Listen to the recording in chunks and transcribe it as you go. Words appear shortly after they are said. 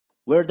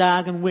We're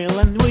Doug and Will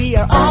and we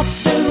are off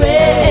the rails,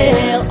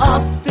 and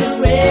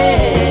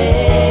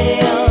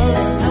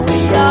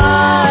we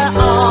are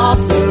off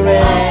the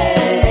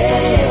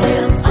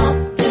rails,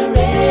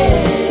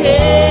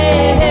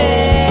 yeah,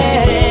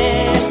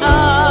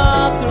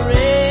 off the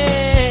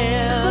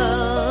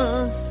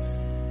rails.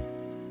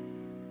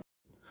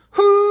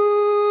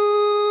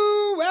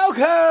 Whoo!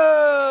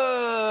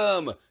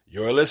 Welcome!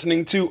 You're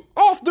listening to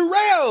Off the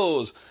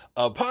Rails,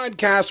 a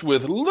podcast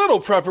with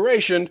little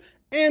preparation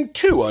and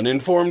two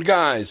uninformed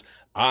guys.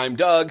 I'm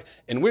Doug,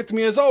 and with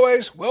me as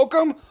always,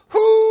 welcome,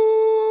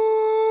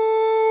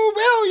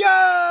 William!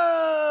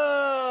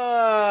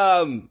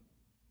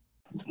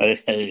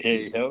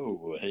 Hey,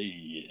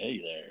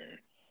 there.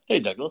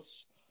 Hey,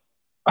 Douglas.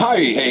 Hi,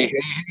 hey,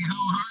 there,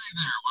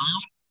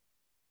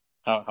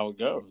 William. How it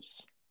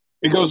goes?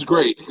 It goes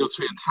great. It goes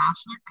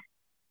fantastic.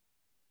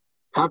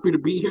 Happy to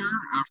be here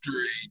after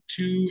a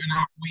 2.5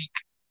 week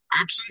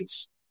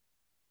absence.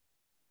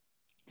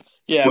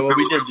 Yeah, well,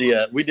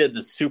 we did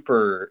the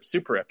super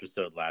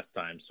episode last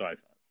time, so I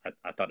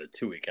thought a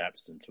 2-week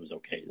absence was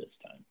okay this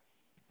time.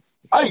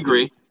 I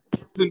agree.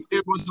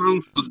 It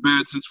wasn't as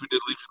bad since we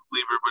did leave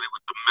everybody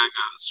with the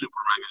super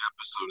mega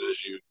episode,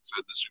 as you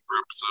said, the super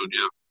episode,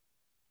 yeah.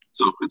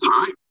 So it's all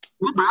right.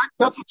 We're back.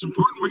 That's what's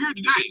important. We're here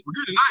today. We're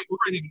here tonight. We're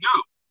ready to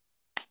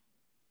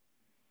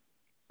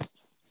go.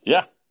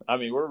 Yeah, I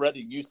mean, we're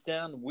ready. You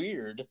sound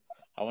weird.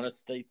 I want to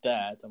state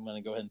that. I'm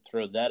going to go ahead and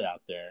throw that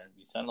out there.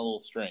 You sound a little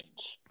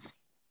strange.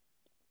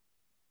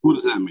 What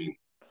does that mean?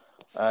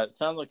 It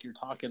sounds like you're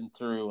talking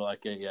through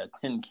like a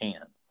tin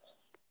can.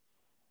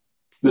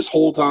 This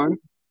whole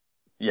time?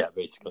 Yeah,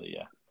 basically,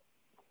 yeah.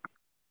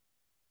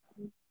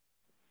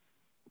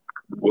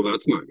 Well,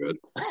 that's not good.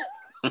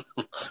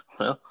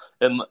 Well,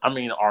 and I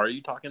mean, are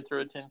you talking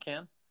through a tin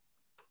can?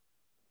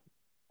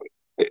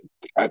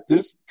 At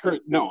this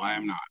current, no, I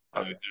am not.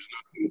 Okay. There's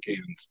no tin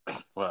cans.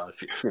 Well,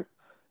 if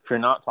you're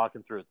not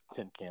talking through a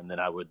tin can, then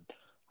I would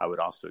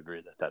also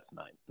agree that's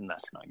not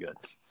good.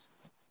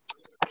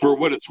 For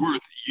what it's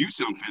worth, you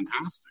sound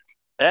fantastic.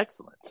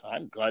 Excellent.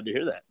 I'm glad to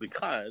hear that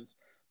because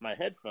my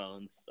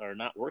headphones are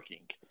not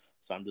working,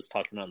 so I'm just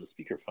talking on the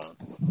speakerphone.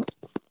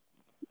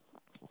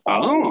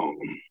 Oh.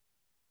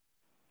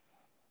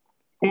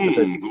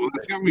 Well,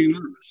 that's got me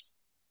nervous.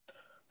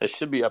 They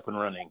should be up and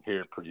running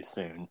here pretty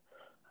soon.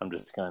 I'm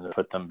just going to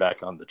put them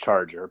back on the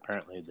charger.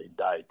 Apparently, they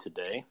died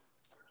today.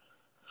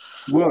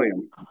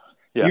 William,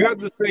 yeah. You had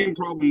the same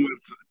problem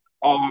with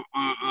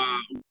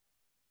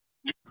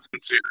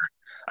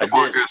the podcast music and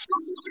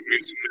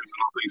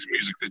all these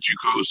music that you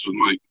co-host with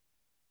Mike.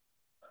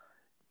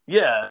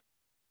 Yeah,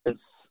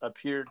 it's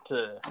appeared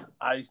to.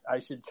 I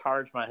should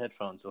charge my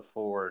headphones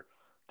before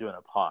doing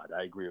a pod.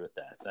 I agree with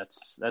that.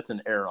 That's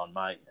an error on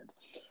my end.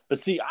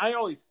 But see, I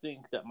always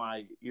think that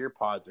my ear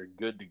pods are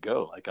good to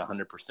go, like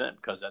 100%,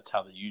 because that's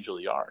how they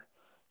usually are,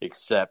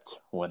 except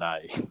when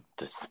I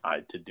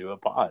decide to do a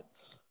pod.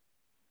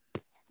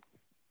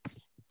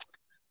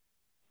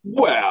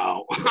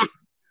 Well,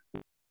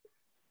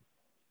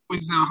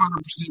 always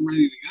 100%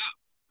 ready to go.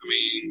 I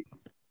mean,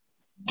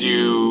 do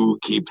you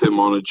keep them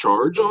on a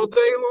charge all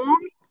day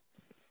long?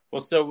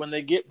 Well, so when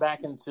they get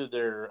back into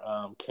their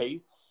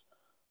case,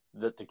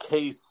 the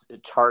case,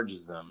 it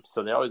charges them.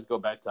 So they always go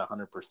back to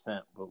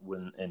 100%, but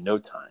in no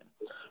time.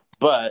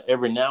 But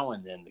every now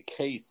and then, the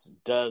case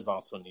does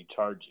also need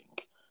charging.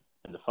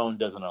 And the phone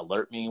doesn't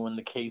alert me when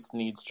the case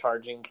needs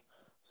charging.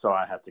 So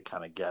I have to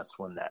kind of guess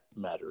when that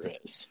matter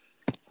is.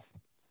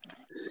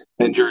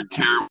 And you're a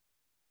terrible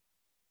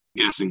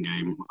guessing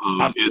game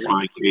of is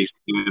my case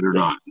good or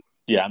not.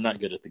 Yeah, I'm not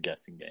good at the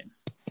guessing game.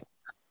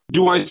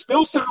 Do I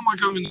still sound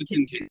like I'm in a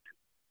tin can?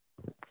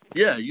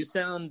 Yeah, you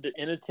sound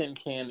in a tin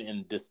can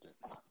in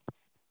distance.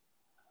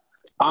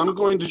 I'm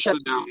going to shut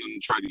it down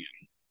and try it again.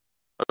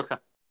 Okay.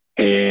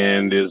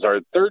 And is our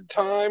third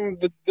time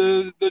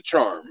the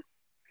charm?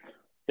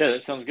 Yeah,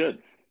 that sounds good.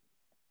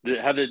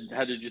 How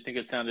did you think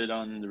it sounded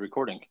on the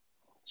recording?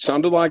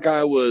 Sounded like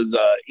I was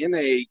in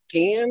a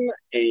can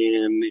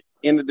and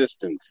in a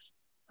distance.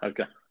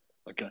 Okay.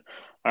 All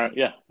right.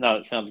 Yeah. No,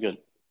 it sounds good.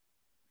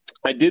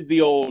 I did the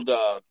old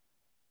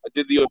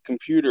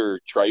computer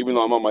try. Even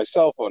though I'm on my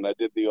cell phone, I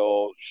did the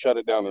old shut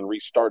it down and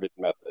restart it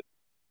method.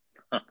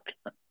 Okay.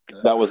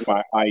 That was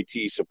my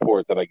IT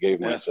support that I gave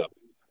myself.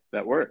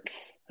 That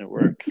works. It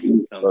works.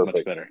 Sounds Perfect.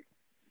 Much better.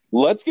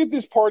 Let's get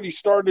this party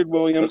started,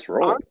 William. Let's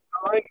roll. I'm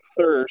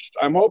thirst.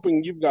 I'm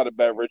hoping you've got a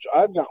beverage.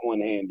 I've got one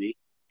handy.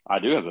 I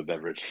do have a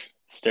beverage.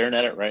 Staring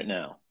at it right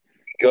now.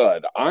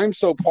 Good. I'm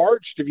so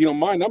parched. If you don't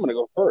mind, I'm going to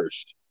go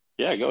first.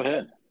 Yeah, go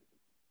ahead.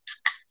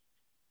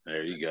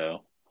 There you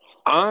go.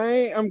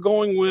 I am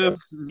going with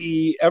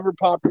the ever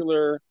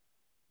popular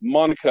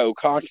Monaco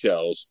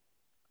cocktails.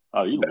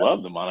 Oh, you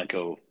love the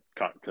Monaco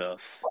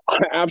cocktails. I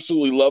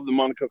absolutely love the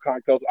Monaco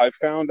cocktails. I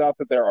found out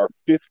that there are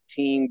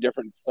 15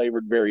 different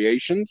flavored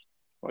variations.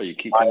 Well, you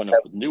keep coming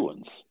up with new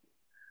ones.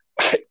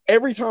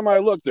 Every time I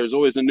look, there's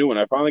always a new one.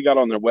 I finally got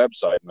on their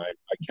website, and I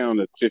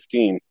counted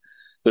 15.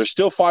 There's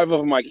still 5 of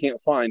them I can't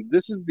find.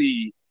 This is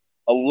the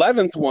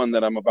 11th one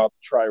that I'm about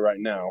to try right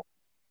now.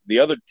 The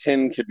other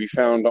 10 can be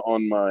found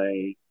on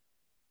my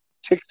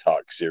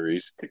TikTok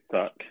series.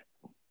 TikTok.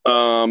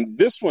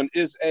 This one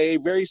is a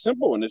very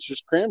simple one. It's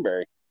just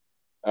cranberry.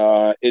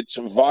 It's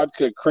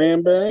vodka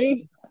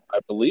cranberry. I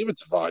believe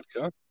it's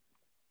vodka.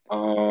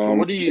 So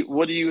what do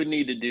you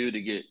need to do to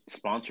get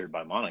sponsored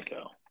by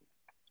Monaco?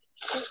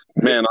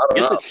 Man, I don't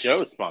know. The show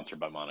is sponsored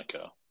by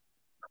Monaco.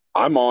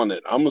 I'm on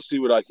it. I'm gonna see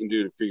what I can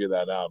do to figure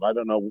that out. I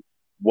don't know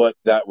what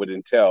that would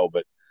entail,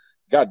 but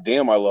God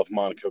damn, I love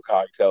Monaco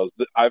cocktails.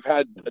 I've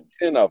had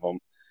 10 of them,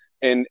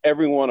 and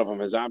every one of them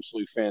is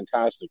absolutely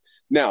fantastic.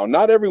 Now,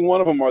 not every one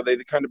of them are they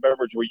the kind of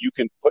beverage where you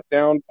can put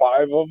down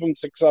 5 of them,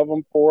 6 of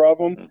them, 4 of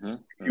them. Mm-hmm.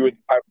 If you were the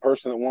type of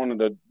person that wanted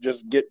to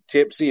just get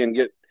tipsy and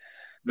get,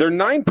 they're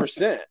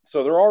 9%,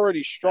 so they're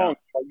already strong.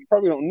 Yeah. You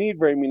probably don't need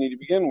very many to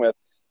begin with.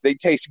 They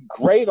taste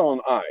great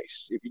on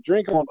ice. If you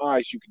drink them on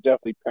ice, you could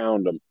definitely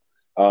pound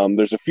them.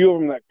 There's a few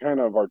of them that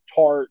kind of are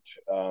tart.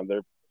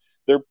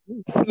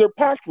 They're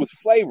packed with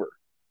flavor.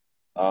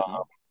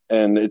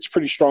 And it's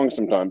pretty strong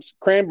sometimes.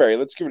 Cranberry,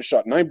 let's give it a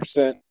shot.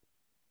 9%.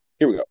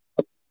 Here we go.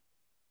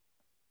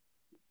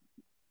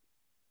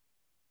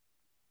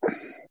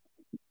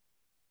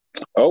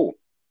 Oh,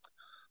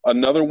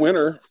 another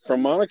winner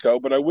from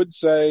Monaco, but I would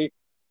say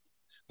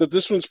that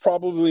this one's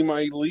probably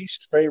my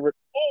least favorite.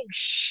 Oh,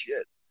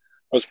 shit.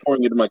 I was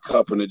pouring it in my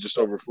cup and it just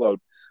overflowed.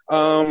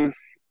 I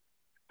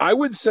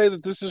would say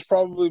that this is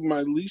probably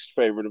my least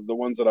favorite of the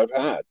ones that I've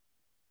had.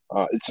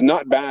 It's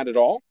not bad at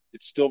all.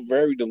 It's still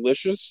very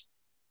delicious,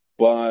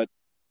 but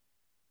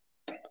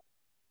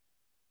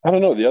I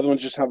don't know. The other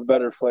ones just have a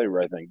better flavor,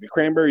 I think. The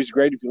cranberry is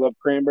great. If you love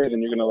cranberry,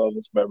 then you're going to love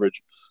this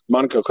beverage.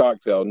 Monaco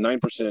cocktail,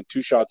 9%,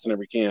 2 shots in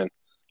every can.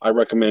 I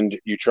recommend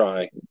you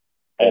try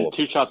all of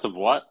 2 shots of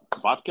what?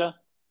 Vodka?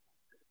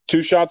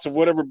 2 shots of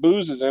whatever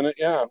booze is in it,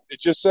 yeah. It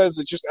just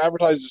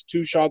advertises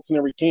 2 shots in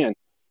every can.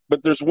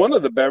 But there's one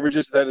of the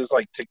beverages that is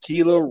like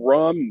tequila,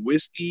 rum,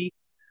 whiskey,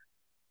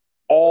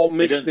 all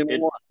mixed in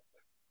one.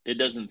 It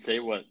doesn't say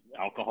what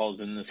alcohol is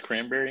in this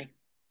cranberry?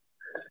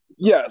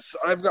 Yes,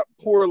 I've got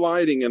poor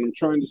lighting, and I'm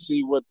trying to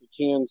see what the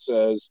can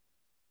says.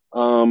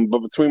 But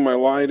between my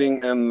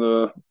lighting and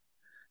the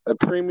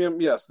premium,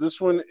 yes, this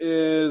one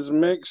is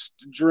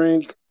mixed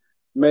drink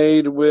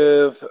made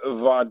with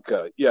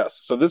vodka.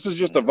 Yes, so this is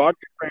just a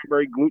vodka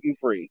cranberry,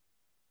 gluten-free.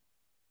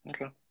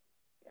 Okay.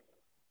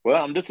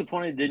 Well, I'm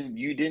disappointed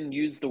you didn't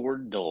use the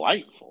word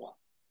delightful.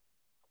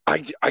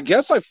 I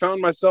guess I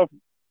found myself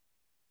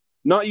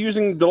not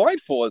using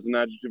delightful as an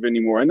adjective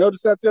anymore. I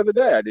noticed that the other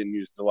day. I didn't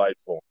use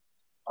delightful.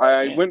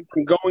 I went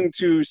from going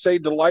to say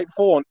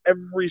delightful on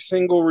every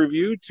single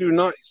review to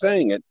not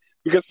saying it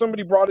because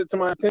somebody brought it to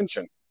my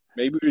attention.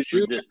 Maybe it was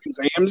you. Maybe it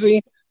was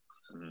Amzie.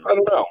 I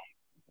don't know.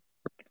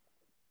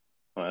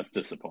 Well, that's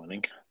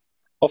disappointing.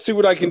 I'll see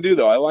what I can do,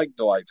 though. I like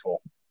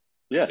delightful.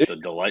 Yeah, it's a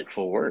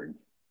delightful word.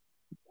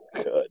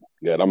 Good.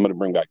 I'm going to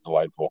bring back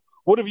delightful.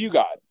 What have you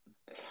got?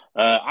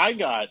 I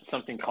got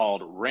something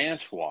called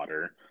Ranch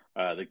Water.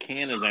 The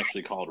can is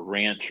actually called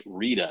Ranch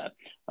Rita.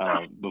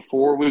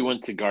 Before we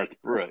went to Garth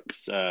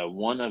Brooks,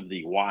 one of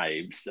the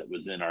wives that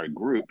was in our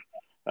group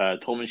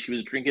told me she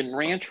was drinking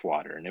ranch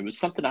water, and it was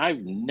something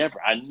I'd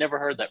never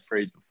heard that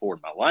phrase before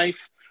in my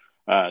life.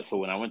 So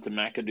when I went to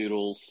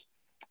Macadoodles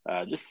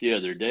just the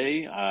other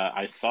day,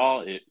 I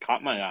saw it,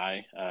 caught my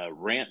eye.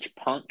 Ranch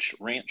Punch,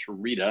 Ranch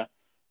Rita,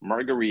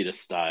 margarita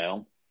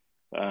style.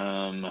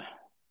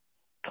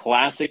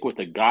 Classic with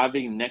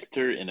agave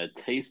nectar and a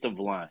taste of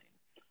lime.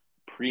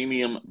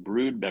 Premium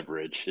brewed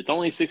beverage. It's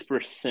only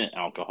 6%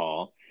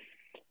 alcohol.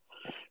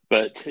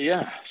 But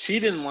yeah, she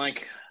didn't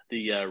like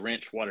the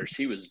ranch water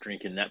she was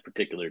drinking that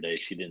particular day.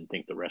 She didn't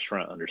think the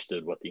restaurant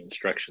understood what the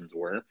instructions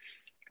were.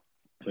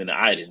 And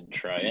I didn't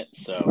try it.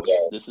 So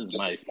this is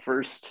my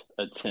first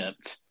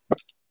attempt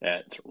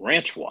at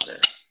ranch water,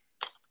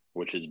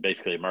 which is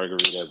basically a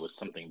margarita with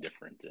something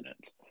different in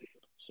it.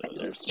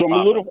 So I'm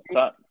a little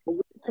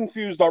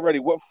confused already.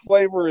 What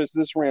flavor is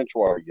this ranch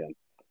water again?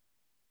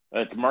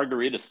 It's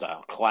margarita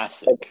style,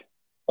 classic.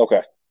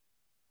 Okay.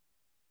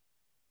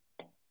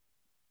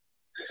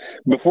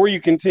 Before you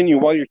continue,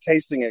 while you're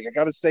tasting it, I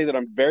got to say that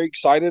I'm very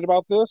excited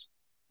about this.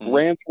 Mm-hmm.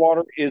 Ranch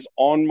water is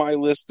on my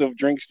list of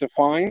drinks to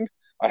find.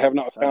 I have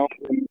not found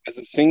them as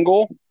a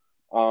single.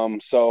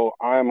 So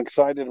I'm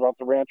excited about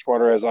the ranch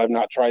water as I've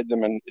not tried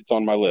them, and it's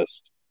on my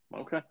list.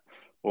 Okay.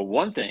 Well,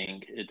 one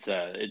thing, it's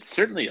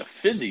certainly a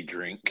fizzy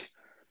drink.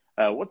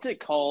 What's it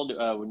called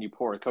when you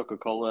pour a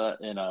Coca-Cola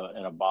in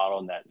a bottle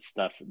and that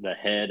stuff, the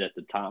head at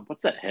the top?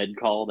 What's that head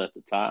called at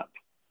the top?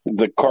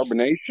 The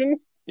carbonation?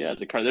 Yeah,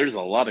 there's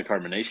a lot of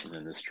carbonation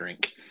in this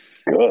drink.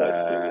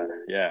 Good.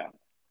 Yeah.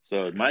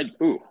 So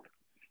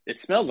it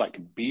smells like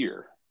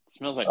beer. It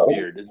smells like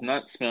beer. It does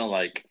not smell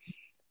like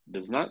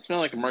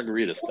a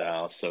margarita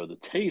style. So the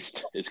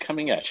taste is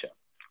coming at you.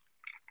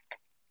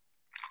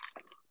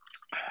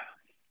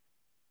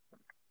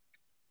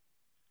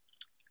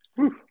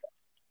 Whew.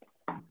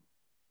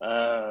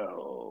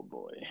 Oh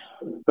boy.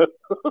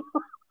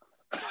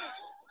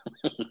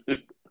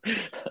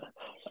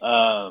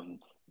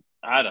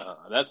 I don't know.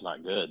 That's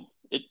not good.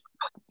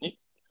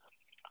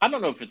 I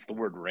don't know if it's the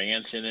word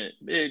ranch in it.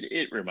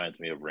 It reminds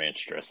me of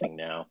ranch dressing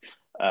now.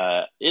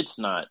 It's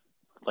not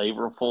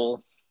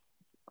flavorful.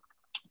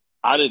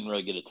 I didn't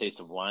really get a taste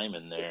of lime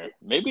in there.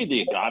 Maybe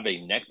the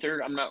agave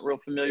nectar I'm not real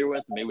familiar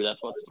with. Maybe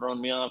that's what's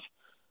throwing me off.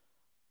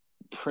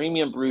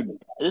 Premium brewed.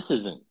 This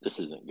isn't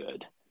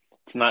good.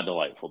 It's not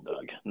delightful,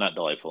 Doug. Not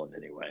delightful in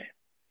any way.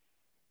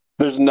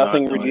 There's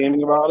nothing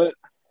redeeming about it?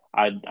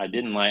 I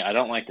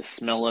don't like the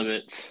smell of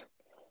it.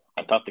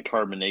 I thought the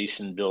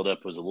carbonation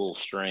buildup was a little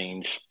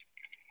strange.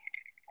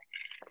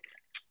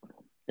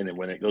 And then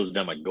when it goes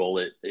down my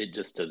gullet, it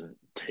just doesn't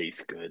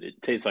taste good.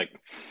 It tastes like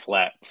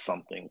flat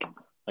something.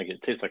 Like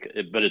it tastes like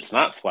it, but it's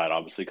not flat,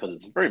 obviously, because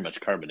it's very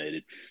much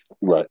carbonated.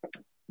 Right.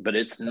 But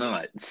it's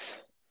not.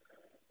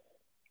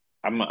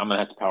 I'm gonna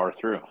have to power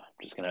through.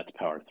 I'm just gonna have to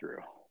power through.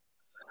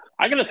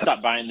 I gotta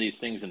stop buying these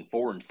things in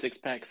 4 and 6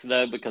 packs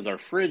though, because our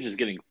fridge is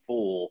getting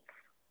full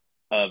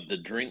of the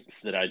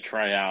drinks that I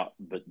try out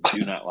but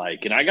do not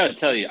like. And I gotta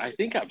tell you, I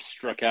think I've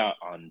struck out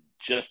on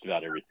just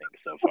about everything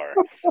so far.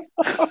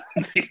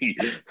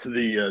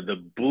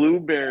 the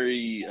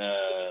blueberry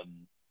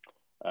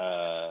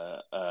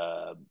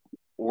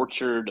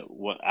orchard,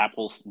 what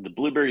apples? The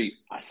blueberry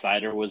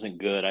cider wasn't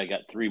good. I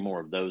got 3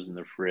 more of those in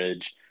the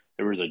fridge.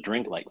 There was a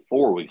drink like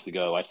 4 weeks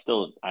ago. I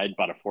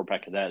bought a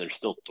 4-pack of that. There's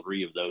still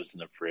 3 of those in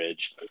the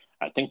fridge.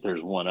 I think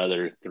there's one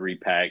other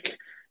 3-pack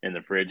in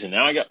the fridge. And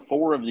now I got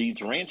 4 of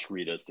these ranch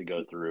Ritas to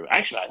go through.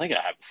 Actually, I think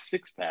I have a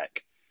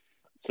 6-pack.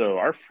 So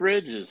our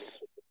fridge is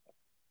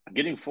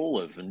getting full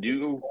of a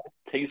new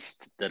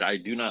taste that I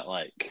do not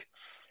like.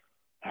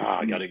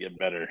 I got to get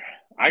better.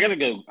 I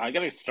got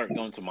to start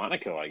going to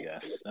Monaco, I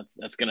guess.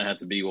 That's going to have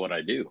to be what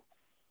I do.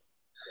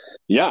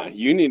 Yeah,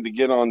 you need to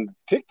get on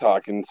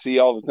TikTok and see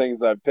all the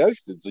things I've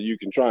tasted so you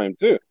can try them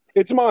too.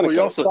 It's Monaco. Well,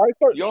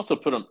 you also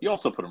put them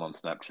on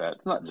Snapchat.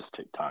 It's not just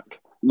TikTok.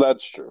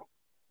 That's true.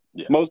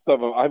 Yeah. Most of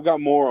them. I've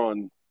got more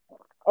on.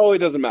 Oh, it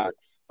doesn't matter.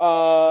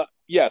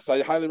 Yes,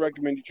 I highly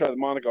recommend you try the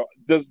Monaco.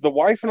 Does the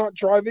wife not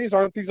try these?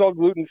 Aren't these all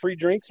gluten-free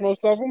drinks,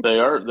 most of them? They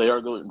are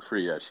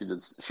gluten-free, yeah.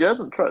 She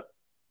hasn't tried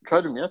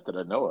them yet that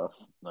I know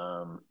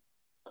of.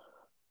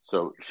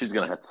 So she's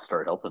going to have to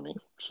start helping me.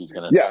 She's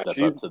going to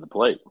step up to the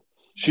plate.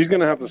 She's going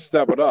to have to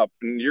step it up,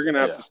 and you're going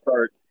to have to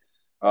start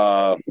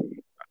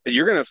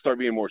you're going to start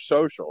being more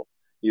social,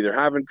 either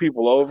having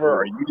people over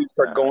or you need to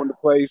start going to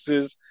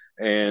places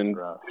and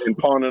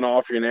pawning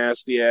off your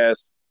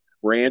nasty-ass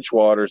ranch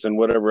waters and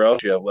whatever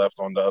else you have left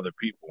onto other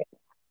people.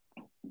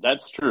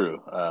 That's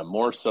true.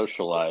 More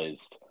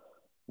socialized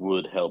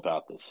would help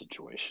out this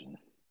situation.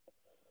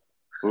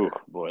 Ooh,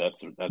 boy,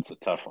 that's a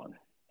tough one.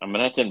 I'm going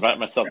to have to invite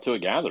myself to a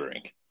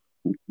gathering.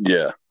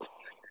 Yeah.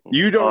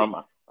 You don't...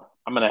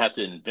 I'm going to have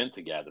to invent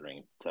a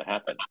gathering to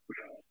happen.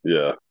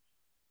 Yeah.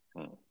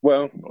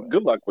 Well,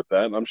 good luck with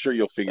that. I'm sure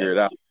you'll figure it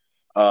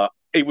out.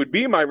 It would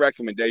be my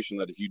recommendation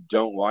that if you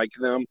don't like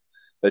them,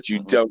 that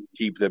you don't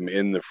keep them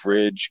in the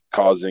fridge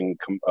causing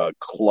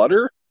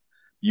clutter.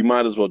 You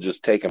might as well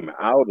just take them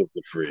out of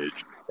the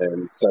fridge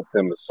and set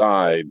them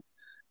aside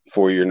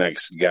for your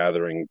next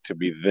gathering to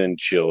be then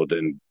chilled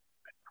and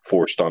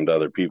forced onto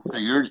other people. So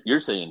you're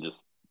saying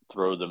just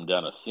throw them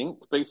down a sink,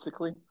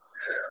 basically?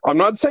 I'm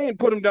not saying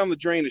put them down the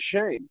drain of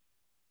shame,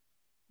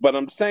 but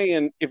I'm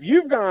saying if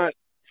you've got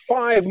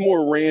 5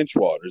 more ranch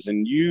waters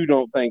and you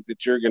don't think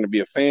that you're going to be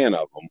a fan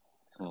of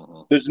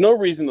them, there's no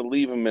reason to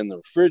leave them in the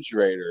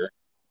refrigerator,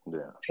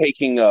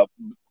 taking up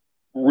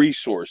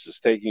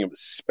resources, taking up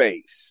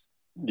space.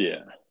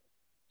 Yeah.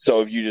 So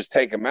if you just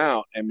take them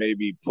out and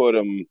maybe put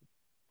them...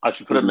 I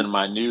should put them in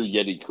my new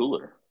Yeti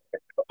cooler.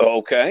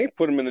 Okay.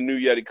 Put them in the new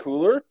Yeti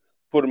cooler.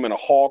 Put them in a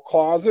hall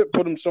closet.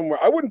 Put them somewhere.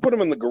 I wouldn't put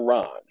them in the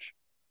garage.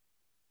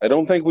 I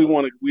don't think we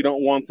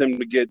don't want them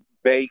to get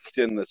baked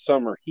in the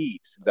summer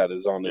heat that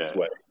is on its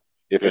way.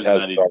 If it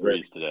has 90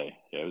 degrees today.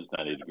 Yeah, it was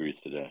 90 degrees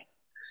today.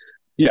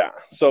 Yeah.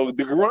 So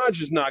the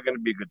garage is not going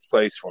to be a good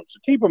place for them. So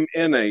keep them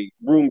in a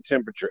room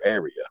temperature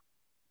area.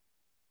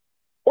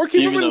 Or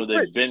keep them in the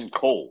fridge. They've been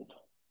cold.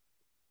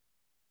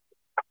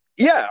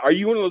 Yeah. Are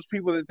you one of those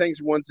people that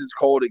thinks once it's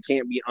cold, it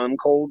can't be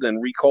uncold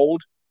and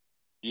recold?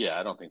 Yeah,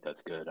 I don't think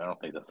that's good. I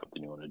don't think that's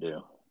something you want to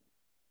do.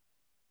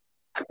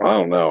 I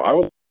don't know. I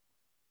would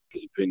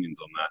his opinions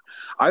on that.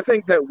 I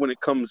think that when it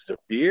comes to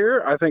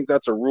beer, I think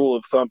that's a rule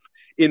of thumb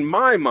in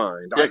my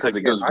mind. Yeah, because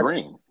it goes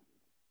green.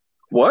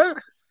 What?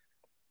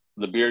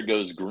 The beer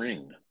goes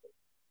green.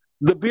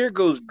 The beer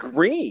goes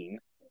green?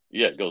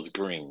 Yeah, it goes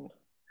green.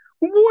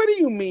 What do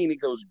you mean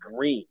it goes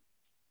green?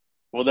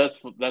 Well, that's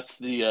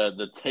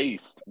the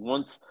taste.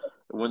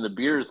 When the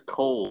beer is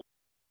cold.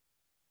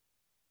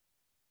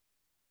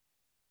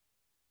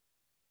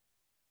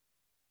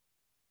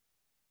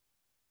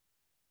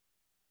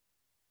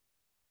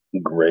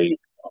 Great.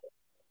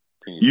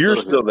 You're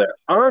still there.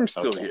 I'm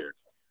still here.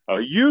 Oh,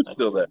 are you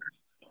still there?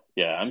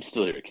 Yeah, I'm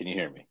still here. Can you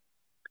hear me?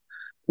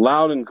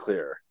 Loud and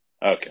clear.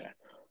 Okay.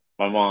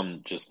 My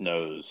mom just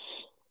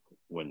knows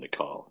when to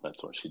call.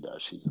 That's what she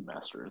does. She's a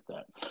master at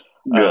that.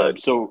 Good.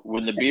 So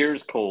when the beer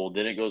is cold,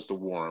 then it goes to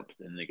warmth,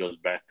 and it goes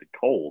back to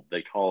cold.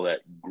 They call that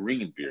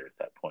green beer at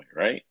that point,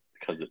 right?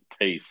 Because it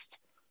tastes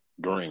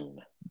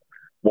green.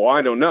 Well,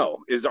 I don't know.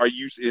 Is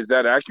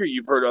that accurate?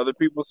 You've heard other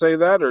people say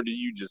that, or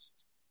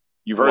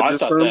you've heard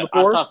this term I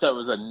before? thought that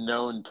was a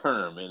known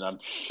term, and I'm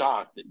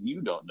shocked that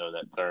you don't know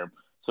that term.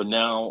 So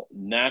now,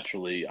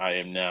 naturally, I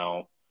am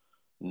now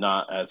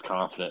not as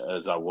confident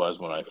as I was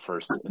when I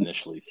first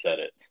initially said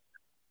it.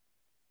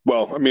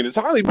 Well, I mean, it's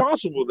highly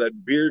possible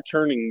that beer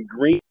turning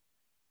green,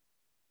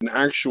 an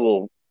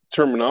actual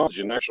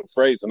terminology, an actual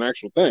phrase, an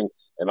actual thing,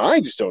 and I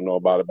just don't know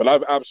about it. But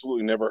I've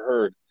absolutely never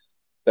heard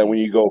that when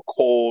you go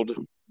cold,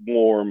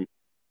 warm,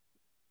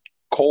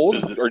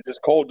 or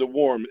just cold to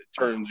warm, it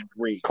turns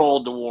green.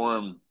 Cold to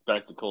warm,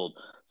 back to cold.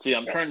 See,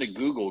 I'm trying to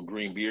Google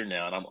green beer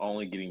now, and I'm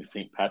only getting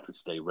St.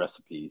 Patrick's Day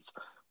recipes,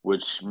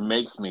 which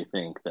makes me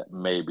think that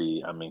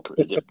maybe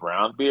is it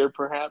brown beer?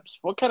 Perhaps.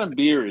 What kind of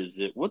beer is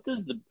it? What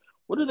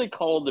do they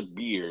call the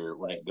beer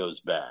when it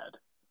goes bad?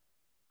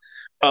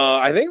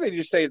 I think they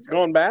just say it's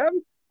gone bad.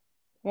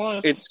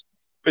 What? It's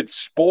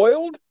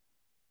spoiled.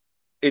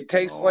 It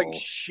tastes like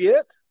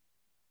shit.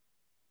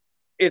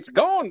 It's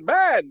gone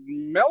bad,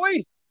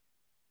 Melly.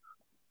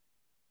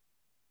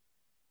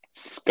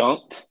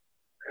 Skunked.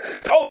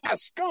 Oh,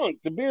 skunk.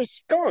 The beer's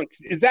skunked.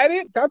 Is that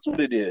it? That's what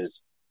it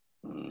is.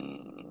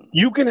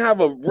 You can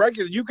have a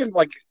regular. You can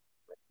like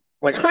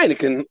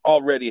Heineken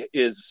already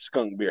is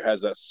skunk beer,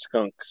 has a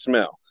skunk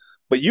smell.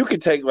 But you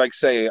could take like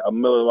say a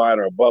Miller Lite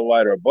or a Bud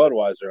Light or a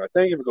Budweiser. I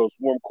think if it goes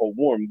warm, cold,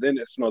 warm, then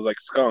it smells like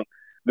skunk.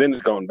 Then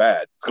it's gone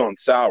bad. It's gone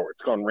sour.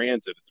 It's gone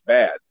rancid. It's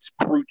bad.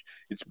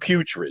 It's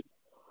putrid.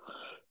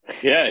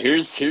 Yeah,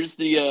 here's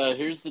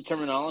the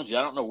terminology.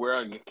 I don't know where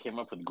I came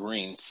up with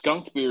green.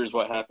 Skunked beer is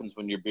what happens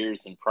when your beer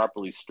is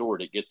improperly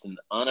stored. It gets an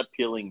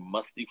unappealing,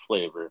 musty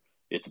flavor.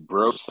 It's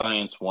bro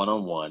science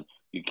 101.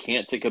 You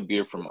can't take a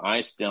beer from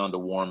ice down to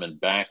warm and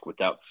back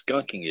without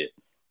skunking it,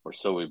 or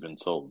so we've been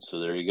told. So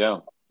there you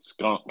go.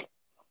 Skunk.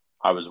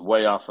 I was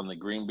way off on the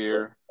green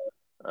beer.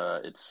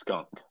 It's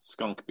skunk.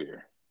 Skunk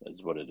beer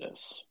is what it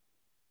is.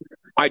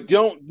 I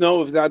don't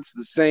know if that's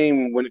the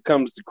same when it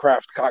comes to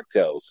craft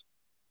cocktails.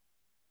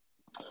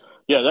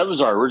 Yeah, that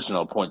was our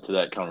original point to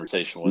that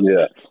conversation, wasn't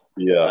it?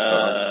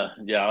 Yeah.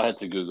 Yeah, I'll have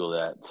to Google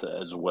that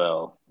as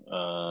well.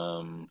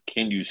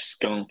 Can you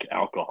skunk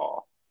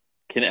alcohol?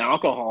 Can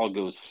alcohol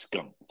go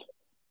skunked?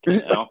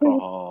 Can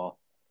alcohol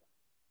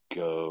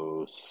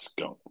go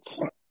skunked?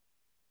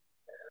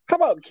 How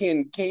about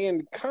can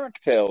canned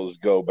cocktails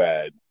go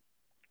bad?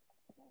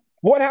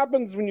 What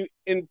happens when you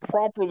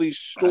improperly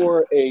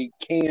store a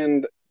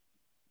canned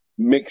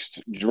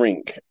mixed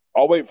drink?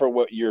 I'll wait for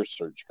what your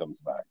search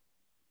comes back.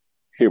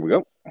 Here we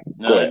go.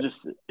 No,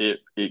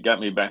 it got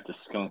me back to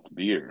skunked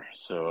beer.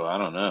 So I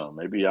don't know.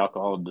 Maybe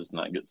alcohol does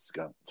not get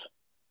skunked.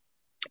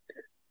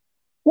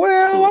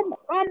 Well,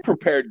 I'm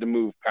prepared to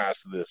move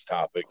past this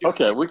topic.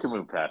 Okay, we can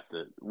move past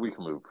it. We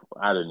can move.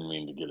 I didn't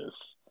mean to get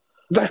us.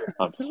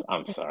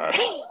 I'm sorry.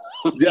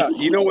 Yeah,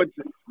 you know what?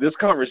 This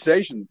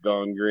conversation's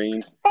gone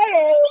green.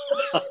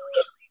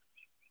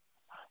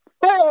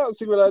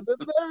 See what I did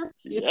there?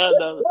 Yeah,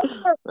 that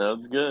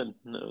was good.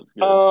 That was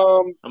good.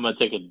 I'm gonna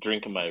take a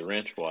drink of my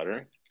ranch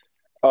water.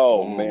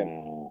 Oh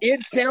man,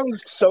 it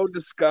sounds so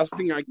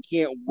disgusting. I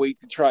can't wait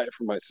to try it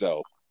for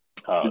myself.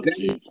 Oh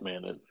jeez,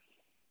 man,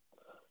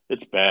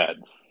 it's bad.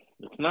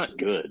 It's not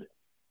good.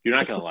 You're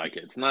not gonna like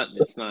it. It's not.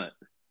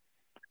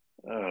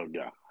 Oh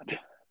god,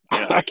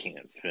 yeah, I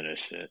can't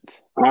finish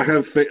it. I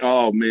have.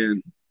 Oh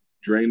man,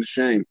 drain the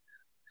shame.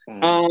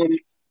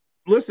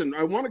 Listen,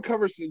 I want to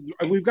cover.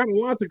 We've got a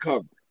lot to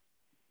cover.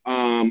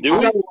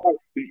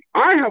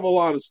 I have a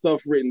lot of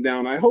stuff written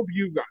down. I hope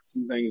you've got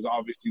some things,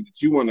 obviously,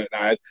 that you want to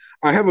add.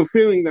 I have a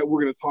feeling that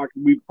we're going to talk.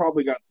 We've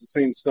probably got the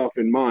same stuff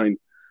in mind.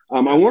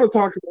 I want to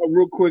talk about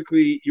real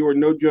quickly your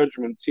no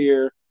judgments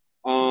here.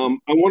 I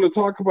want to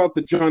talk about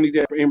the Johnny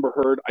Depp Amber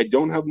Heard. I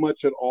don't have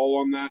much at all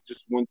on that.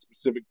 Just one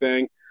specific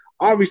thing.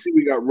 Obviously,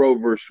 we got Roe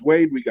versus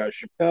Wade. We got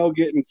Chappelle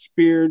getting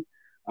speared.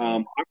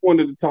 I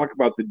wanted to talk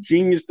about the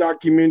Genius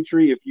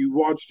documentary, if you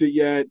watched it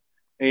yet.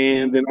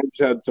 And then I just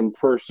had some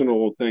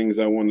personal things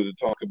I wanted to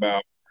talk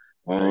about.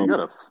 You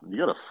got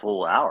a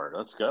full hour.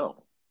 Let's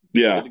go.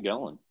 Yeah. Get it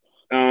going.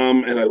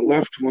 And I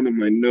left one of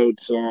my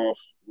notes off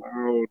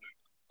loud.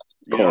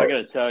 Yeah, I got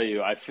to tell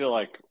you, I feel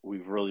like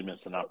we've really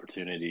missed an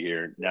opportunity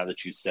here now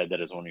that you said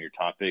that as one of your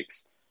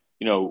topics.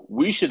 You know,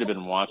 we should have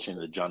been watching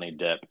the Johnny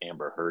Depp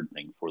Amber Heard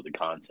thing for the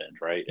content,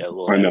 right? A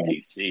little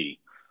FTC.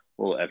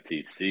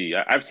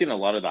 I've seen a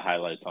lot of the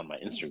highlights on my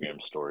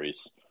Instagram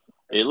stories.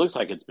 It looks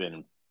like it's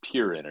been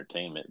pure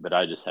entertainment, but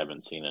I just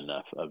haven't seen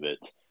enough of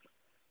it.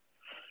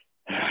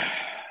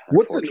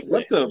 What's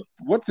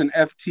an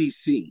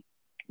FTC?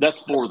 That's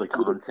for the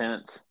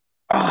content.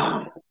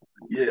 Oh,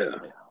 yeah.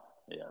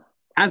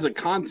 As a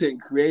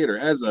content creator,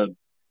 as a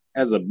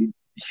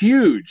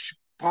huge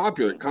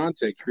popular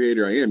content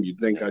creator I am, you'd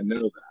think I'd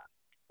know that.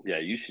 Yeah,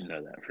 you should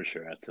know that for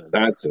sure.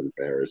 That's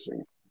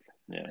embarrassing.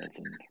 Yeah, it's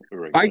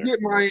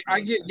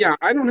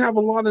I don't have a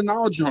lot of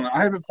knowledge on it.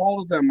 I haven't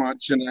followed that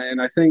much, and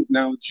I think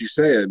now that you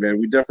say it, man,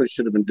 we definitely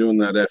should have been doing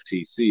that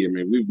FTC. I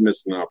mean, we've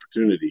missed an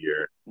opportunity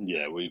here.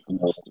 Yeah, we've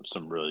missed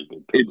some really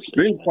good. It's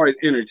been quite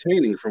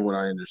entertaining, from what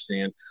I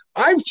understand.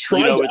 I've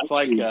tried. It's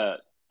like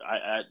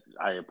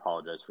I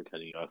apologize for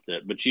cutting you off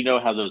there, but you know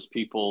how those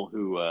people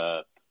who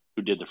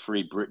did the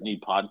Free Britney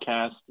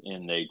podcast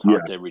and they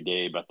talked every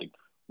day about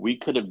we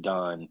could have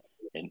done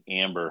an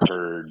Amber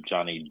Heard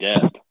Johnny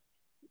Depp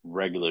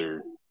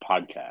regular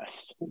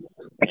podcast,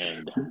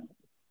 and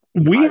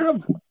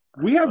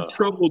we have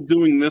trouble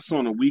doing this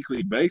on a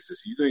weekly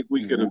basis. You think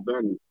we could have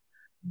done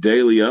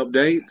daily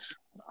updates?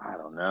 I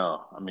don't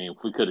know. I mean, if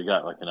we could have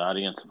got like an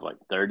audience of like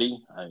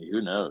 30,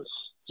 who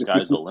knows?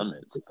 Sky's the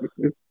limit.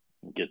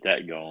 Get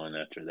that going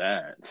after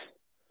that.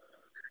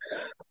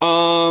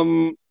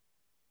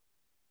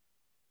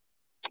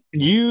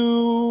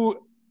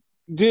 You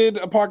did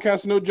a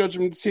podcast, No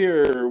Judgments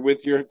Here,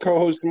 with your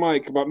co-host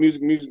Mike about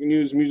music news,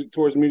 music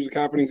tours, music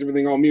happenings,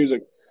 everything, all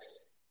music.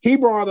 He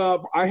brought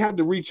up, I had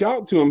to reach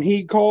out to him.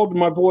 He called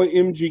my boy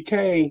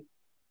MGK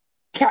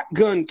Cat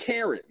Gun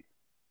Karen.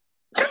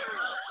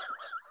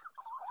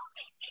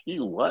 He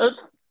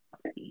what?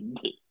 He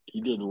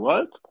did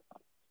what?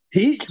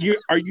 Does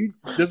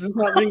this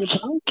not ring a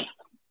bell?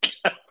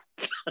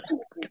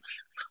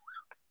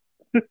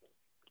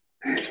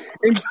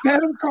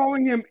 Instead of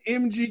calling him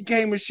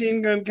MGK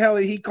Machine Gun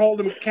Kelly, he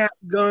called him Cat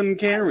Gun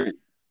Karen.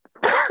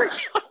 I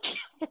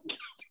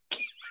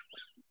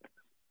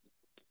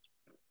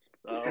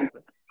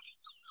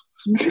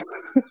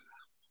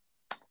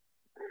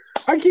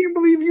can't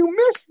believe you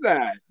missed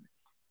that.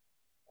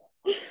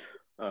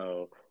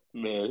 Oh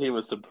man,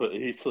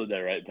 he slid that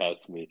right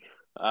past me.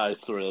 I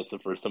swear that's the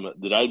first time.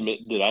 Did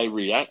I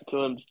react to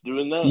him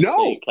doing that?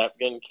 No.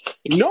 Capgun?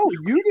 No,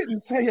 you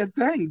didn't say a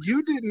thing.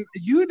 You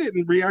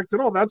didn't react at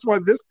all. That's why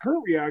this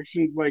current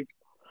reaction's like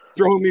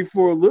throwing me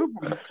for a loop.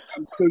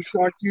 I'm so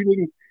shocked you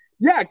didn't.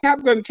 Yeah,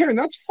 Capgun Karen.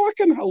 That's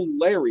fucking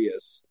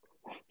hilarious.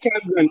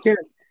 Capgun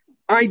Karen.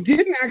 I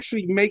didn't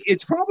actually make.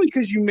 It's probably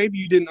because you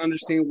didn't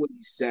understand what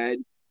he said,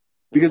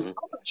 because I'm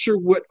not sure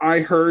what I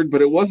heard,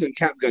 but it wasn't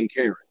Capgun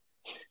Karen.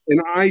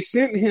 And I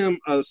sent him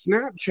a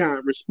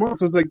Snapchat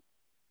response. I was like,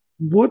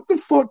 what the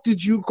fuck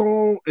did you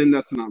call? And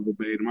that's not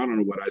verbatim. I don't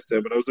know what I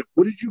said, but I was like,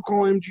 what did you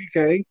call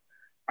MGK?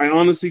 I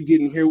honestly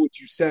didn't hear what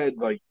you said.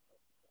 Like,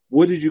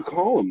 what did you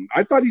call him?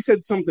 I thought he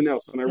said something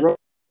else. And I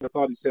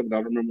thought he said, but I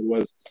don't remember what it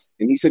was.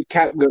 And he said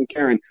Capgun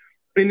Karen.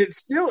 And it's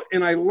still,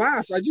 and I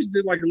laughed. I just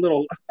did like a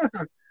little,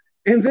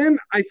 and then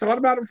I thought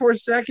about it for a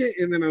second.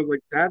 And then I was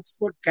like, that's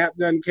what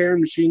Capgun Karen,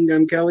 Machine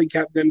Gun Kelly,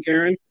 Capgun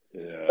Karen.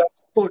 Yeah.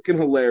 That's fucking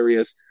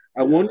hilarious.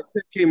 I wonder if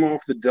it came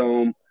off the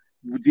dome.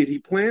 Did he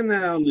plan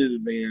that out in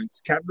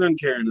advance? Capgun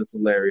Karen is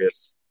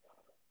hilarious.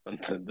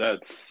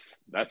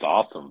 That's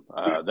awesome.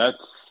 That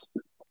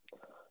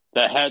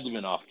had to have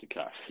been off the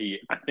cuff.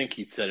 I think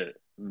he said it,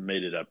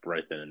 made it up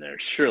right then and there.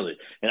 Surely,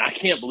 and I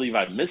can't believe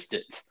I missed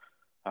it.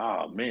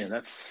 Oh man,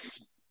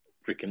 that's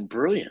freaking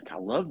brilliant. I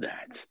love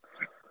that.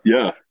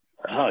 Yeah.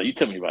 Oh, you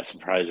took me by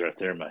surprise right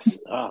there.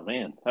 Oh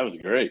man, that was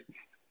great.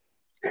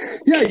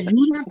 Yeah,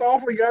 you left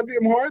awfully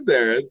goddamn hard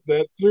there.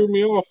 That threw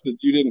me off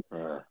that you didn't.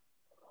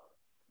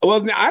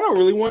 Well, I don't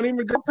really want to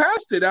even go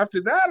past it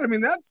after that. I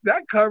mean,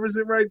 that covers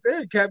it right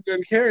there.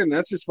 Capgun Karen,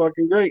 that's just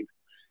fucking great.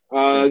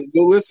 Go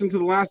listen to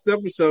the last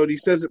episode. He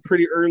says it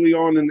pretty early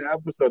on in the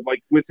episode,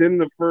 like within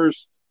the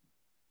first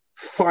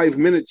 5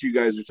 minutes. You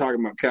guys are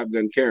talking about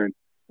Capgun Karen.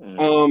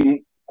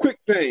 Quick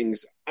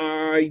things.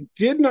 I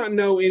did not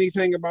know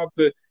anything about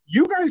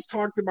you guys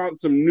talked about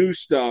some new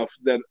stuff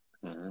that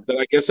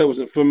I guess I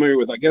wasn't familiar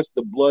with. I guess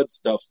the blood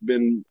stuff's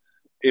been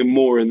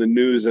more in the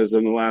news as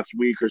in the last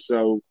week or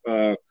so.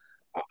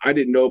 I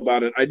didn't know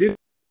about it. I did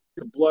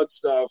the blood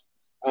stuff.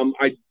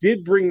 I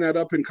did bring that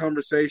up in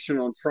conversation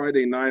on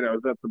Friday night. I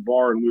was at the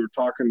bar and we were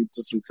talking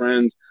to some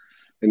friends,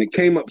 and it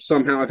came up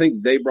somehow. I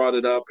think they brought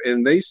it up,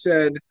 and they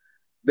said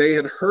they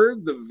had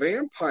heard the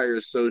Vampire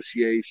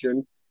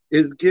Association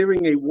is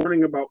giving a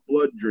warning about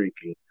blood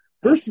drinking.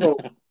 First of all,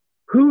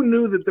 who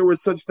knew that there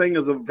was such thing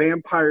as a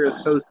Vampire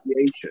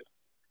Association?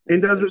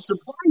 And does it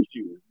surprise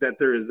you that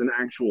there is an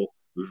actual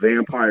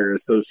Vampire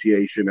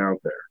Association out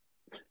there?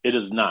 It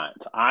is not.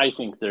 I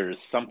think there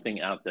is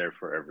something out there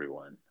for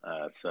everyone.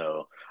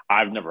 So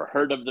I've never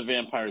heard of the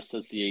Vampire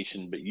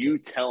Association, but you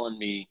telling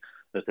me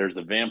that there's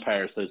a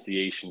Vampire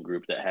Association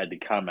group that had to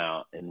come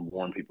out and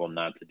warn people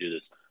not to do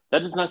this, that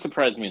does not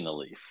surprise me in the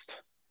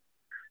least.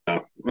 I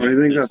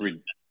think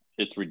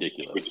it's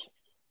ridiculous.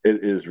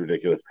 It is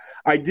ridiculous.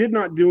 I did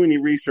not do any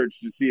research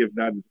to see if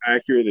that is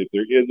accurate, if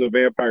there is a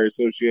Vampire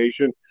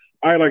Association.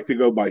 I like to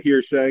go by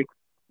hearsay,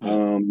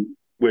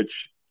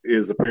 which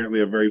is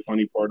apparently a very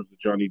funny part of the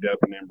Johnny Depp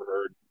and Amber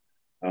Heard.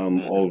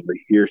 All of the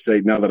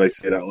hearsay, now that I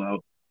say it out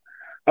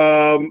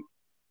loud.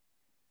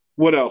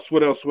 What else?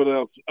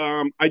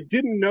 I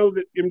didn't know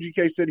that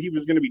MGK said he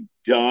was going to be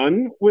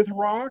done with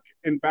rock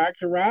and back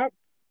to rap.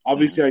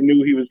 Obviously, I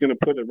knew he was going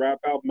to put a rap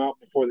album out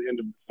before the end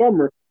of the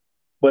summer,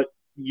 but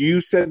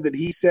you said that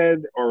he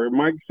said, or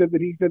Mike said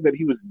that he said that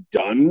he was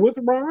done with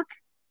rock.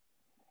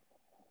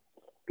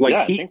 Like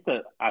I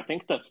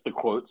think that's the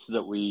quotes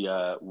that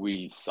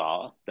we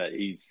saw, that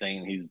he's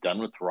saying he's done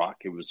with rock.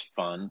 It was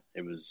fun.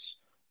 It was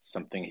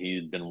something he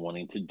had been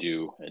wanting to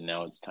do, and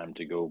now it's time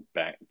to go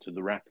back to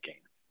the rap game.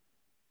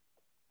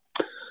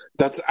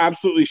 That's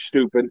absolutely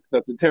stupid.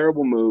 That's a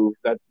terrible move.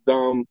 That's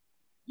dumb.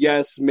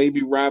 Yes,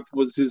 maybe rap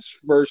was his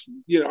first,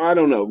 I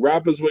don't know.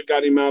 Rap is what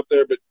got him out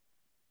there, but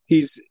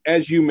he's,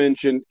 as you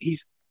mentioned,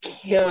 he's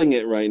killing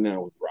it right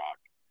now with rock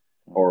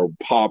or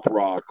pop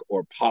rock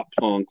or pop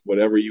punk,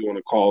 whatever you want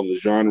to call the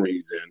genre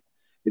he's in.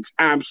 It's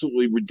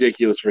absolutely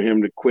ridiculous for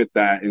him to quit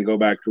that and go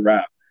back to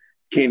rap.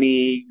 Can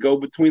he go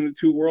between the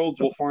two worlds?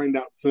 We'll find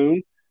out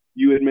soon.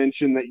 You had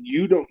mentioned that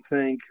you don't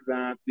think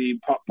that the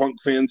pop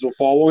punk fans will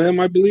follow him,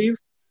 I believe.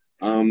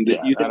 I don't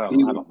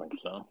think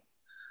so.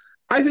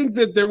 I think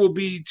that there will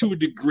be, to a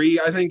degree.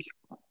 I think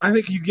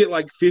you get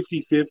like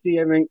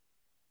 50-50.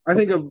 I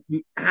think of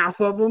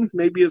half of them,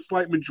 maybe a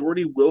slight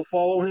majority, will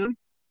follow him,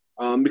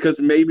 because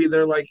maybe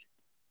they're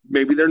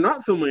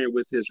not familiar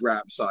with his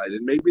rap side,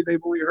 and maybe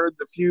they've only heard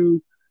the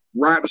few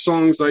rap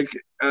songs like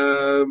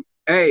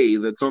A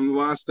that's on the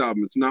last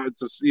album.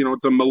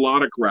 It's a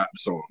melodic rap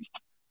song,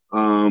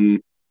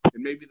 and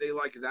maybe they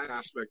like that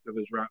aspect of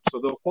his rap, so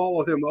they'll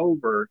follow him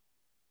over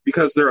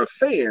because they're a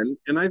fan.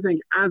 And I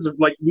think, as of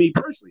like me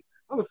personally,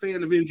 I'm a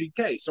fan of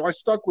MGK, so I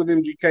stuck with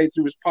MGK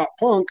through his pop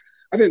punk.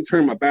 I didn't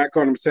turn my back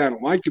on him, say I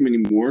don't like him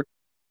anymore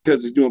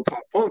because he's doing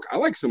pop punk. I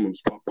like some of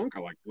his pop punk. I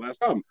like the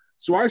last album,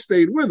 so I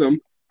stayed with him.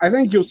 I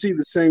think you'll see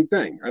the same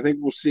thing. I think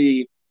we'll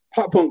see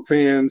pop punk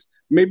fans,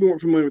 maybe more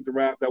familiar with the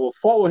rap, that will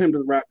follow him to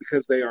the rap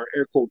because they are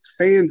air quotes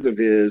fans of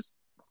his,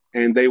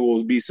 and they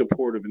will be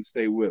supportive and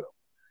stay with him.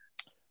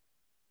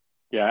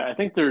 Yeah, I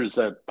think there's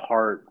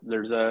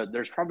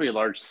probably a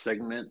large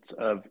segment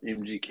of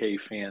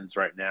MGK fans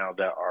right now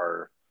that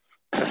are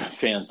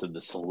fans of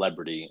the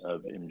celebrity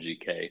of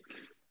MGK,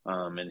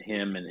 and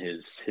him and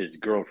his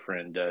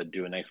girlfriend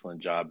do an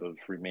excellent job of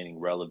remaining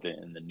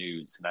relevant in the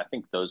news. And I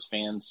think those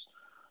fans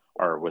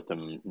are with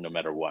him no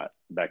matter what,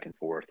 back and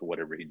forth,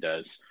 whatever he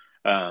does.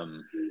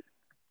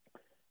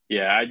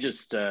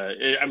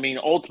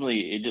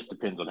 Ultimately, it just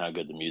depends on how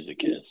good the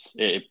music is.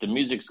 If the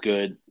music's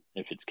good,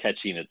 if it's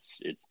catchy and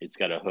it's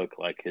got a hook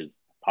like his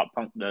pop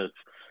punk does,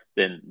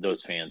 then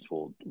those fans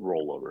will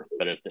roll over.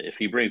 But if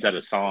he brings out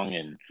a song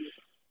and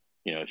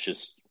it's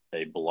just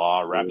a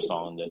blah rap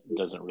song that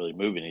doesn't really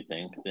move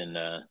anything, then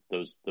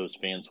those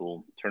fans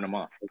will turn him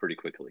off pretty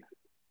quickly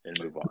and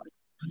move on.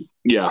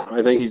 Yeah,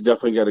 I think he's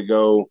definitely got to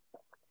go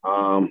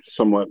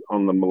somewhat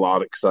on the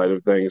melodic side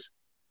of things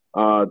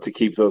to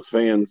keep those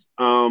fans.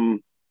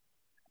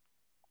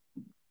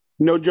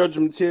 No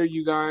judgments here,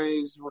 you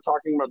guys. We're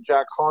talking about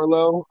Jack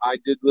Harlow. I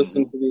did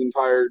listen to the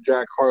entire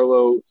Jack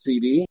Harlow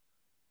CD.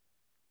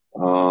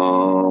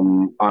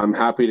 I'm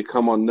happy to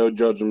come on No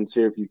Judgments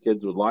here if you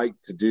kids would like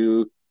to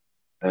do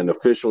an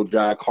official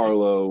Jack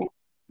Harlow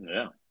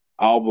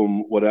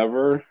album,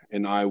 whatever,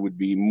 and I would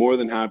be more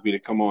than happy to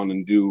come on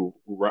and do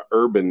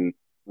urban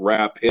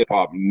rap hip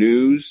hop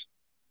news.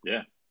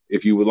 Yeah.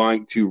 If you would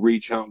like to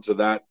reach out to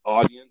that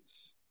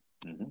audience,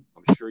 I'm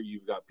sure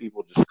you've got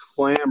people just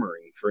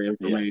clamoring for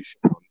information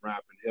on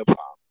rap and hip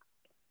hop.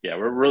 Yeah,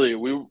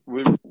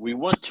 we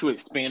want to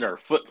expand our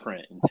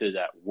footprint into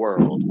that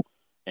world,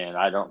 and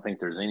I don't think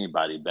there's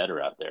anybody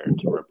better out there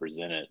to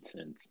represent it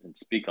and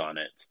speak on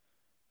it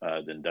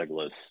than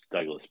Douglas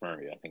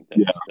Murray. I think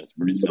that's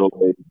pretty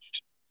simple.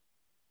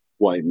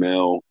 White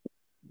male.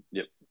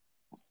 Yep.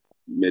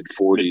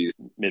 Mid-40s.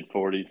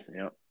 Mid-40s.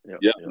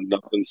 Yep.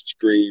 Nothing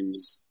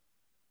screams.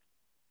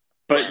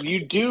 But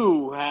you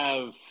do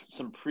have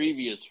some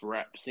previous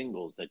rap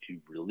singles that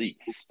you've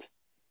released.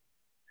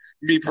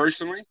 Me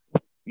personally?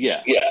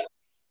 Yeah.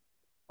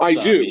 I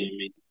do.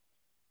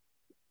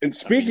 And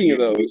speaking of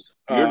those...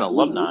 You're an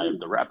alumni of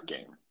the rap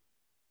game.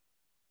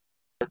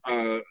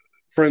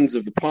 Friends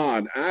of the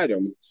pod,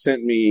 Adam,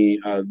 sent me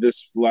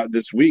this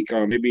week,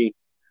 maybe it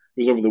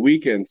was over the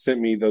weekend,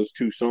 sent me those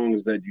two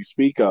songs that you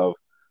speak of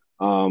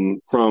from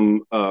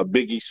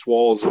Biggie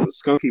Smalls and the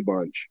Skunky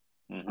Bunch.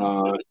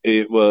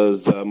 It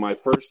was my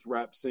first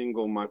rap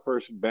single, my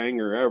first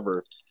banger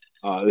ever.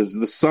 It was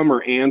the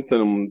summer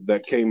anthem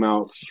that came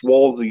out,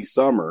 Swalsy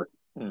Summer.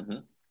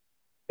 And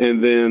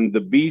then the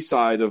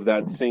B-side of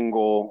that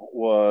single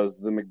was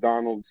the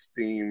McDonald's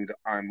themed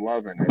I'm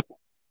Lovin'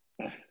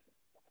 It.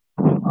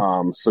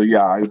 So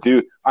yeah,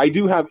 I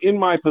do have in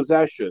my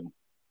possession,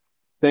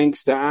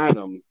 thanks to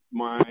Adam,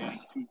 my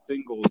two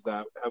singles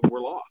that were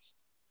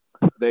lost.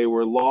 They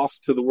were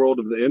lost to the world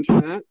of the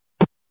internet.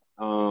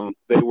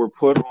 They were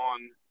put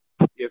on,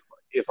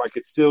 if I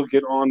could still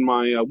get on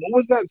my, what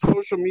was that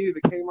social media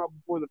that came out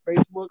before the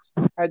Facebooks?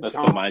 That's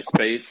the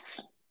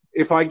MySpace.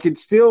 If I could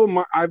still,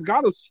 I've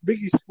got a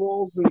Biggie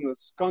Smalls and the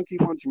Skunky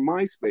Bunch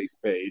MySpace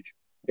page,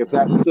 if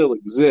that still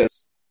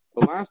exists.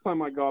 The last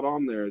time I got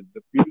on there,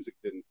 the music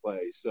didn't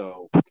play,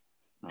 so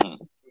I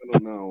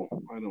don't know.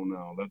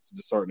 That's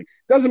disheartening.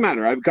 Doesn't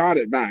matter. I've got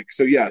it back.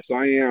 So yes,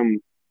 I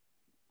am.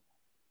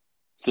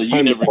 So you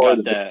I'm never part got of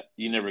it. that.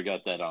 You never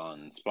got that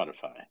on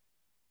Spotify.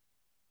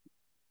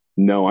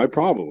 No, I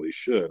probably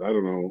should. I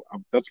don't know.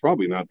 That's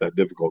probably not that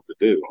difficult to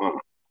do, huh?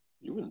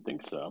 You wouldn't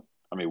think so.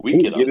 I mean, I we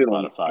need get to on get it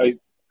on. Spotify.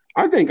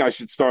 I think I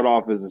should start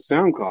off as a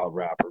SoundCloud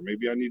rapper.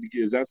 Maybe I need to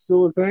get. Is that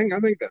still a thing?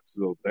 I think that's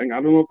still a thing. I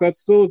don't know if that's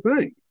still a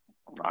thing.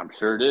 I'm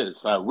sure it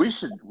is.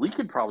 We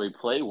could probably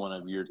play one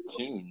of your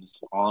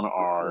tunes on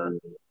our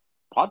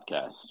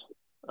podcast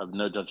of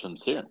No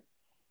Judgments Here.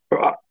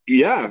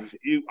 Yeah,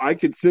 I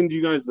could send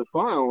you guys the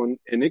file,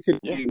 and it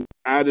could be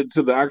added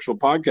to the actual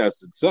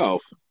podcast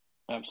itself.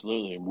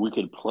 Absolutely. We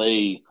could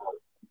play,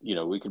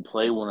 we could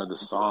play one of the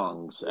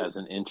songs as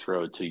an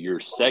intro to your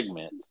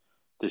segment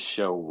to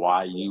show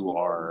why you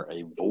are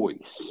a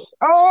voice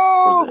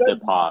for the hip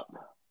hop,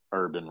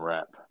 urban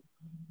rap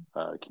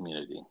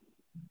community.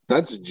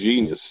 That's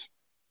genius.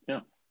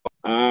 Yeah.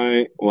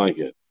 I like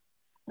it.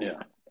 Yeah.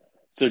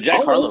 So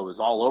Jack Harlow was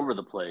all over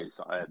the place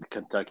at the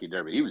Kentucky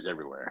Derby. He was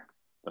everywhere.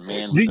 The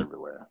man was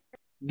everywhere.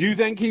 Do you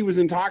think he was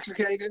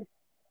intoxicated?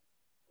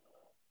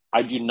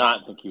 I do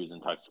not think he was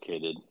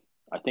intoxicated.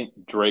 I think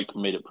Drake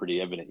made it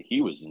pretty evident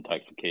he was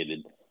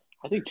intoxicated.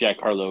 I think Jack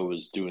Harlow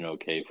was doing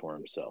okay for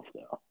himself,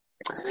 though.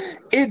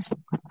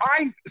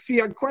 I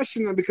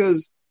question that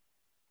because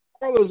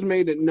Harlow's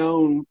made it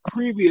known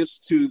previous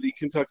to the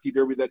Kentucky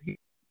Derby that he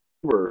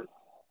was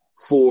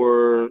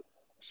for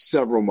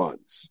several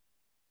months.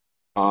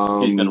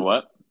 He's been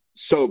what?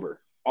 Sober,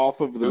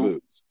 off of the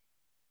booze.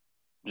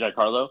 Jack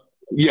Harlow?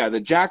 Yeah,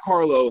 that Jack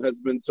Harlow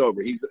has been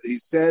sober. He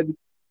said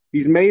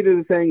he's made it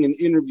a thing in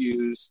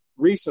interviews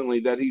recently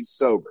that he's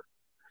sober.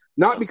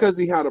 Not because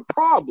he had a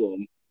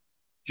problem,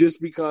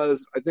 just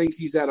because I think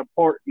he's at a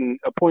point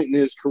in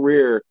his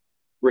career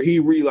where he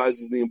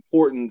realizes the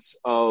importance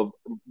of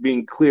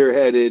being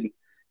clear-headed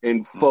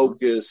and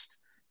focused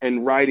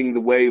and riding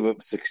the wave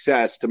of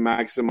success to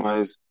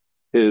maximize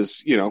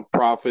his,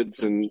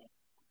 profits and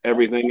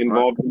everything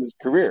involved in his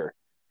career.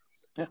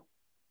 Yeah.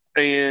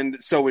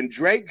 And so when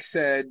Drake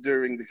said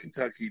during the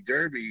Kentucky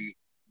Derby,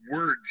 "We're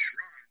drunk,"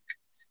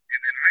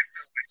 and then I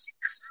felt like he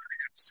caught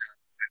himself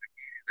and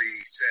immediately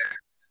said,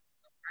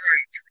 "I'm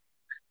drunk.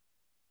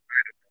 I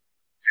don't know,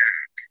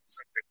 Jack."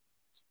 Something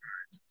along those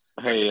lines.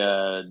 Hey,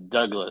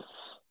 Douglas,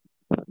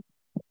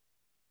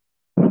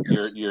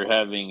 Yes. you're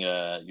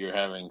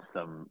having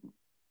some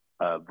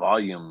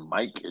volume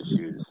mic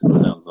issues. It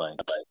sounds like.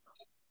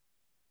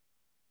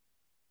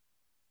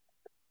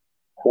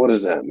 What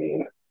does that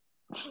mean?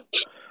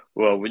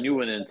 Well, when you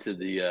went into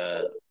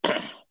the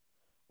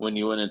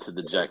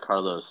Jack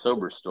Harlow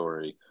sober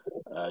story,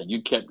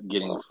 you kept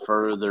getting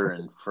further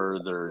and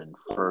further and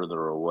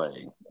further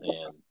away,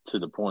 and to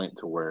the point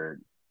to where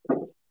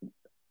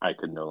I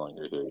could no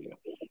longer hear you.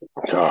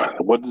 God,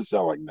 what does it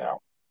sound like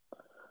now?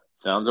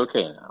 Sounds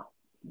okay now.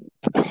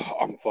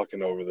 I'm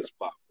fucking over this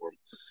platform.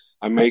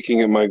 I'm making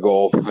it my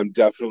goal. I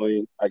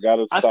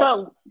gotta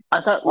stop.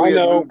 I thought we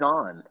had moved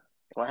on.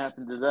 What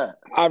happened to that?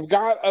 I've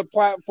got a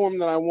platform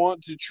that I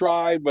want to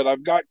try, but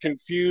I've got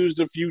confused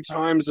a few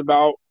times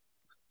about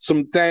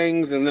some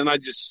things, and then I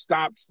just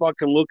stopped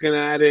fucking looking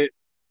at it.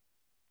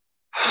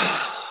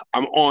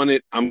 I'm on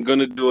it. I'm going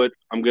to do it.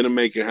 I'm going to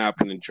make it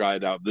happen and try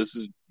it out. This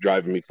is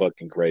driving me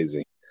fucking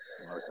crazy.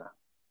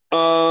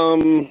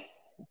 Okay.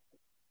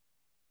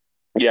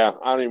 Yeah,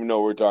 I don't even know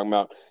what we're talking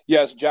about.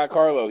 Yes, Jack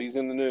Harlow, he's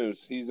in the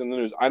news.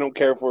 I don't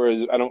care for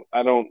his,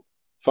 I don't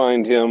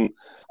find him.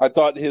 I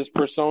thought his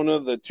persona,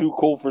 the too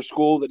cool for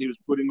school that he was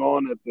putting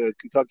on at the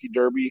Kentucky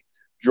Derby,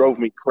 drove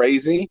me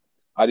crazy.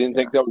 I didn't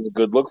think that was a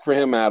good look for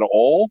him at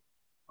all.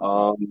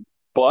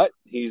 But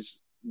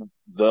he's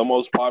the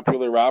most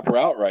popular rapper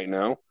out right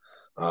now.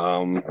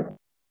 I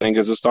think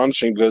it's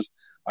astonishing because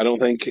I don't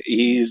think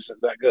he's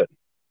that good.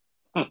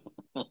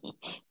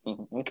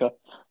 Okay,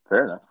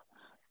 fair enough.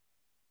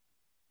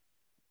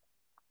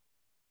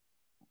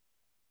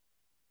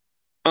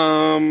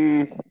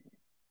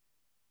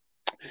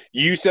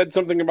 You said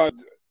something about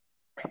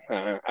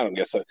I don't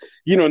guess that.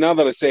 Now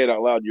that I say it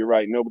out loud, you're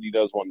right. Nobody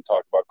does want to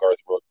talk about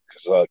Garth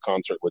Brooks'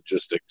 concert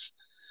logistics.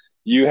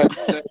 You had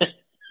said,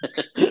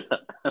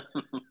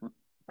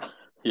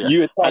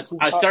 yeah.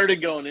 I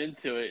started going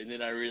into it, and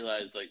then I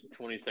realized like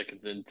 20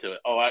 seconds into it,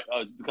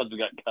 it's because we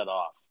got cut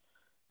off.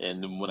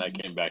 And then when I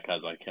came back, I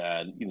was like,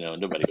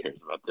 nobody cares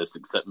about this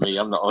except me.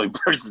 I'm the only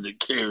person that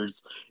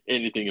cares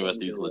anything about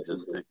these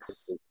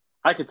logistics.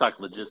 I could talk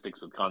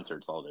logistics with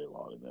concerts all day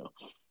long, though.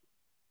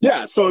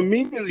 Yeah, so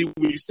immediately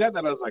when you said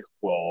that, I was like,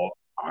 well,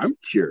 I'm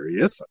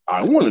curious.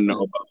 I want to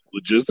know about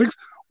logistics.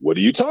 What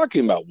are you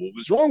talking about? What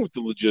was wrong with the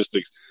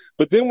logistics?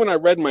 But then when I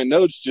read my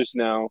notes just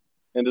now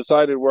and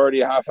decided we're already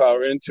a half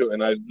hour into it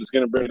and I was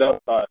going to bring it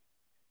up, I thought,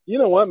 you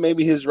know what?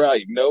 Maybe he's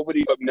right.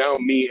 Nobody but now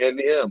me and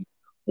him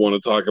want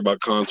to talk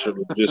about concert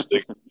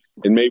logistics.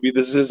 And maybe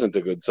this isn't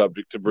a good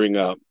subject to bring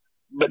up.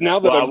 But now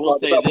that I will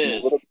say this, I'm a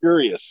little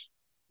curious.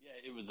 Yeah,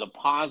 it was a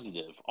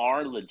positive.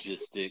 Our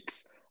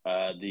logistics,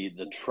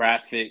 the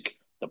traffic,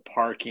 the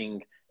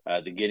parking,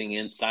 the getting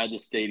inside the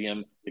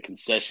stadium, the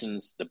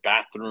concessions, the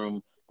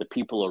bathroom, the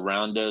people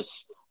around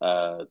us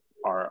are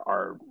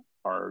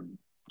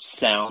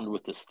sound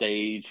with the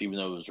stage, even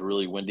though it was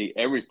really windy.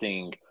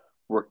 Everything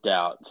worked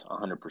out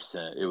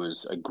 100%. It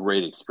was a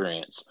great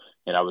experience,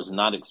 and I was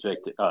not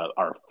expecting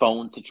our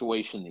phone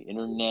situation, the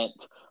internet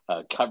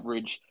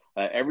coverage,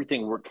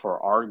 everything worked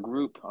for our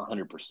group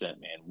 100%.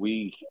 Man,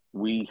 we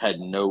had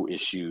no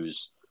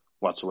issues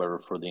whatsoever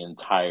for the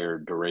entire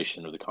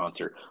duration of the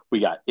concert. We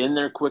got in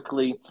there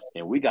quickly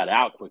and we got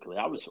out quickly.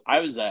 I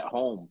was at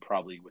home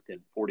probably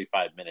within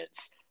 45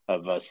 minutes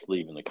of us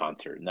leaving the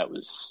concert, and that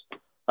was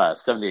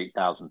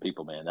 78,000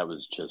 people, man. That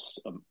was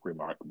just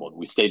remarkable.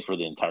 We stayed for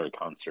the entire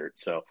concert,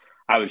 so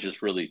I was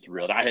just really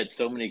thrilled. I had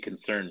so many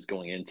concerns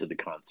going into the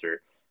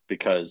concert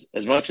because,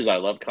 as much as I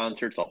love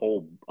concerts, a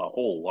whole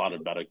lot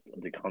about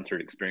the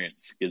concert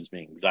experience gives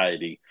me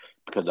anxiety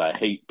because I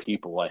hate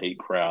people, I hate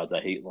crowds,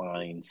 I hate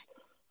lines,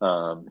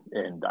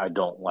 and I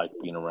don't like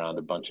being around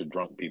a bunch of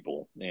drunk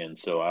people. And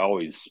so I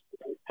always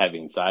have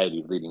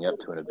anxiety leading up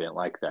to an event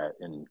like that.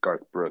 And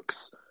Garth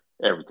Brooks,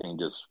 everything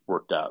just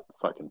worked out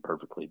fucking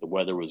perfectly. The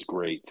weather was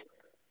great.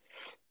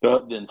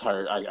 The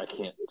entire, I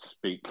can't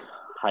speak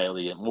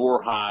highly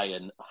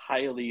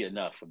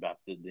enough about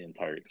the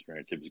entire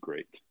experience. It was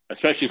great,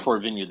 especially for a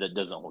venue that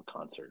doesn't hold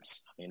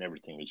concerts. I mean,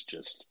 everything was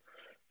just,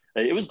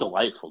 it was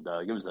delightful,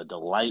 Doug. It was a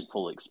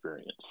delightful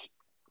experience.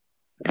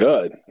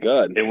 Good.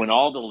 And when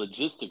all the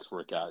logistics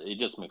work out, it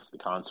just makes the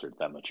concert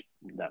that much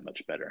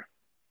better.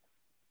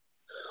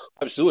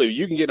 Absolutely.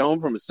 You can get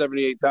home from a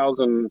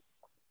 78,000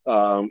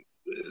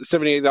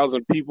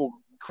 people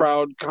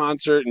crowd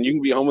concert, and you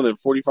can be home within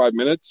 45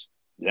 minutes.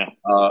 Yeah.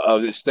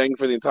 Of staying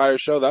for the entire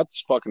show.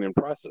 That's fucking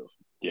impressive.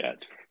 Yeah,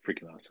 it's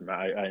freaking awesome.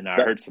 I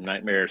heard some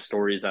nightmare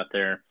stories out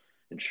there,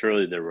 and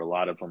surely there were a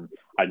lot of them.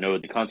 I know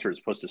the concert was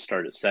supposed to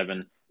start at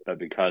 7, but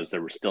because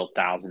there were still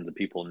thousands of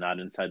people not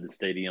inside the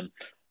stadium,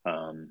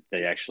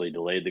 they actually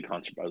delayed the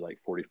concert by like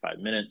 45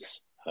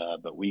 minutes.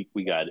 But we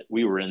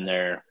were in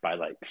there by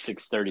like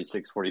 6:30,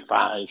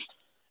 6:45.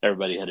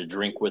 Everybody had a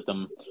drink with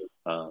them.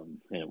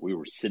 And we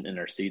were sitting in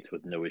our seats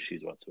with no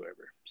issues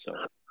whatsoever. So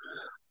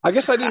I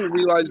guess I didn't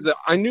realize that.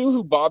 I knew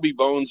who Bobby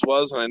Bones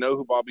was, and I know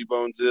who Bobby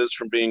Bones is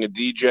from being a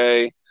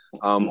DJ.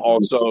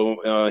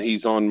 Also,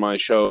 he's on my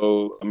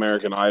show,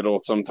 American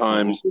Idol,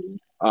 sometimes.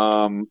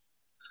 And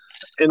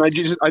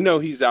I know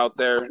he's out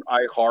there.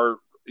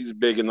 He's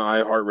big in the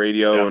iHeart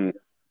Radio, and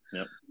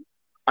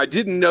I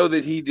didn't know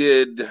that he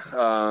did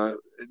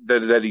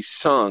that he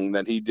sung.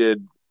 That he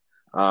did.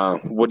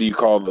 What do you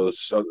call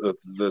those?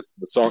 The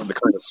song, the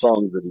kind of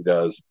songs that he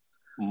does.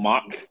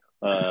 Mocking.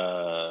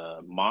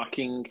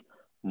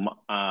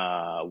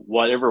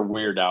 Whatever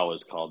Weird Al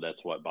is called,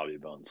 that's what Bobby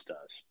Bones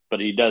does.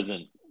 But he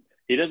doesn't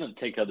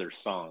take other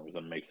songs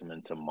and makes them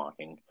into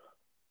mocking.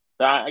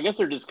 I guess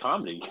they're just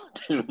comedy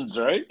tunes,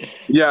 right?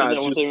 Yeah,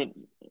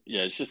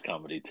 it's just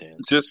comedy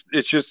tunes.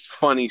 It's just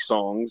funny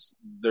songs.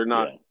 They're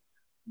not.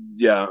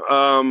 Yeah.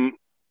 I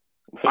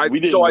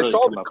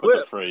saw the clip.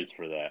 With a phrase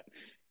for that.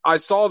 I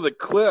saw the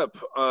clip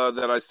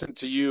that I sent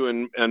to you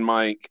and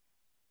Mike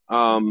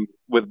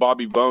with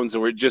Bobby Bones,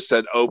 and where it just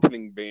said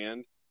opening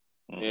band.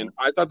 Mm-hmm. And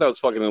I thought that was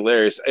fucking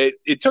hilarious.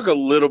 It took a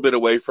little bit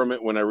away from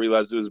it when I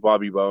realized it was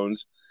Bobby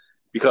Bones,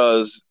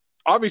 because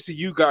obviously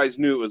you guys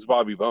knew it was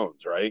Bobby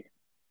Bones, right?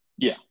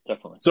 Yeah,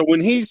 definitely. So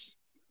when he's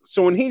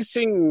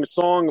singing a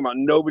song about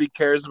nobody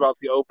cares about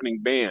the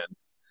opening band,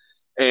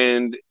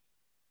 and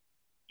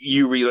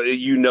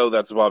you know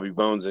that's Bobby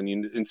Bones,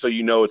 and so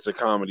you know it's a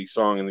comedy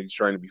song and he's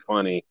trying to be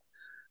funny,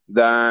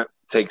 that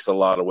takes a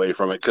lot away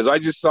from it. Because I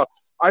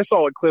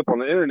saw a clip on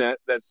the internet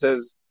that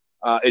says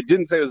it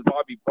didn't say it was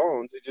Bobby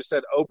Bones, it just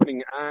said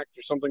opening act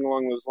or something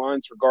along those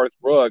lines for Garth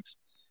Brooks,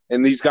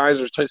 and these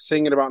guys are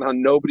singing about how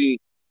nobody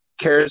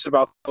cares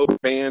about the opening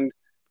band,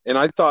 and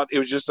I thought it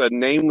was just a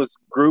nameless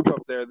group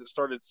up there that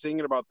started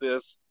singing about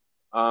this,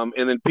 and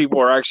then people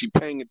are actually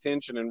paying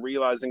attention and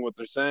realizing what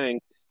they're saying.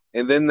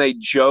 And then they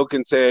joke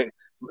and say,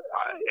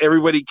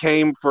 everybody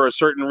came for a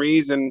certain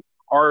reason,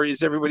 or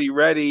is everybody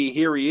ready?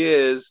 Here he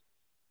is.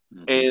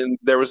 Mm-hmm. And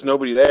there was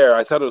nobody there.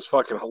 I thought it was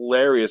fucking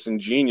hilarious and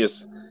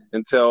genius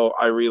until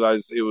I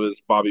realized it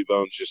was Bobby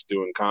Bones just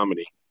doing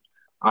comedy.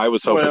 I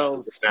was hoping it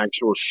was an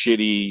actual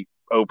shitty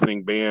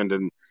opening band,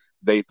 and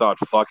they thought,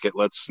 fuck it,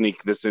 let's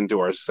sneak this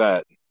into our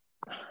set.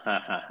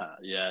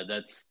 Yeah,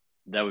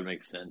 that would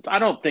make sense. I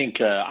don't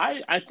think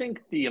I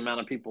think the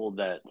amount of people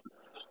that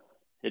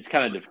it's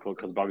kind of difficult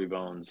because Bobby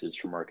Bones is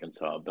from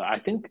Arkansas, but I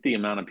think the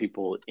amount of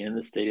people in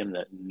the stadium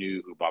that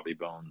knew who Bobby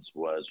Bones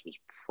was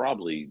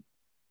probably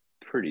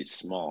pretty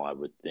small, I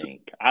would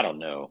think. I don't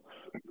know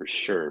for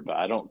sure, but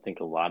I don't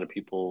think a lot of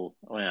people,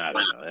 I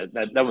don't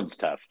know. That one's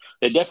tough.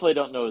 They definitely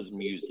don't know his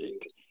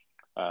music.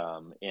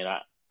 And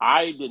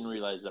I didn't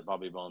realize that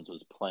Bobby Bones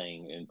was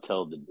playing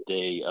until the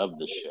day of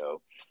the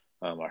show.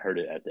 I heard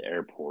it at the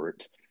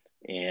airport,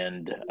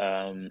 and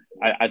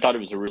I thought it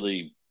was a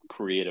really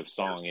creative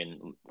song,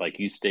 and like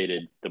you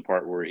stated, the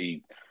part where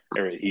he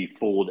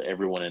fooled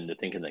everyone into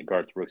thinking that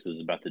Garth Brooks is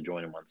about to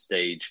join him on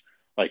stage.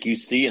 Like you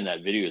see in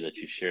that video that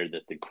you shared,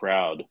 that the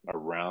crowd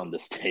around the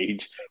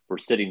stage were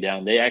sitting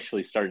down. They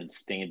actually started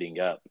standing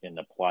up and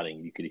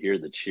applauding. You could hear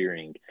the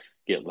cheering,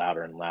 get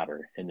louder and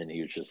louder. And then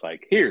he was just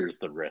like, here's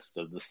the rest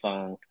of the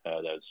song.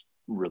 That was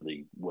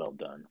really well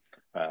done.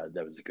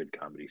 That was a good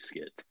comedy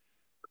skit.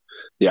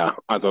 Yeah,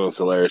 I thought it was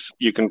hilarious.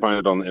 You can find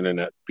it on the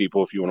internet,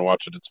 people, if you want to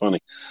watch it. It's funny.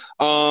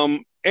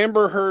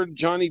 Amber Heard,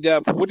 Johnny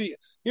Depp.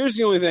 Here's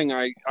the only thing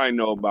I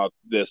know about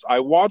this. I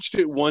watched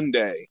it one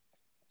day,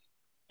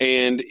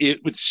 and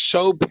it was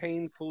so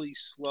painfully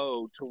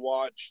slow to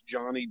watch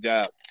Johnny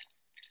Depp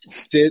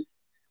sit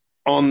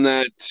on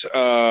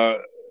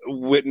that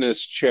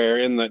witness chair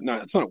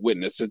it's not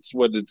witness. It's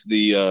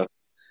the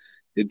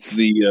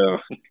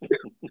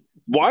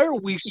why are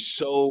we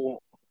so,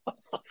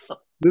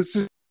 this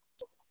is,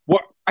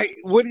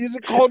 what is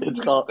it called? It's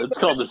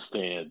called The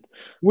Stand.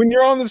 When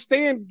you're on the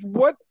stand,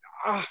 what?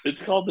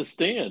 It's called The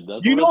Stand.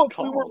 That's You what know, it's if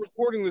we called. were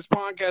recording this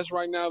podcast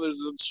right now,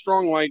 there's a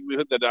strong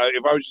likelihood that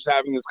if I was just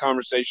having this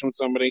conversation with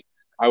somebody,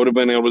 I would have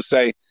been able to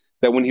say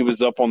that when he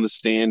was up on the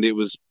stand, it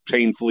was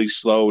painfully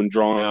slow and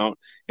drawn out,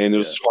 and it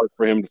was hard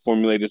for him to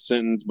formulate a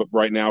sentence. But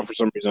right now, for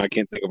some reason, I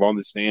can't think of on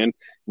the stand. It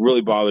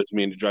really bothers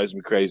me, and it drives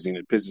me crazy, and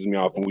it pisses me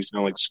off, and we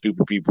sound like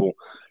stupid people.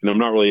 And I'm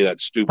not really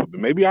that stupid,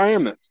 but maybe I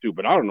am that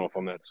stupid. I don't know if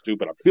I'm that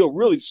stupid. I feel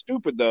really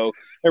stupid, though,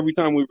 every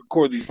time we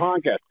record these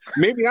podcasts.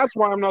 Maybe that's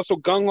why I'm not so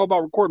gung-ho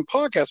about recording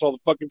podcasts all the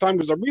fucking time,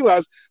 because I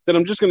realize that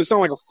I'm just going to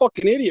sound like a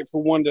fucking idiot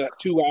for 1 to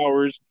 2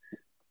 hours.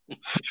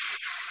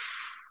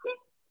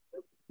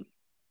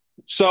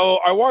 So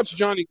I watched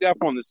Johnny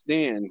Depp on the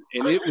stand,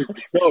 and it was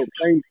so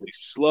painfully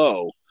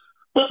slow,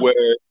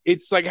 where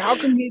it's like, how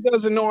come he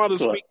doesn't know how to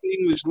speak the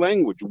English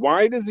language?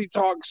 Why does he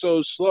talk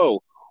so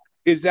slow?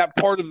 Is that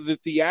part of the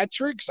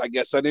theatrics? I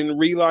guess I didn't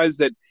realize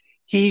that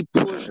he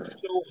pushed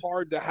so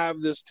hard to have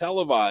this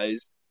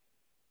televised.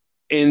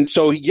 And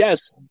so,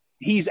 yes,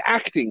 he's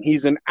acting.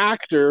 He's an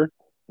actor.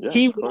 Yeah,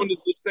 he wanted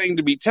this thing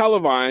to be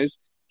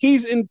televised.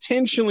 He's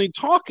intentionally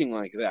talking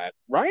like that,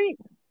 right?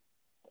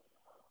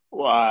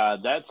 Well,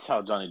 that's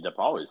how Johnny Depp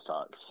always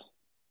talks.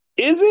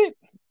 Is it?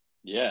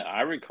 Yeah,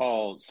 I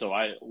recall. So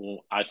I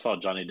saw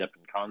Johnny Depp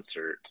in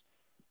concert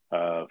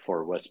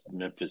for West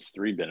Memphis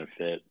 3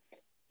 benefit,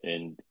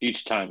 and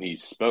each time he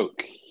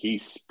spoke, he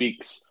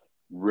speaks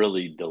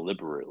really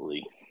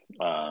deliberately.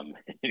 And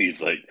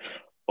he's like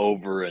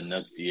over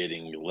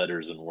enunciating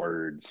letters and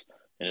words,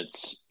 and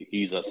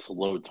he's a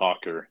slow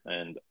talker.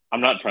 And I'm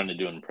not trying to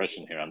do an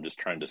impression here. I'm just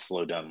trying to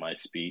slow down my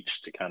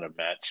speech to kind of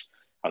match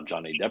how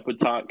Johnny Depp would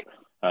talk.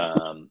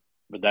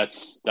 But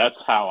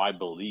that's how I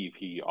believe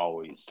he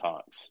always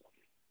talks.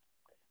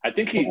 I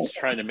think he's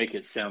trying to make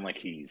it sound like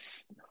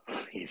he's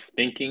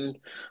thinking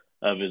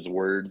of his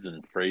words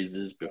and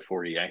phrases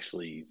before he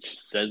actually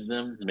says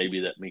them. Maybe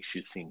that makes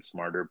you seem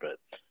smarter, but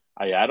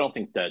I don't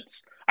think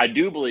that's. I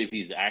do believe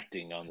he's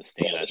acting on the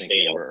stand. I think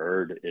Amber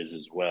Heard is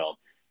as well,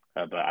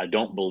 but I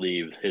don't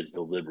believe his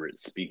deliberate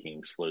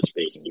speaking, slow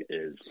speaking,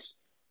 is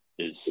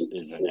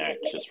an act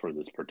just for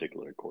this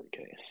particular court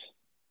case.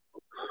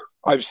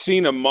 I've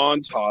seen a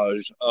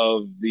montage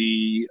of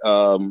the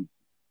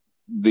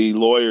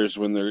lawyers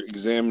when they're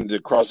examined to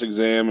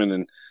cross-examine,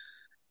 and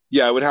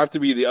yeah, it would have to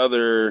be the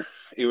other.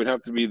 It would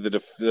have to be the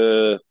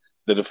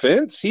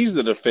defense. He's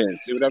the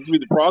defense. It would have to be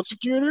the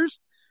prosecutors,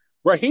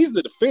 right? He's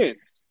the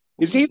defense.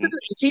 Is he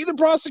the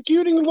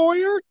prosecuting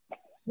lawyer?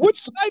 What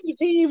side is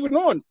he even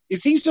on?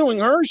 Is he suing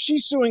her?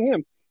 She's suing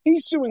him.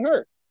 He's suing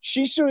her.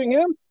 She's suing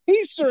him.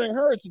 He's suing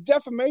her. It's a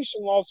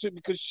defamation lawsuit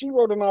because she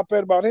wrote an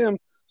op-ed about him.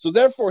 So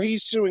therefore,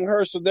 he's suing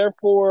her. So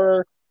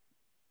therefore,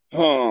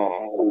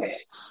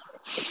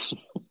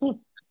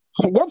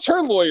 what's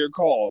her lawyer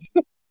called?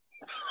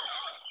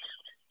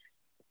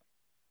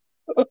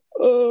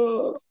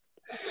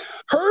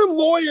 Her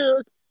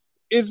lawyer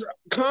is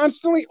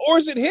constantly, or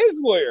is it his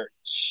lawyer?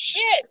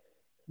 Shit.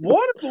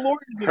 One of the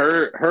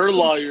lawyers. Her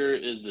lawyer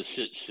is a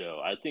shit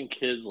show. I think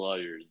his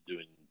lawyer is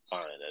doing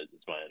fine.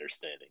 That's my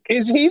understanding.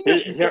 Is he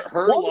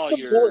her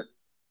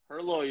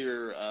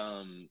lawyer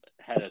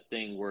had a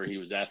thing where he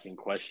was asking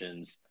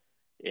questions,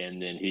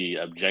 and then he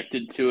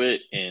objected to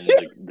it, and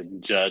the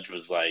judge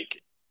was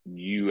like,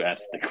 "You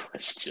asked the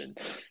question."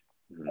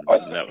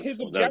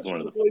 His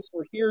objection was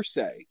for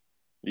hearsay.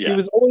 Yeah. He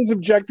was always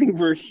objecting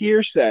for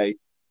hearsay,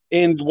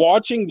 and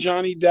watching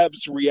Johnny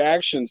Depp's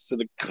reactions to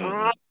the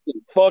constant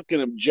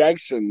fucking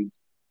objections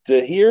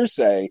to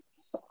hearsay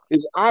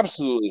is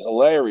absolutely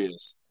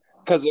hilarious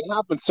because it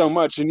happens so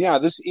much. And yeah,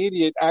 this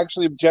idiot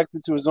actually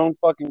objected to his own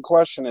fucking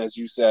question, as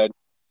you said.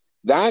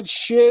 That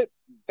shit,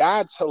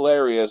 that's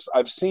hilarious.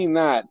 I've seen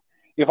that.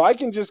 If I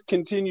can just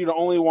continue to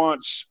only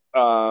watch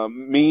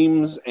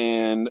memes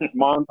and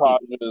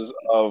montages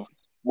of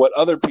what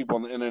other people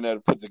on the internet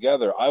have put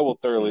together, I will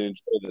thoroughly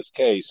enjoy this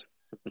case.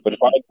 But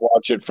if I had to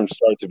watch it from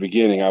start to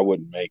beginning, I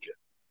wouldn't make it.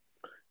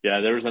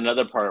 Yeah, there was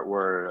another part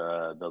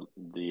where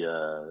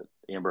the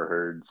Amber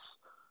Heard's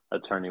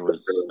attorney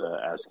was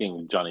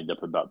asking Johnny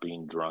Depp about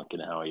being drunk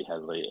and how he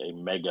had like a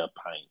mega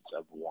pint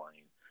of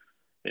wine,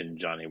 and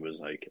Johnny was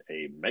like,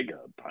 "A mega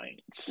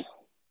pint,"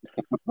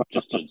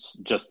 just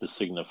to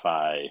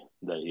signify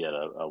that he had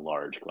a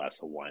large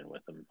glass of wine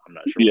with him. I'm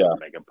not sure what a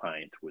mega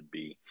pint would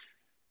be.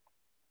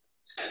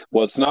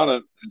 Well, it's not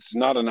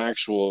an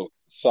actual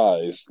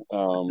size.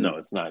 No,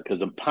 it's not,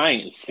 because a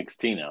pint is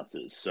 16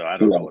 ounces, so I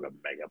don't know what a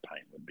mega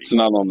pint would be. It's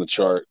not on the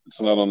chart.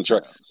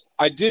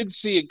 I did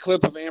see a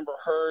clip of Amber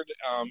Heard.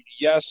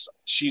 Yes,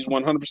 she's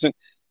 100%.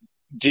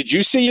 Did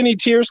you see any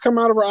tears come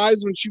out of her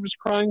eyes when she was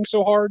crying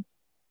so hard?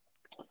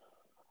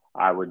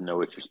 I would know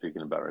what you're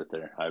speaking about right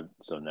there.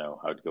 No,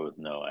 I would go with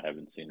no. I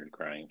haven't seen her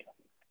crying.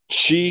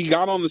 She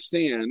got on the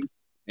stand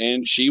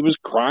and she was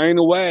crying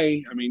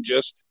away. I mean,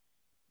 just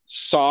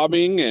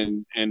sobbing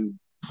and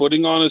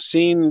putting on a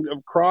scene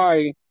of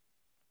cry,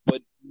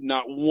 but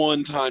not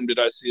one time did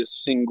I see a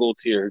single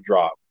tear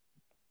drop.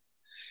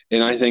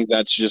 And I think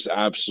that's just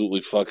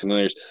absolutely fucking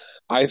hilarious.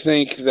 I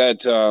think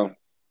that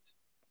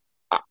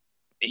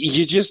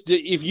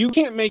if you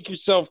can't make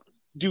yourself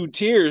do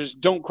tears,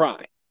 don't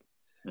cry.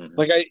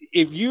 Mm-hmm.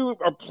 If you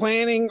are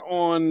planning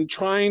on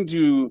trying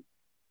to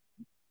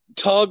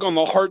tug on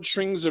the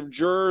heartstrings of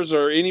jurors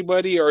or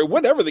anybody or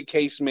whatever the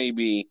case may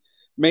be,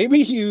 maybe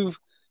you've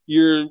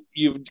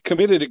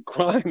committed a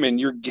crime and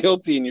you're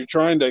guilty and you're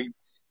trying to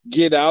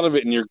get out of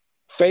it and you're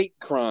fake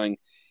crying.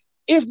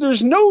 If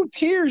there's no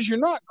tears, you're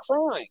not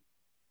crying.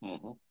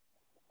 Mm-hmm.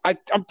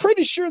 I'm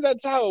pretty sure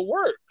that's how it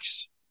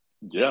works.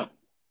 Yeah.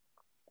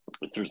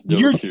 If there's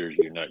no tears,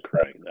 you're not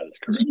crying. That is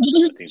correct.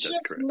 You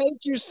just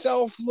make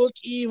yourself look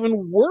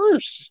even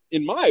worse,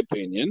 in my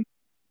opinion.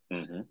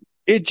 Mm-hmm.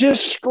 It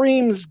just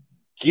screams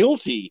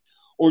guilty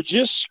or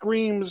just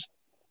screams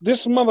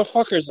this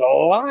motherfucker's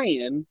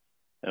lying.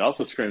 It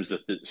also screams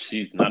that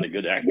she's not a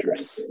good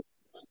actress.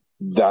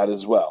 That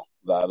as well.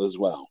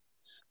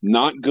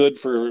 Not good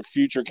for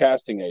future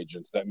casting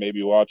agents that may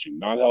be watching.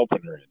 Not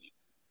helping her any.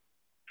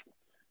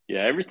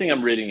 Yeah, everything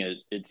I'm reading,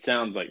 it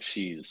sounds like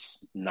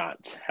she's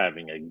not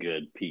having a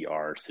good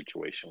PR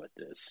situation with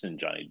this, and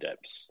Johnny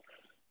Depp's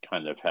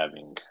kind of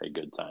having a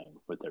good time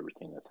with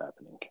everything that's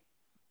happening.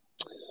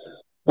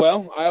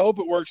 Well, I hope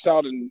it works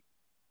out. And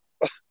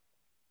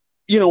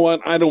you know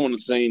what? I don't want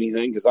to say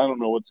anything because I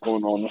don't know what's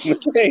going on in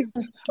the case.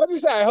 I'll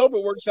just say I hope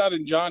it works out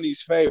in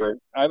Johnny's favor.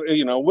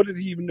 What did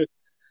he even do?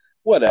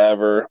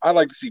 Whatever. I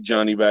like to see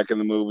Johnny back in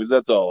the movies.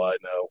 That's all I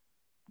know.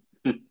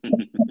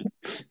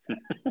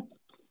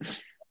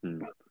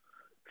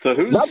 So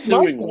who's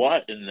suing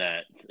what in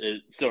that?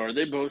 So are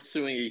they both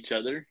suing each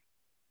other?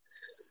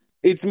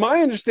 It's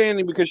my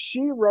understanding because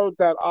she wrote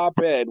that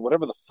op-ed,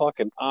 whatever the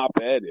fucking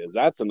op-ed is.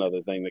 That's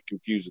another thing that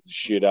confuses the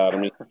shit out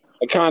of me.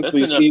 I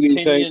constantly see them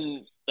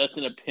saying... That's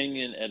an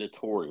opinion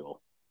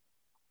editorial.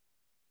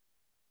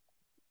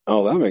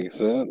 Oh, that makes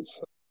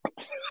sense.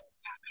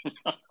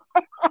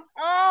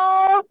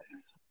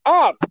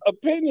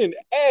 Opinion,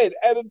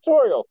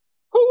 editorial.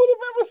 Who would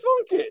have ever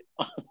thunk it?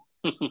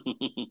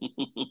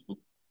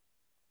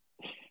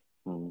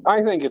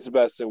 I think it's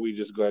best that we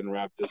just go ahead and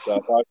wrap this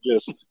up.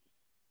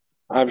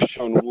 I've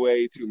shown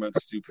way too much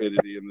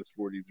stupidity in this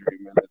 43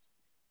 minutes.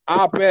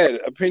 Op-ed,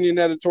 opinion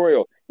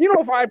editorial.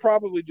 If I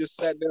probably just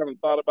sat down and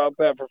thought about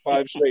that for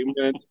 5 straight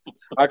minutes,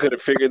 I could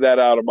have figured that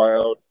out on my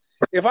own.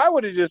 If I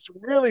would have just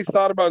really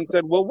thought about it and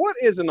said, well, what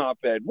is an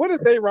op-ed? What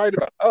did they write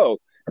about? Oh,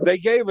 they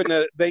gave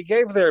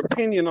their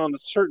opinion on a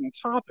certain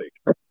topic.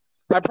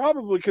 I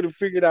probably could have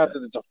figured out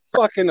that it's a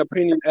fucking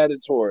opinion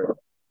editorial.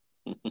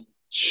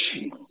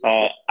 Jesus.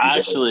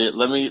 Actually,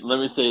 let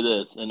me say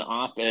this. An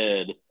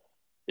op-ed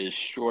is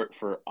short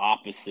for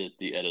opposite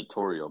the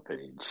editorial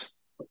page.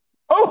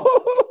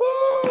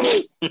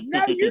 Oh,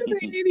 now you're the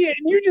idiot,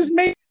 and you just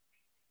made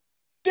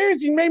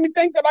me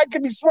think that I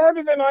could be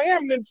smarter than I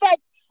am. And in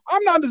fact,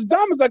 I'm not as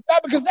dumb as I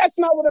thought because that's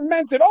not what it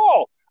meant at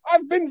all.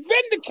 I've been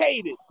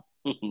vindicated.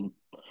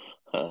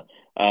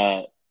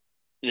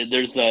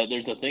 There's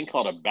a thing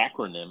called a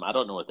backronym. I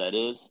don't know what that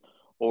is.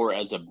 Or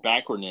as a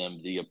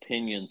backronym, the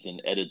opinions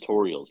and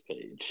editorials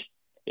page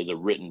is a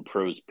written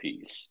prose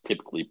piece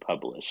typically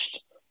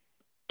published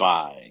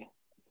by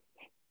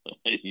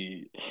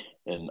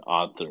an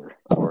author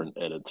or an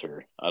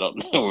editor. I don't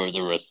know where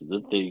the rest of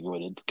the thing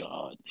when it's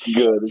gone.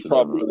 Good. It's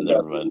probably the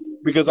best one.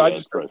 Because I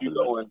just heard you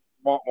going,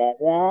 wah, wah,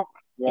 wah,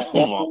 wah,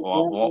 wah,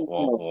 wah,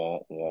 wah,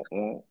 wah,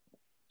 wah.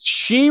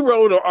 She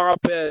wrote an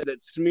op-ed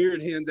that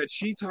smeared him, that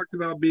she talked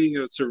about being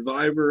a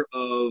survivor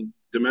of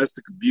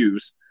domestic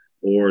abuse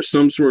or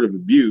some sort of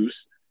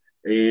abuse.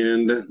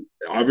 And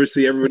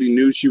obviously everybody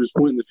knew she was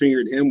pointing the finger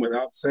at him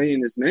without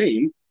saying his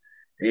name.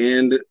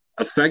 And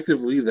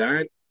effectively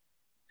that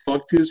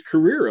fucked his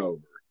career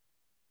over.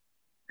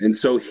 And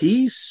so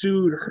he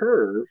sued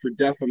her for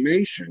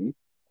defamation.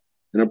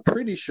 And I'm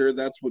pretty sure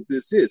that's what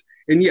this is.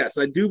 And yes,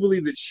 I do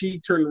believe that she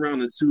turned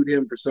around and sued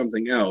him for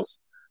something else.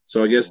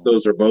 So I guess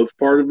those are both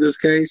part of this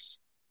case.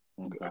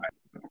 Okay.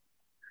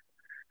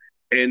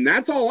 And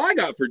that's all I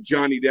got for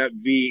Johnny Depp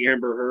v.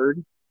 Amber Heard.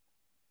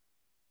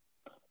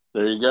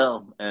 There you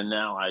go. And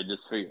now I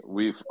just figured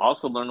we've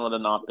also learned what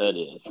an op-ed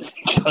is.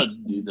 Because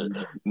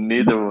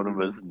neither one of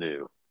us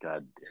knew.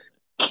 God damn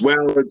it.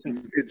 Well,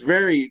 it's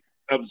very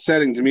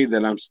upsetting to me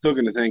that I'm still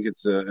going to think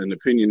it's an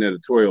opinion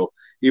editorial,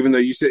 even though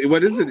you said,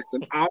 what is it? It's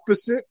an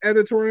opposite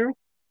editorial?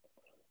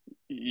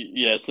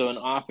 Yeah, so an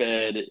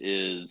op-ed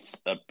is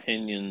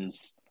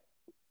opinions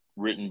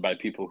written by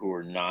people who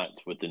are not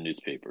with the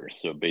newspaper.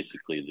 So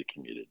basically the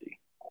community.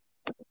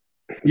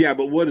 Yeah,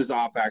 but what does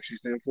OP actually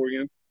stand for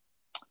again?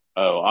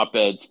 Oh,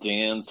 op-ed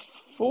stands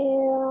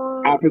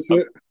for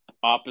Opposite?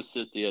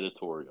 Opposite the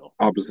editorial.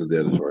 Opposite the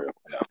editorial,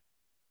 yeah.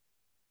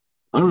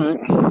 All right.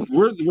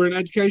 We're an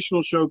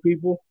educational show,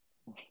 people.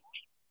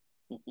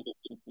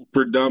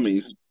 For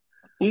dummies.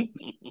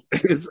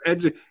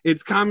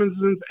 It's common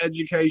sense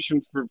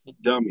education for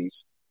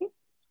dummies.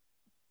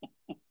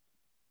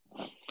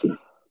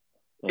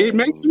 It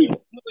makes me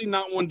really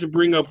not want to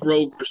bring up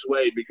Roe versus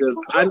Wade because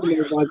I don't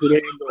know if I could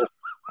handle.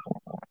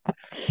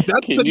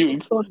 That's Can you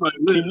on my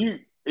list. Can you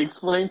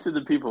explain to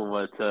the people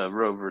what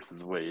Roe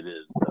versus Wade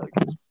is, Doug?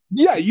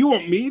 Yeah, you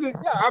want me to?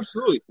 Yeah,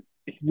 absolutely.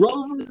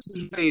 Roe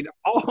versus Wade.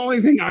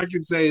 Only thing I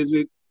can say is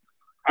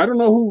I don't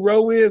know who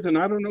Roe is, and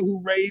I don't know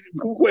who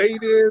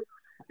Wade is,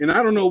 and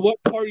I don't know what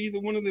part either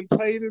one of them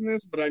played in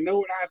this, but I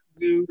know it has to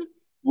do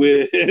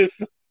with.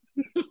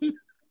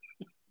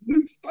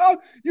 Stop!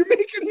 You're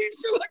making me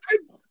feel like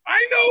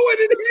I know what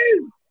it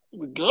is.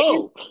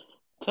 Go,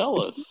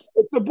 tell us.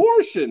 It's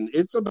abortion.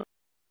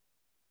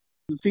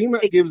 The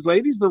female gives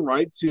ladies the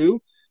right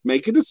to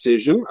make a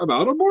decision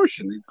about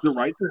abortion. It's the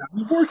right to have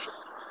an abortion.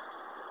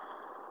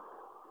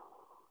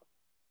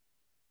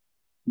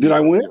 Did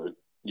I win?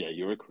 Yeah,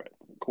 you were correct.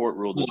 The court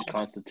ruled that the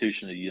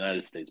Constitution of the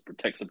United States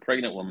protects a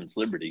pregnant woman's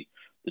liberty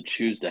to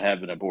choose to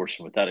have an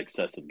abortion without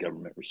excessive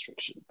government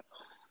restriction.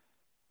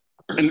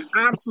 An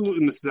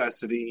absolute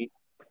necessity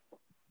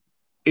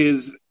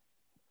is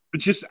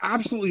just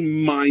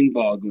absolutely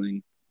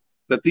mind-boggling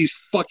that these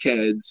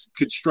fuckheads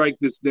could strike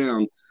this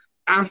down.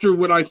 After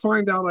what I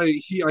find out, I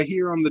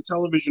hear on the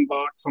television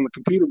box, on the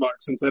computer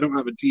box, since I don't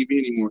have a TV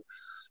anymore,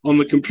 on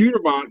the computer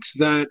box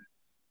that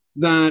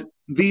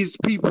these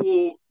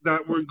people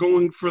that were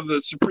going for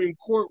the Supreme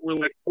Court were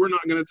like, we're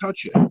not going to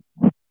touch it.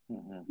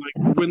 Mm-hmm. Like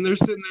when they're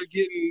sitting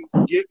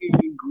there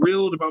getting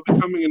grilled about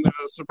becoming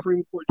a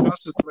Supreme Court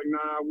justice, they're like,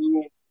 nah,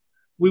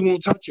 we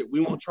won't touch it.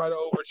 We won't try to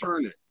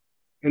overturn it.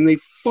 And they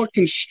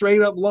fucking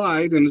straight up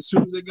lied. And as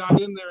soon as they got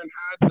in there and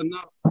had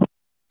enough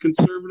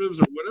conservatives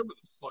or whatever the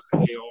fuck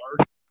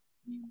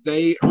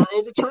they are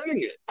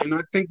overturning it. And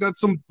I think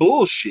that's some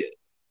bullshit.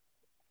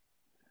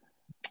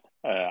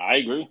 I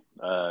agree.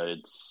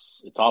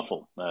 It's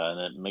awful,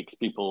 and it makes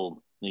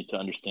people need to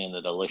understand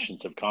that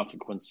elections have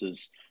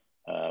consequences.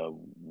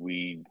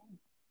 We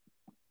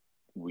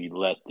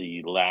let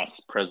the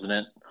last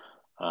president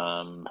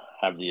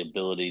have the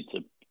ability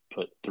to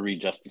put 3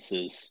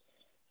 justices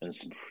in the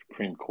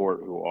Supreme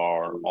Court who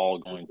are all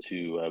going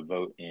to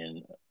vote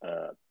in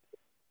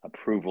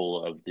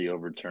approval of the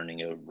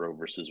overturning of Roe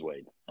versus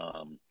Wade.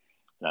 And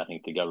I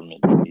think the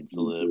government needs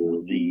to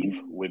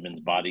leave women's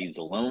bodies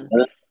alone.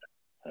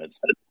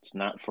 It's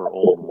not for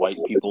old white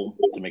people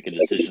to make a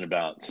decision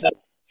about.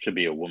 Should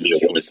be a woman's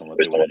choice on what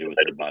they want to do with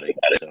their body.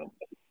 So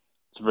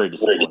it's very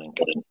disappointing,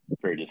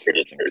 very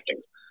discouraging.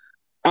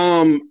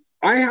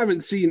 I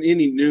haven't seen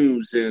any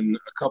news in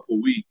a couple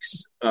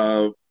weeks,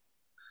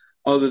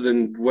 other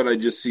than what I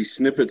just see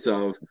snippets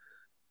of.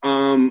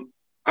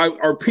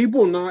 Are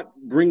people not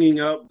bringing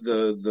up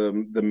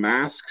the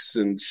masks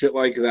and shit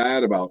like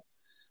that about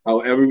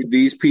how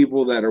these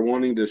people that are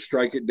wanting to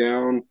strike it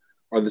down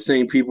are the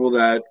same people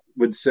that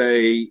would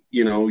say,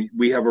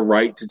 we have a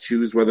right to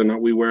choose whether or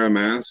not we wear a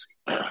mask?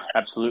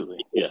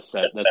 Absolutely. Yes,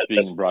 that's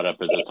being brought up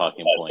as a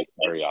talking point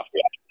very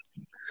often.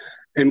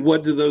 And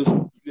what do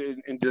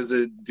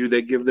do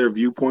they give their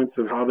viewpoints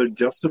of how they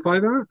justify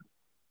that?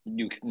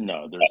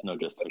 No, there's no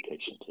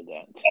justification to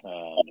that.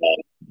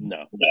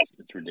 No,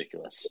 it's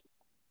ridiculous.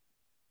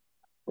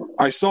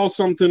 I saw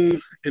something,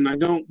 and I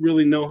don't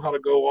really know how to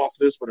go off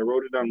this, but I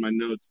wrote it down in my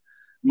notes.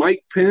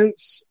 Mike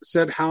Pence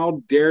said,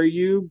 "How dare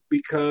you?"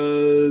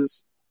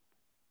 because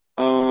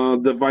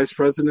the vice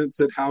president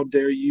said, "How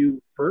dare you?"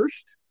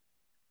 first.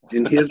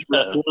 In his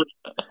report,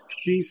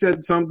 she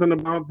said something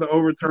about the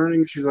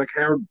overturning. She's like,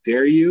 "How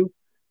dare you?"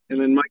 And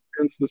then Mike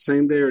Pence, the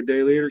same day or a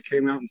day later,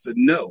 came out and said,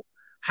 "No,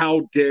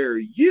 how dare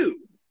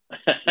you?"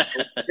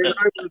 And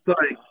I was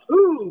like,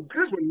 "Ooh,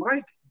 good one,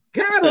 Mike.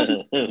 Got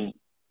him."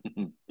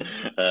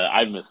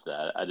 I missed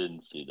that. I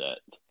didn't see that.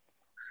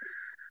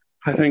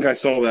 I think I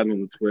saw that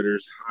on the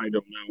Twitters. I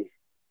don't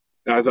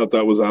know. I thought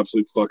that was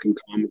absolutely fucking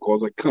comical. I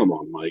was like, come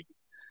on, Mike.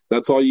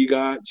 That's all you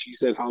got? She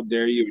said, "How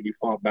dare you?" And you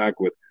fought back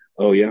with,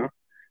 "Oh, yeah?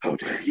 How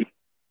dare you?"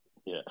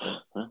 Yeah.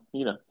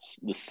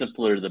 The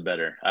simpler, the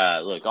better.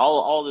 Look,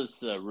 all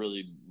this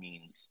really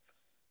means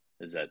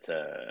is that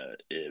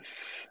if...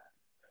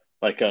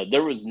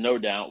 there was no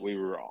doubt we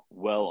were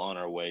well on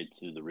our way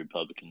to the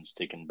Republicans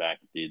taking back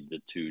the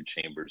 2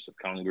 chambers of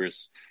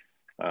Congress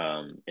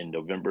in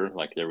November.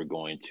 They were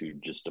going to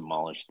just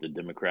demolish the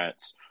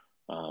Democrats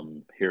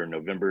here in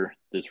November.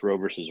 This Roe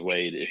versus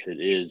Wade, if it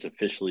is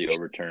officially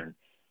overturned,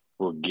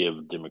 will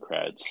give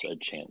Democrats a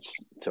chance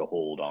to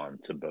hold on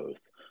to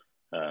both.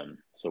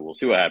 So we'll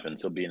see what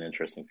happens. It'll be an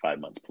interesting 5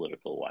 months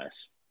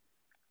political-wise.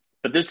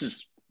 But this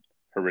is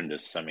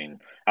horrendous. I mean,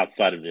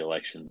 outside of the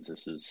elections,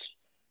 this is...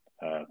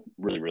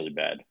 really, really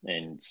bad.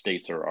 And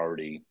states are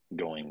already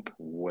going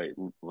way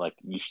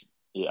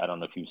I don't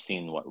know if you've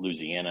seen what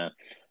Louisiana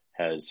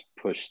has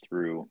pushed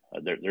through.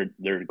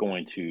 They're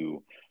going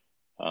to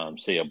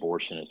say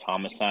abortion is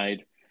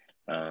homicide.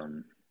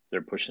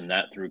 They're pushing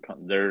that through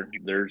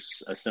their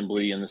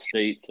assembly in the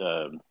state.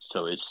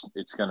 So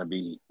it's going to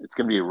be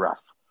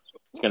rough.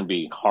 It's going to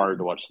be hard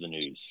to watch the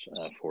news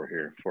for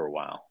a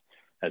while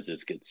as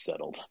this gets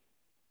settled.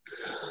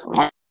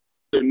 I'm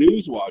a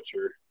news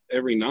watcher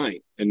every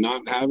night, and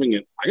not having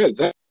it, I got to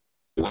tell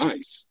you,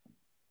 nice.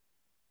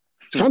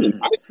 It's kind of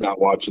nice not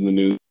watching the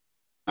news,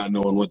 not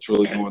knowing what's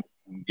really going on,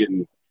 and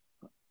getting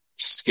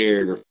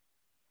scared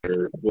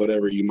or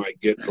whatever you might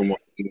get from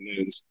watching the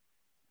news.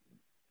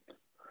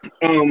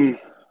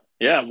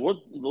 Yeah,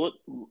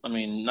 I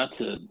mean, not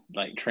to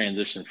like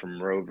transition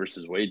from Roe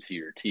versus Wade to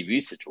your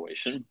TV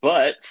situation,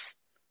 but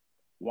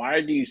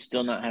why do you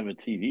still not have a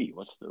TV?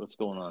 What's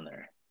going on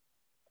there?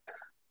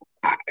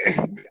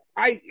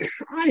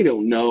 I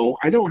don't know.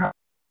 I don't have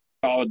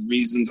solid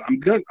reasons. I'm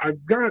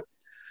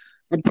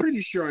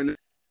pretty sure I know what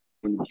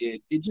I'm gonna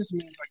get. It just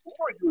means like, what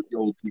do I do with the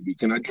old TV?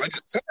 Do I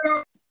just set it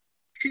out?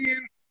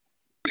 Can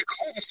I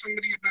call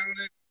somebody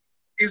about it?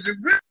 Is it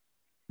really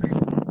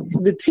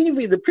the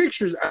TV? The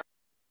pictures.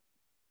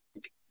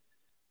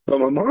 But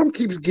my mom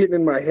keeps getting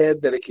in my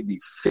head that it can be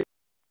fixed.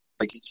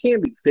 Like, it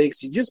can't be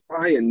fixed. You just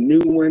buy a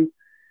new one.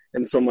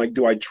 And so I'm like,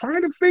 do I try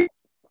to fix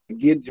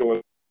it?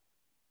 Do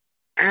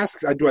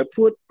I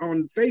put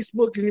on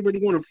Facebook, anybody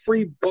want a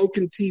free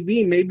Boken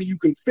TV? Maybe you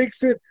can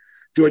fix it.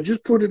 Do I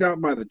just put it out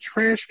by the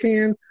trash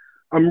can?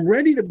 I'm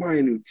ready to buy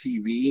a new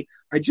TV.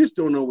 I just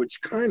don't know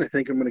which kind. I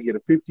think I'm going to get a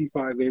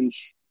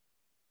 55-inch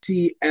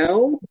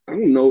TCL. I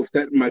don't know if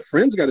that, my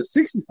friend's got a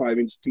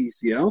 65-inch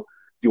TCL.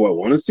 Do I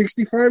want a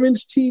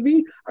 65-inch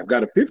TV? I've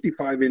got a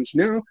 55-inch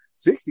now.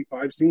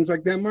 65 seems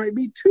like that might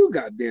be too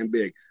goddamn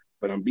big.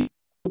 But I'm being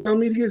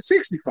telling me to get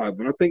 65,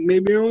 and I think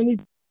maybe I only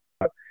need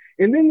 5.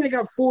 And then they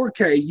got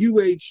 4K,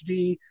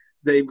 UHD.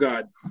 They've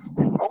got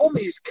all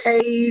these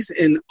Ks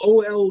and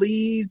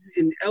OLEs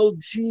and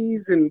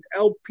LGs and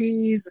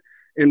LPs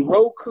and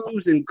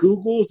Rokus and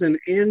Googles and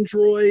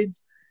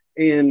Androids.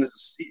 And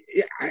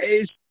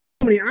it's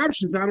so many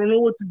options, I don't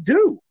know what to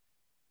do.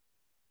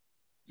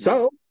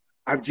 So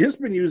I've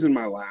just been using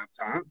my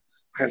laptop.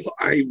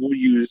 I will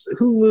use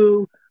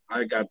Hulu.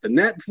 I got the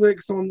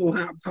Netflix on the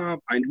laptop.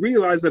 I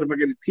realized that if I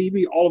get a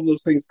TV, all of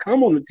those things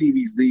come on the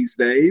TVs these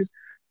days.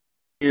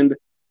 And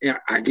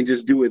I can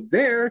just do it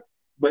there.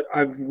 But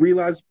I've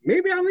realized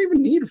maybe I don't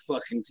even need a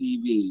fucking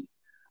TV.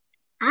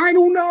 I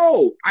don't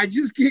know. I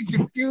just get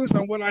confused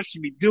on what I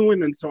should be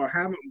doing. And so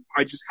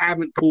I just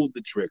haven't pulled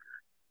the trigger.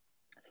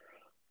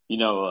 You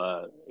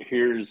know,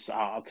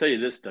 I'll tell you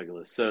this,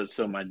 Douglas.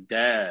 So my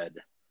dad,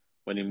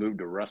 when he moved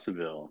to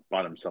Russellville,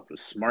 bought himself a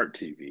smart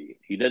TV.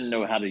 He didn't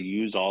know how to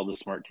use all the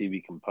smart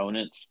TV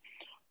components.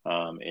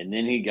 And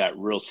then he got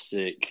real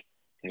sick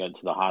and got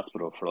to the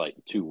hospital for like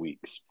 2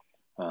 weeks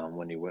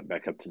when he went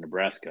back up to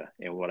Nebraska.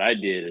 And what I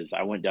did is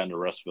I went down to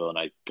Russellville and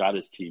I got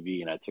his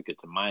TV and I took it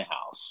to my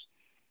house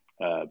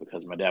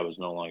because my dad was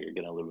no longer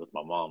going to live with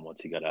my mom once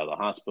he got out of the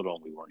hospital.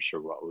 And we weren't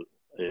sure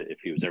if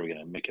he was ever going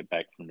to make it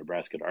back from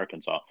Nebraska to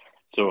Arkansas.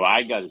 So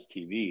I got his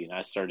TV and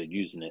I started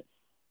using it.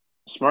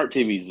 Smart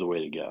TV is the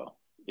way to go.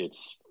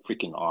 It's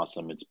freaking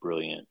awesome. It's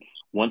brilliant.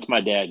 Once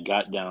my dad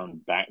got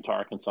down back to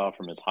Arkansas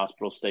from his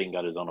hospital stay and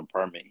got his own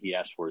apartment, he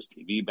asked for his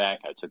TV back.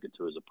 I took it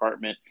to his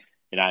apartment,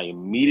 and I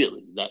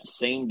immediately, that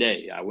same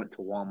day, I went to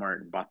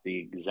Walmart and bought the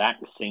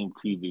exact same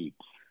TV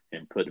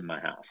and put it in my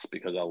house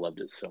because I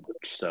loved it so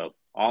much. So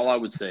all I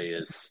would say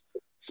is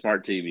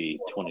smart TV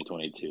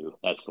 2022.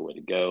 That's the way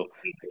to go.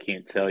 I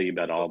can't tell you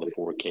about all the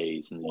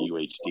 4Ks and the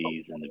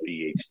UHDs and the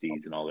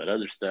VHDs and all that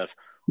other stuff.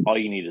 All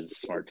you need is a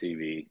smart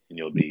TV, and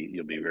you'll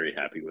be very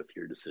happy with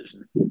your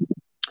decision.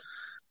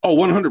 Oh,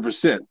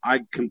 100%.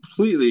 I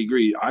completely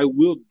agree. I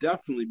will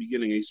definitely be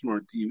getting a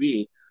smart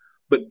TV,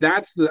 but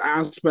that's the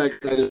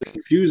aspect that is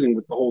confusing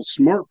with the whole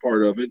smart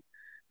part of it.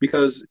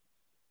 Because,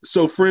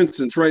 so for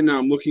instance, right now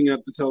I'm looking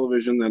at the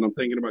television that I'm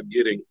thinking about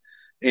getting,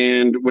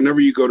 and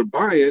whenever you go to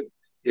buy it,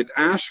 it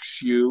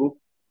asks you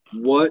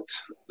what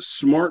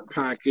smart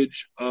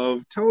package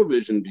of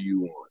television do you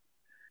want?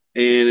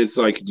 And it's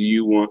like, do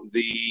you want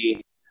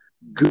the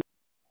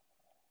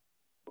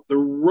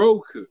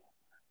Roku?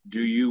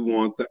 Do you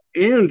want the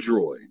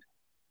Android?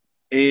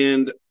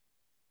 And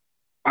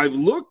I've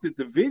looked at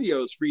the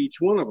videos for each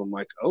one of them.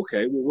 Like,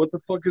 okay, well, what the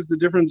fuck is the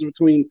difference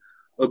between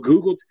a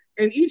Google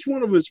and each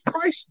one of them is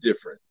priced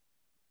different.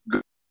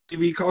 Google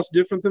TV costs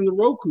different than the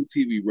Roku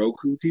TV.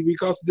 Roku TV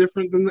costs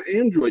different than the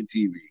Android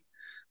TV.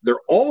 They're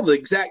all the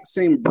exact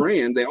same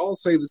brand. They all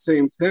say the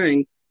same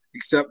thing,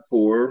 except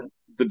for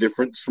the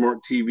different smart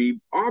TV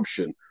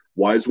option.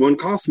 Why does one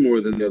cost more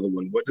than the other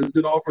one? What does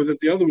it offer that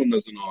the other one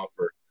doesn't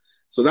offer?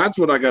 So that's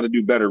what I got to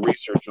do better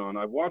research on.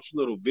 I've watched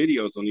little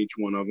videos on each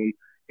one of them,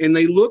 and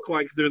they look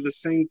like they're the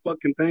same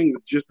fucking thing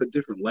with just a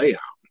different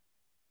layout.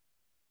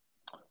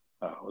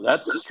 Oh,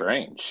 that's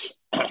strange.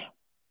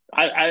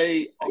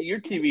 Your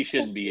TV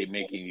shouldn't be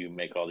making you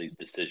make all these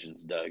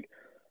decisions, Doug.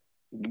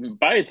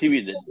 Buy a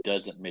TV that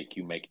doesn't make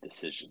you make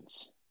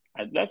decisions.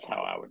 That's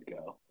how I would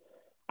go.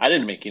 I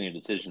didn't make any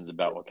decisions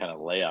about what kind of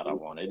layout I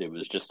wanted. It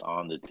was just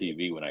on the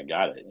TV when I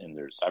got it, and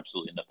there's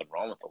absolutely nothing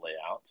wrong with the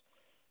layouts.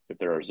 If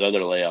there's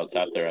other layouts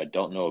out there, I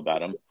don't know about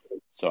them,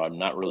 so I'm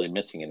not really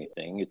missing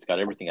anything. It's got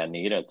everything I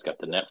need. It's got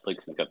the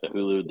Netflix, it's got the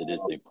Hulu, the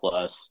Disney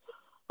Plus,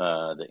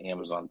 the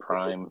Amazon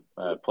Prime.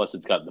 Plus,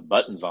 it's got the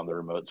buttons on the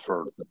remotes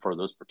for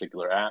those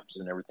particular apps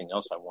and everything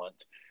else I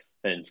want.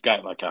 And it's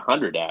got like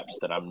 100 apps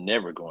that I'm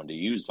never going to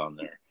use on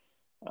there.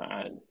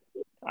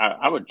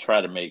 I would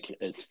try to make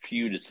as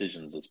few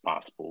decisions as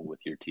possible with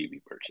your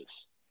TV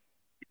purchase.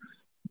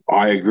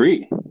 I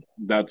agree.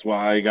 That's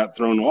why I got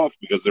thrown off,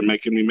 because they're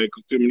making me make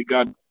too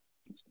many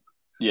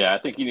Yeah, I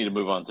think you need to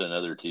move on to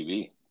another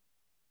TV.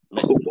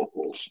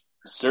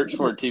 Search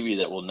for a TV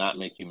that will not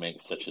make you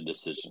make such a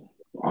decision.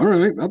 All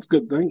right, that's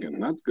good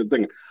thinking.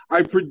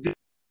 I predict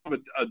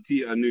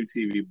a new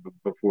TV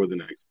before the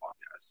next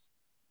podcast.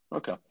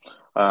 Okay.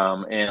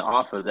 And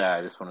off of that,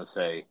 I just want to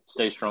say,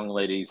 stay strong,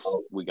 ladies.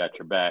 We got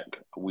your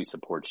back. We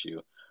support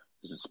you.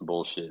 This is some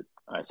bullshit.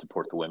 I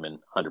support the women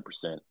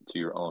 100% to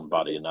your own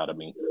body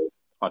anatomy.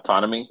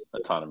 Autonomy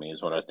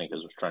is what I think I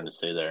was trying to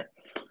say there.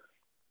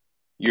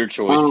 Your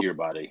choice, your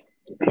body.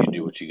 You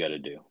do what you got to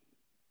do.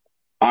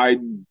 I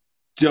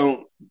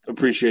don't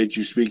appreciate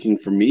you speaking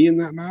for me in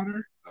that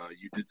matter.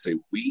 You did say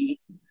we,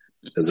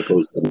 as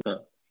opposed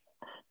to.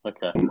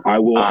 Okay. I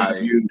will have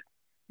you.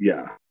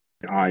 Yeah,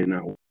 I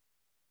know.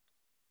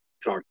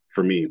 Talk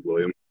for me,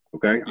 William.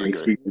 Okay, I can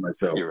speak for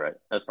myself. You're right.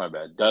 That's my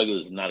bad. Doug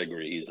does not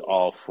agree. He's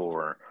all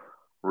for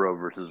Roe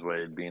versus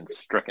Wade being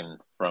stricken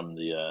from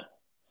the.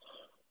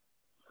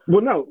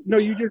 Well, no,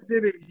 you just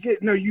did it.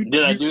 No, you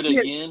did. I do it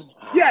again?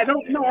 Yeah,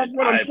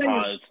 what I'm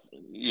saying is,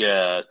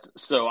 yeah.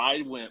 So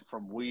I went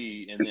from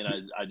we, and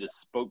then I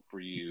just spoke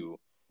for you.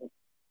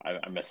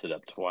 I messed it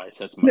up twice.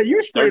 That's my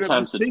you straight up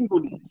just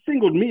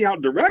singled me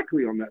out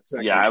directly on that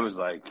second. Yeah, I was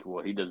like,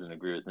 well, he doesn't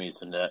agree with me,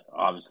 so that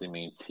obviously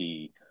means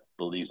he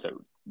believes that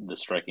the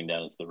striking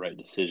down is the right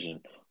decision.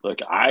 Look,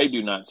 I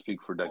do not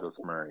speak for Douglas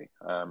Murray.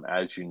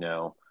 As you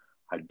know,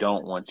 I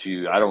don't want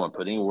to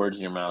put any words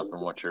in your mouth on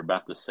what you're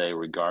about to say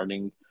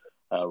regarding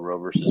Roe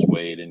versus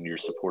Wade and your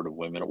support of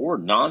women or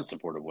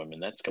non-support of women.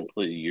 That's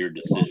completely your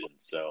decision.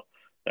 So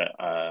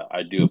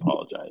I do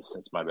apologize.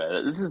 That's my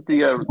bad. This is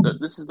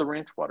the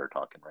ranch water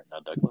talking right now,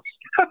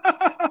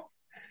 Douglas.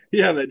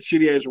 Yeah, that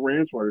shitty ass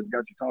ranch water's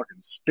got you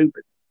talking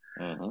stupid.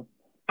 Mm-hmm.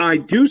 I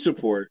do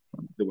support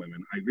the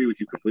women. I agree with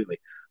you completely.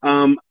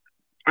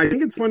 I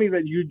think it's funny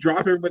that you drop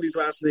everybody's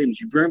last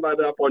names. You bring that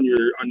up on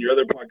your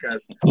other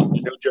podcast,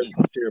 No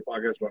Judgments Here,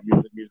 podcast about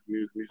music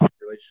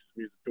relationships,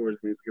 music tours,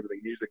 music,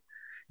 everything, music.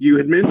 You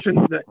had mentioned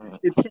that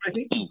I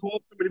think you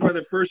call somebody by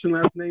their first and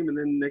last name, and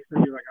then next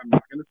time you're like, I'm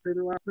not going to say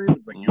their last name.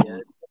 It's like, you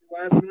already said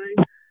their last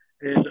name.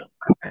 And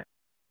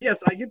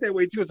yes, I get that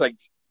way too. It's like,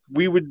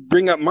 we would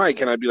bring up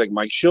Mike, and I'd be like,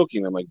 Mike Schilke.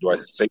 And I'm like, do I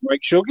say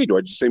Mike Schilke? Do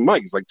I just say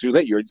Mike? It's like, too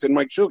late. You already said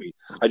Mike Schilke.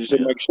 I just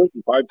said Mike Schilke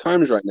 5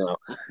 times right now.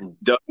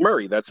 Doug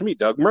Murray. That's me,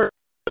 Doug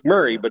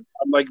Murray. But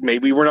I'm like,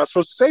 maybe we're not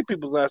supposed to say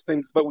people's last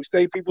names, but we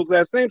say people's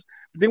last names.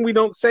 But then we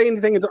don't say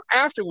anything until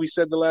after we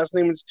said the last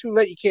name. It's too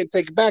late. You can't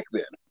take it back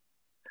then.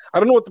 I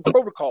don't know what the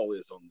protocol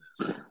is on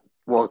this.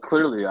 Well,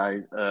 clearly,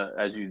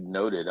 as you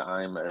noted,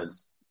 I'm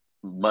as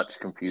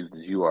much confused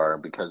as you are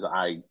because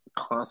I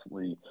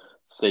constantly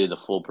say the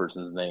full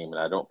person's name, and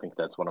I don't think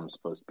that's what I'm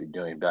supposed to be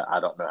doing, but I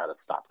don't know how to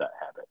stop that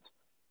habit.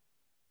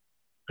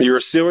 You're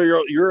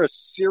a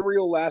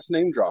serial last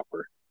name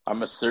dropper.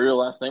 I'm a serial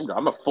last name dropper.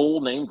 I'm a full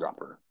name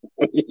dropper.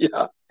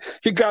 Yeah.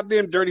 You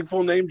goddamn dirty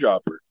full name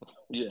dropper.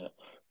 Yeah.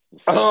 It's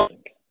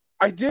disgusting.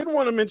 I did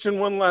want to mention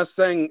one last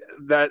thing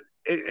that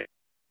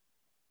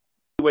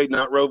Wade,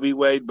 not Roe v.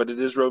 Wade, but it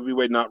is Roe v.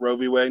 Wade, not Roe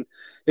v. Wade.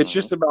 It's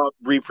just about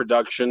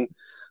reproduction.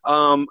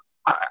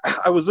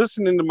 I was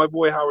listening to my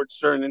boy Howard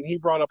Stern, and he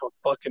brought up a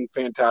fucking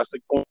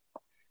fantastic point.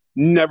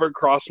 Never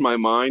crossed my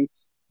mind.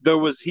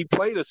 He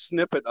played a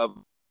snippet of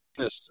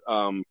this,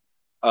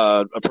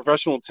 a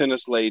professional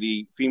tennis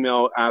lady,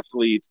 female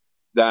athlete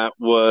that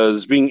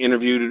was being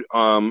interviewed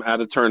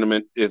at a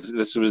tournament.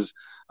 This was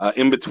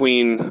in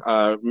between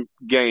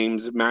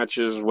games,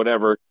 matches,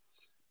 whatever.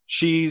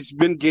 She's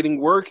been getting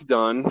work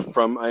done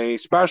from a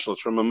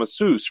specialist, from a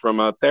masseuse, from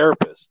a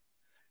therapist.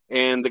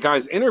 And the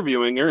guy's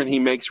interviewing her, and he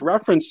makes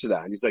reference to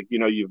that. He's like,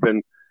 you've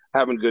been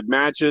having good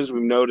matches.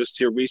 We've noticed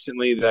here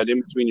recently that in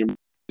between your matches,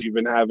 you've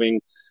been having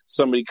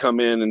somebody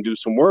come in and do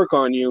some work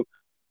on you.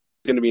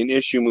 It's going to be an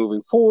issue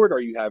moving forward. Are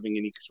you having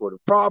any sort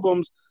of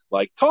problems?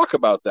 Like, talk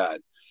about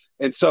that.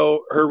 And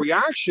so her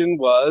reaction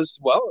was,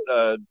 well,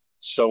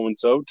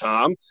 so-and-so,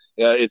 Tom,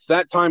 it's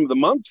that time of the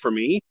month for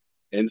me.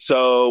 And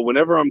so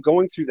whenever I'm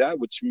going through that,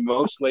 which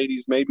most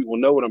ladies maybe will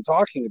know what I'm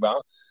talking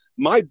about,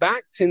 my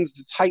back tends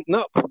to tighten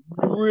up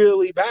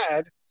really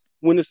bad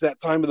when it's that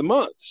time of the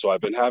month. So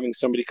I've been having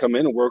somebody come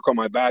in and work on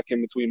my back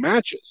in between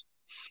matches.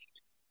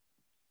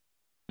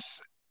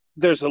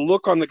 There's a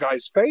look on the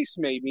guy's face,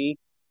 maybe,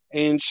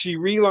 and she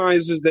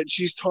realizes that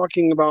she's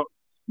talking about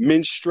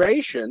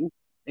menstruation,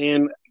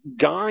 and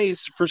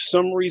guys, for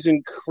some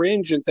reason,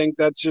 cringe and think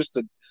that's just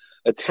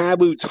a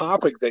taboo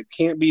topic that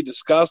can't be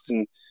discussed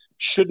and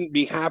shouldn't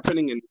be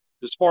happening. And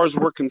as far as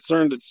we're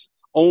concerned, it's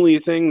only a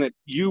thing that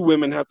you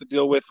women have to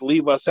deal with.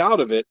 Leave us out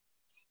of it.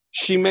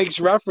 She makes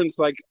reference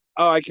like,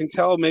 oh, I can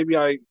tell maybe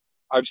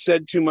I've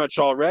said too much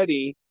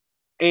already.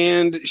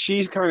 And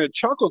she kind of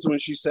chuckles when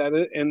she said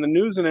it. And the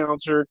news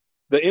announcer,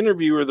 the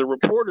interviewer, the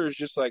reporter is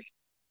just like,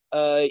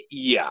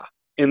 yeah.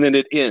 And then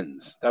it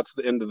ends. That's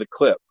the end of the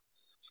clip.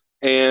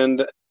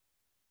 And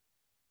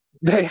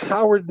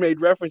Howard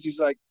made reference. He's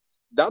like,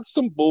 that's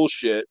some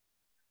bullshit.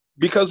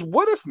 Because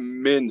what if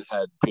men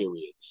had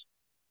periods?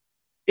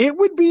 It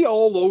would be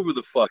all over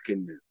the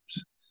fucking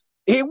news.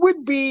 It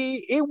wouldn't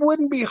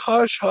be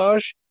hush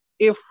hush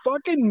if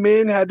fucking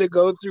men had to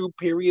go through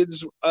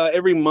periods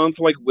every month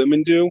like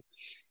women do.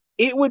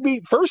 It would be,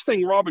 first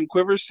thing Robin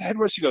Quivers said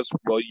was, she goes,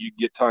 well, you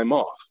get time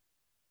off.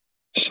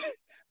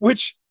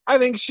 Which I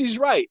think she's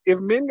right. If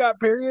men got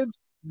periods,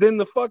 then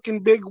the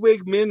fucking big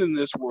wig men in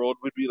this world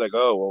would be like,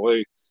 oh,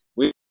 well,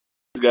 we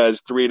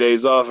guys 3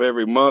 days off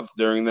every month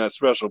during that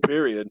special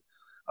period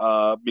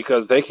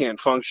because they can't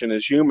function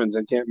as humans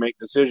and can't make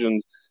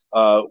decisions.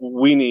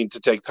 We need to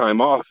take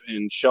time off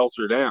and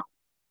shelter down.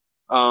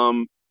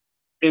 And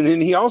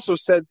then he also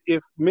said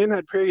if men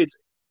had periods,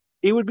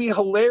 it would be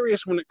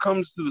hilarious when it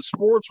comes to the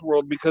sports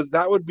world because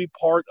that would be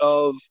part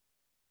of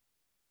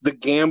the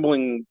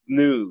gambling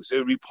news. It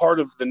would be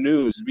part of the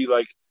news. It'd be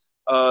like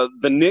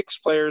the Knicks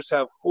players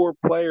have 4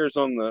 players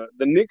on the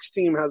Knicks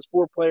team has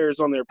 4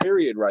 players on their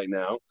period right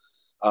now.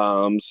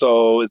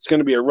 So it's going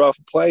to be a rough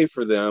play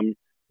for them.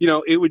 You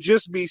know, it would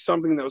just be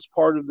something that was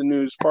part of the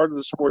news, part of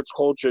the sports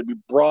culture. It'd be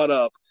brought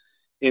up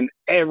in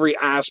every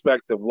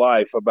aspect of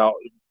life about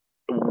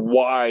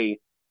why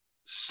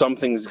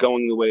something's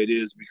going the way it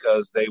is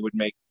because they would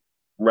make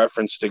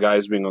reference to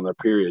guys being on their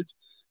periods.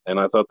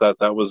 And I thought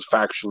that was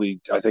factually,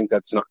 I think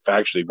that's not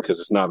factually because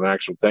it's not an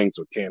actual thing,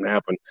 so it can't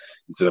happen.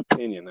 It's an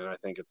opinion, and I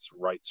think it's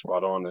right,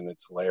 spot on, and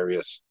it's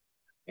hilarious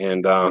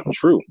and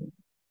true.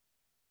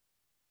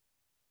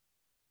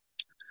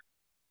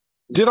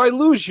 Did I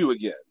lose you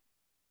again?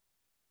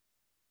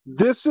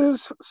 This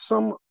is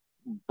some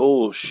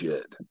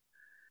bullshit.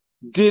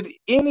 Did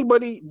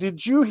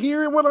you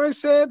hear what I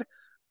said?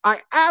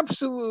 I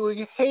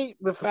absolutely hate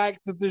the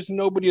fact that there's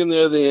nobody on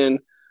the other end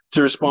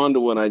to respond to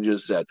what I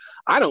just said.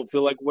 I don't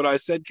feel like what I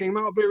said came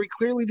out very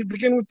clearly to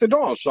begin with at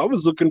all. So I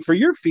was looking for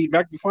your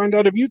feedback to find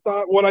out if you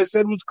thought what I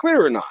said was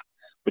clear or not.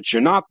 But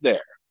you're not there.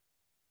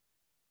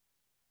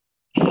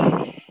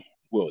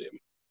 William.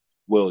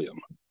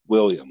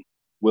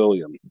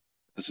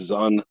 This is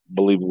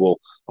unbelievable.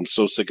 I'm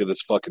so sick of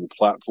this fucking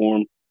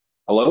platform.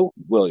 Hello,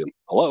 William.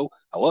 Hello.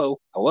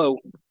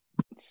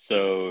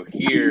 So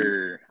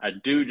here, I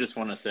do just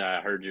want to say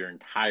I heard your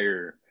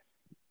entire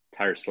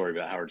story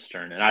about Howard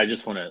Stern, and I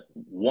just want to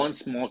one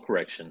small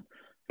correction.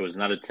 It was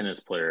not a tennis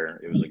player;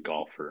 it was a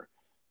golfer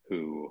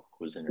who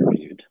was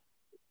interviewed.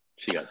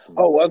 She got some.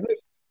 Oh, was it?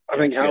 I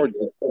think Howard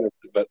did,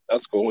 but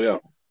that's cool. Yeah,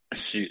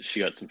 she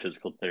got some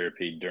physical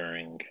therapy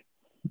during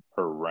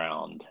her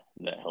round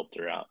that helped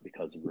her out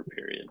because of her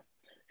period.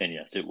 And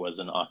yes, it was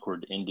an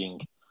awkward ending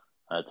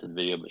to the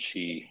video, but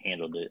she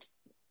handled it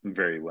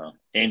very well.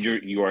 And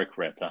you are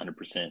correct,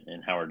 100%,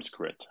 and Howard's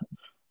correct.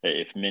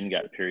 If men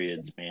got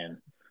periods,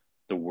 man,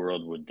 the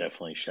world would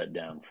definitely shut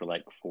down for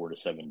like 4 to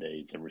 7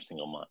 days every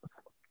single month.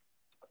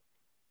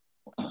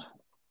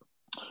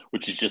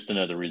 Which is just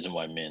another reason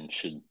why men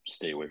should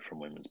stay away from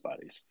women's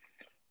bodies.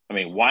 I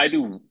mean, why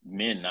do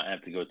men not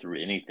have to go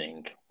through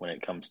anything when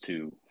it comes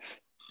to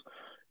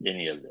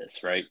any of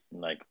this, right?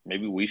 Like,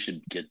 maybe we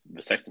should get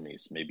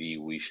vasectomies. Maybe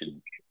we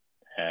should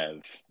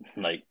have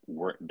like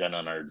work done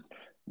on our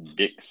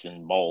dicks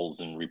and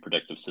balls and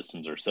reproductive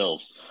systems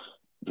ourselves.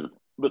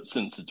 But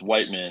since it's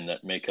white men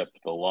that make up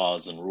the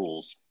laws and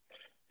rules,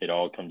 it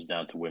all comes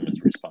down to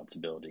women's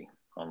responsibility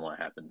on what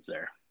happens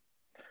there.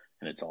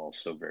 And it's all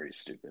so very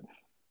stupid.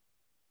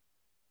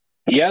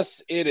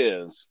 Yes, it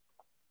is.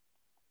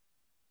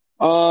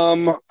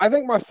 I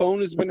think my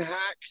phone has been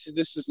hacked.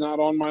 This is not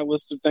on my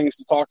list of things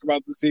to talk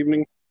about this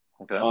evening.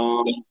 Okay.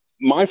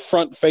 My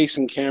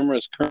front-facing camera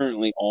is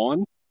currently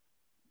on.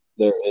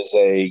 There is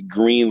a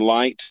green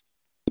light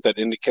that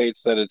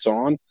indicates that it's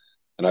on.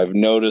 And I've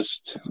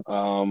noticed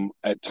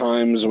at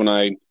times when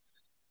I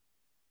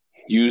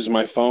use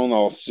my phone,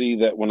 I'll see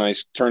that when I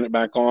turn it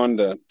back on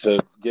to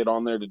get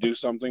on there to do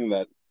something,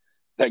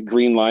 that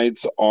green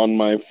light's on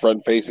my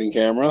front-facing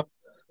camera.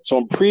 So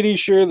I'm pretty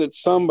sure that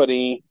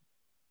somebody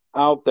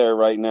out there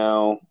right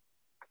now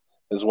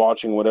is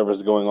watching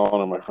whatever's going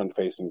on my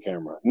front-facing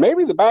camera.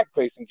 Maybe the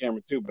back-facing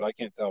camera too, but I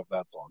can't tell if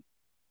that's on.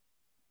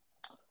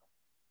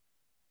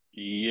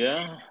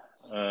 Yeah,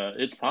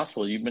 it's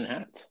possible you've been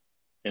hacked.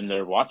 And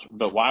they're watching,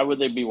 but why would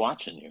they be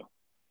watching you?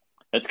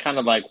 That's kind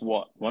of like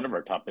what one of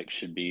our topics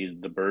should be,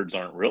 the birds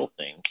aren't real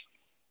thing.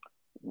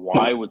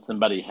 Why would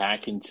somebody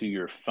hack into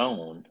your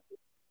phone?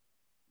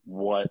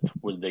 What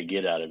would they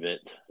get out of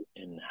it?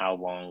 And how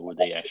long would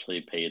they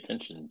actually pay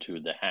attention to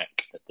the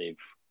hack that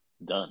they've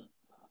done?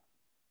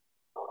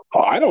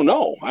 Oh, I don't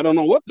know. I don't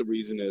know what the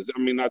reason is. I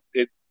mean,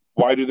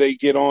 why do they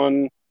get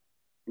on?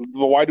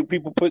 Why do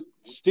people put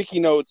sticky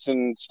notes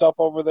and stuff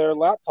over their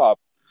laptop?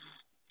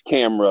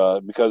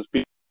 camera because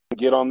people can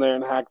get on there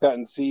and hack that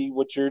and see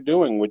what you're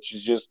doing, which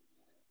is just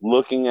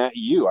looking at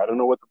you. I don't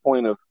know what the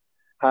point of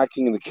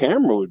hacking the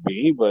camera would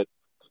be, but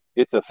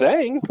it's a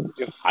thing.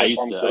 I If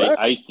used I'm to, correct.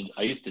 I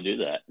used to do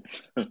that.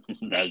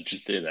 I would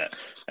just say that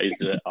I used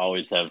to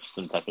always have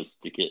some type of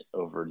stick it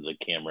over the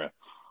camera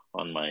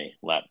on my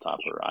laptop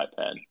or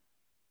iPad.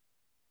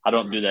 I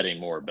don't do that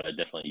anymore, but I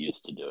definitely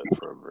used to do it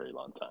for a very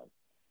long time.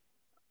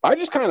 I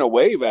just kind of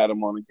wave at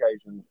them on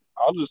occasion.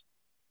 I'll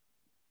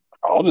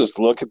just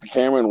look at the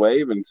camera and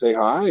wave and say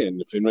hi, and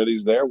if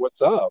anybody's there,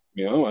 what's up?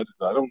 I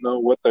don't know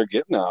what they're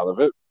getting out of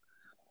it.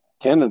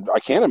 I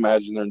can't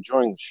imagine they're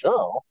enjoying the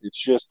show.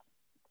 It's just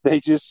they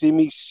just see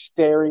me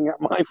staring at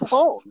my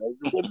phone.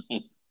 What's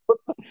the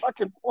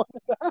fucking point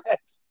of that?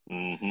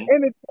 Mm-hmm.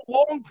 And it's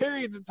long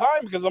periods of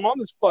time because I'm on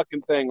this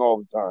fucking thing all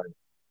the time.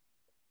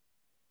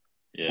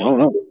 Yeah. I don't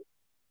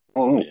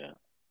know. Yeah.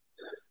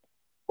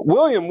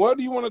 William, what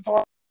do you want to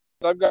talk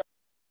about? I've got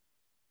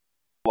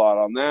a lot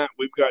on that.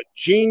 We've got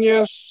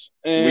Genius.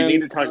 And we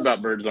need to talk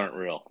about Birds Aren't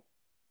Real.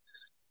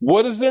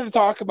 What is there to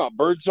talk about?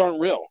 Birds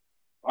aren't real.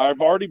 I've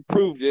already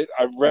proved it.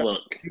 I've read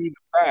the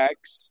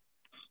facts.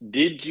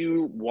 Did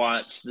you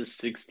watch the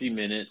 60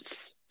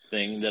 Minutes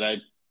thing that I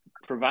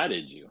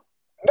provided you?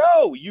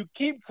 No, you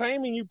keep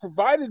claiming you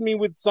provided me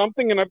with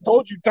something, and I've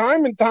told you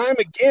time and time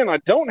again, I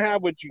don't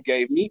have what you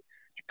gave me.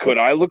 Could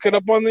I look it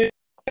up on the internet?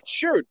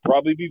 Sure, it'd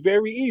probably be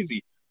very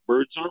easy.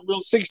 Birds Aren't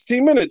Real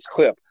 60 Minutes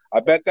clip. I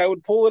bet that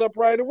would pull it up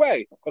right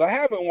away, but I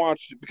haven't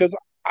watched it because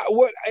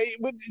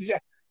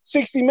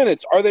 60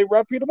 Minutes, are they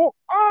reputable?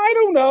 I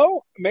don't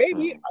know.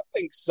 Maybe. I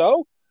think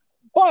so.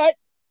 But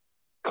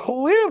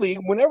clearly,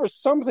 whenever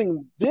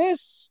something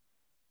this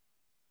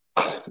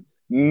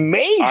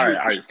major...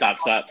 All right, stop.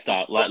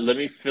 Let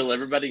me fill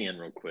everybody in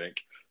real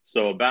quick.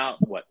 So about,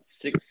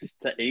 6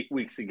 to 8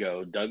 weeks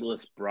ago,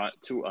 Douglas brought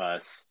to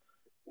us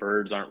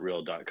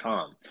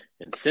birdsaren'treal.com.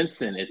 And since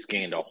then, it's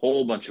gained a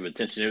whole bunch of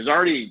attention.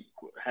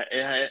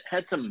 It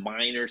had some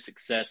minor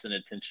success and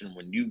attention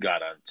when you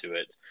got onto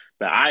it,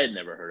 but I had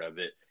never heard of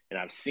it. And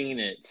I've seen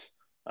it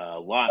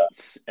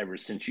lots ever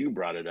since you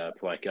brought it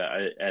up. Like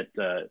at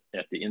the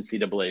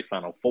NCAA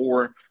Final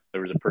Four,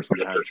 there was a person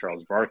behind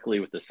Charles Barkley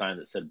with a sign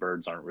that said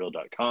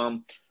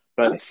birdsaren'treal.com.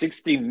 But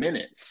 60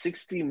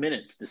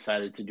 Minutes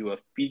decided to do a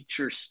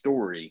feature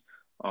story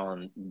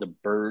on the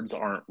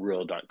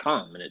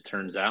birdsaren'treal.com. And it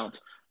turns out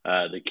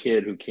the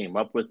kid who came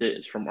up with it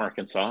is from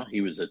Arkansas.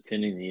 He was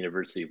attending the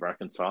University of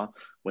Arkansas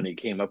when he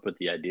came up with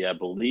the idea. I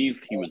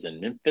believe he was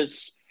in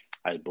Memphis.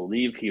 I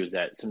believe he was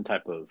at some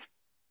type of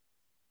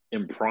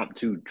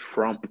impromptu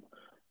Trump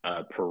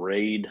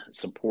parade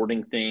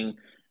supporting thing.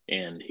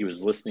 And he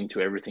was listening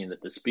to everything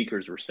that the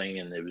speakers were saying,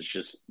 and it was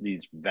just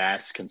these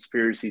vast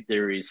conspiracy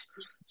theories.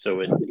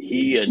 So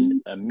he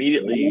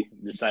immediately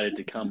decided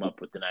to come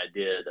up with an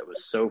idea that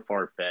was so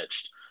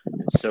far-fetched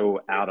and so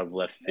out of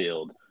left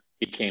field.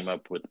 He came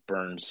up with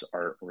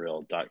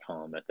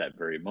birdsaren'treal.com at that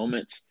very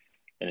moment,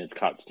 and it's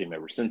caught steam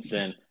ever since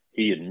then.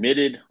 He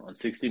admitted on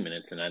 60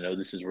 Minutes, and I know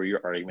this is where your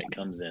argument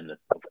comes in, that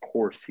of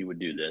course he would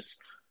do this,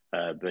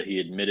 but he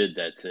admitted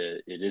that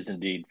it is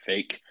indeed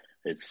fake.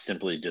 It's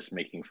simply just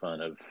making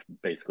fun of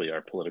basically our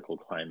political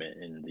climate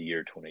in the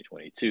year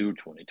 2022,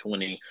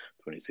 2020,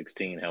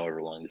 2016,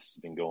 however long this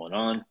has been going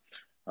on.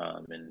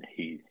 And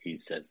he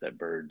says that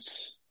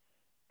birds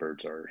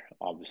are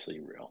obviously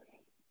real.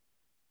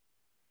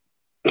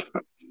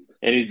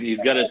 And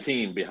he's got a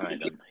team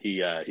behind him.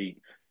 He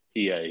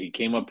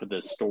came up with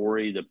a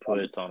story to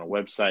put on a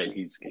website.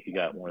 He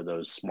got one of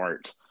those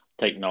smart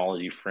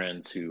technology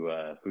friends who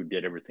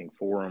did everything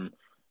for him.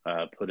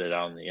 Put it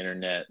out on the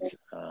internet,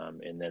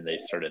 and then they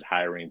started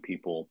hiring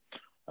people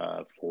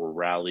for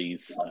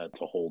rallies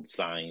to hold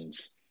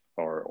signs,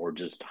 or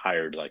just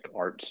hired like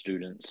art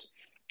students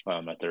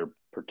at their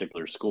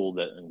particular school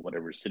that in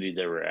whatever city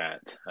they were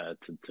at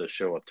to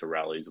show up to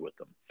rallies with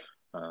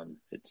them.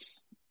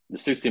 It's the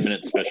 60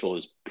 Minutes special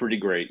is pretty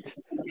great.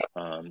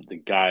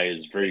 The guy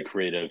is very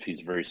creative.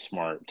 He's very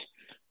smart.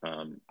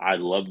 I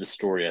love the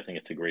story. I think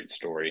it's a great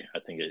story. I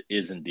think it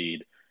is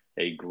indeed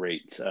a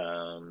great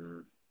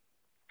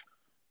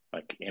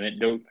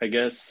anecdote, I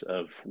guess,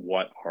 of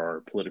what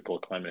our political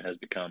climate has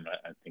become.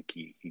 I think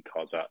he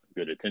calls out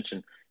good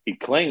attention. He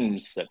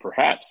claims that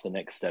perhaps the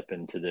next step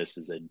into this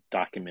is a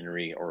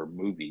documentary or a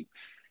movie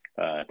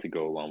to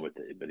go along with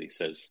it, but he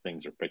says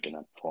things are picking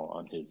up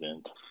on his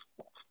end.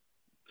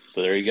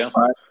 So there you go.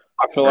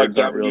 I feel like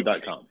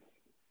birdsaren'treal.com.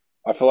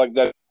 I feel like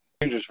that's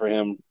dangerous for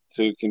him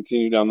to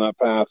continue down that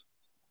path.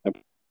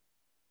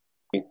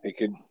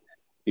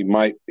 He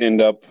might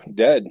end up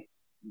dead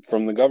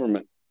from the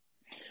government.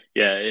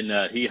 Yeah,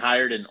 and he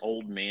hired an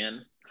old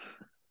man.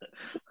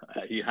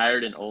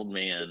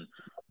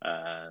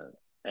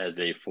 As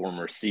a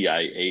former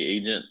CIA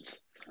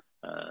agent.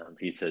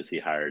 He says he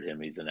hired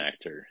him. He's an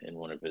actor in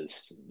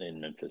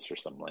in Memphis or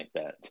something like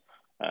that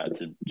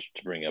to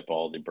bring up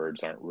all the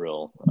Birds Aren't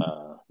Real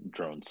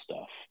drone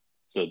stuff.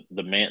 So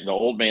the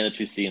old man that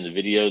you see in the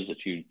videos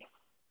that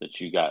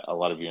you got a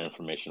lot of your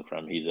information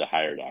from, he's a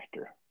hired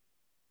actor.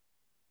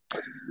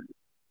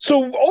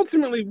 So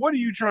ultimately, what are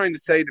you trying to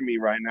say to me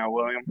right now,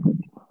 William?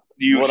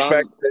 Do you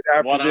expect that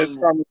after this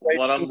conversation?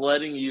 What I'm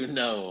letting you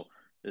know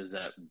is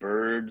that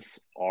birds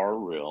are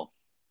real.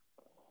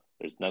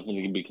 There's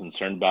nothing to be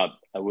concerned about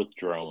with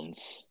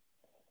drones.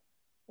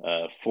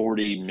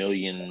 40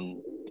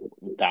 million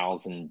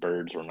thousand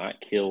birds were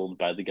not killed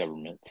by the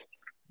government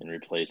and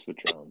replaced with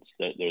drones.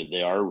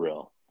 They are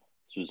real.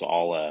 This was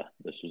all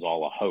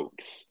a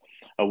hoax.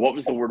 What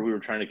was the word we were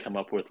trying to come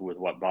up with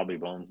what Bobby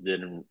Bones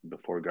did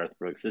before Garth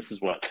Brooks? This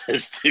is what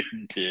this dude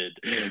did.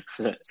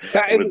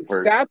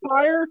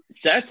 Satire?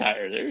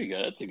 Satire. There you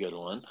go. That's a good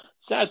one.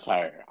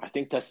 Satire. I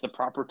think that's the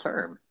proper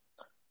term.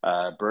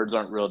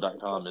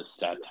 Birdsaren'treal.com is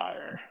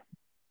satire.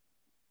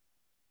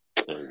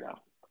 There you go.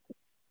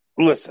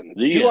 Listen,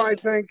 I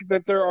think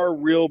that there are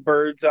real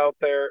birds out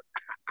there?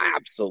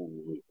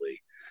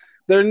 Absolutely.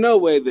 There's no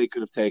way they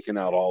could have taken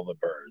out all the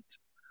birds.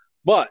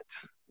 But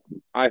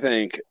I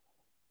think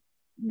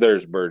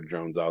there's bird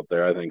drones out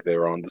there. I think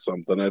they're onto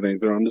something.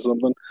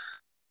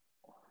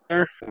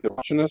 They're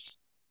watching us.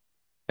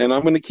 And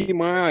I'm going to keep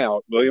my eye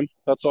out, William.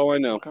 That's all I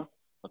know. Okay.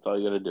 That's all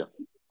you got to do.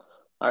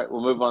 All right,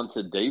 we'll move on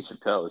to Dave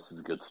Chappelle. This is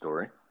a good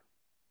story.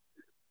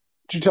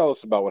 Could you tell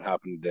us about what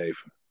happened to Dave?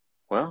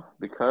 Well,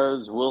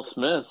 because Will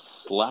Smith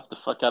slapped the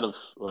fuck out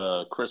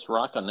of Chris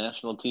Rock on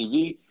national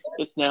TV,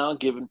 it's now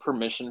given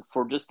permission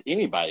for just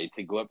anybody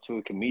to go up to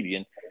a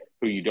comedian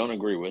who you don't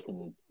agree with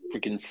and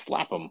freaking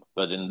slap him.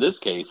 But in this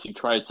case, he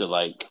tried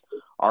to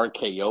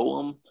RKO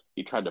him.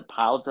 He tried to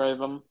pile drive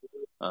him.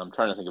 I'm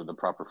trying to think of the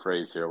proper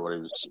phrase here. What he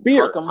was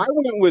spear. I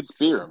went with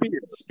spear.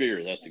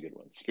 Spear. That's a good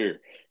one. Spear.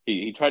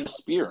 He tried to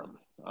spear him,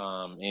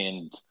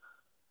 and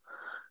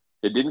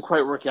it didn't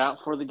quite work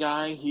out for the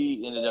guy.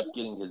 He ended up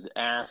getting his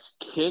ass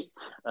kicked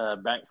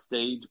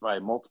backstage by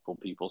multiple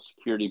people,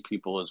 security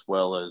people, as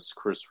well as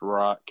Chris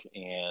Rock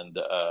and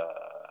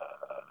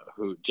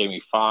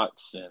Jamie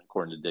Foxx, and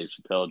according to Dave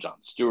Chappelle,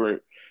 Jon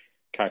Stewart.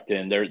 Cocked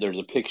in. There's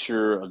a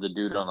picture of the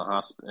dude on the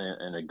hospital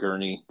in a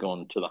gurney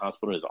going to the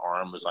hospital. His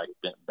arm was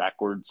bent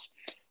backwards.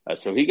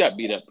 So he got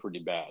beat up pretty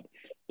bad.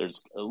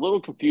 There's a little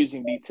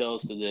confusing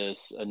details to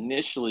this.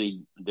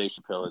 Initially, Dave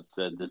Chappelle had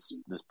said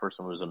this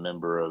person was a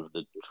member of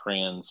the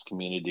trans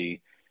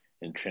community,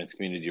 and trans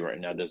community right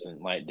now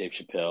doesn't like Dave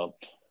Chappelle.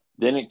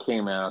 Then it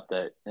came out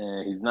that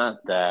he's not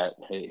that.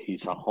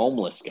 He's a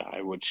homeless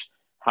guy, which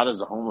how does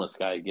a homeless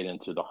guy get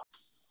into the...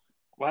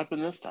 What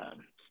happened this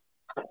time?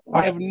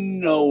 I have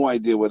no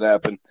idea what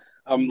happened.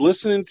 I'm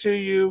listening to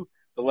you.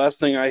 The last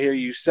thing I hear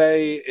you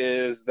say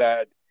is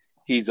that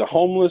he's a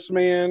homeless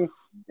man,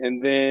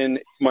 and then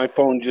my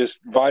phone just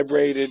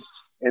vibrated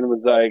and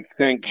was like,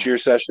 thanks, your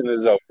session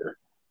is over.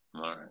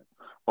 All right.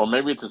 Well,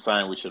 maybe it's a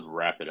sign we should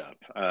wrap it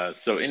up.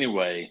 So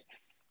anyway,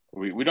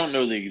 we don't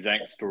know the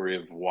exact story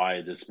of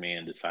why this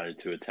man decided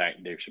to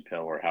attack Dave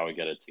Chappelle or how he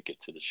got a ticket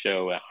to the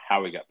show,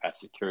 how he got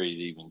past security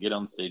to even get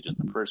on stage in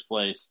the first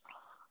place.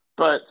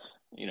 But,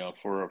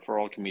 for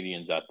all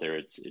comedians out there,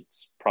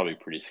 it's probably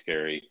pretty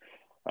scary.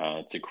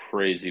 It's a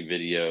crazy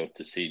video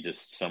to see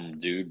just some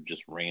dude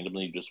just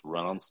randomly just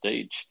run on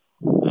stage.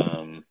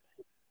 And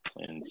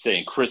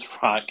saying Chris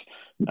Rock,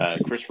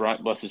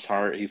 bless his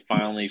heart, he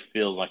finally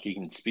feels like he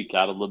can speak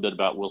out a little bit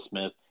about Will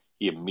Smith.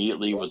 He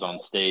immediately was on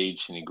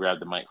stage and he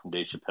grabbed the mic from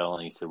Dave Chappelle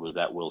and he said, "Was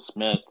that Will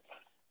Smith?"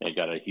 They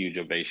got a huge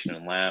ovation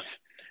and laugh.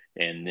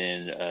 And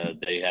then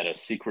they had a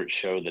secret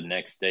show the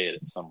next day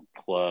at some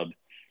club.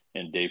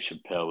 And Dave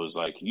Chappelle was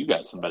like, "You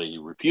got somebody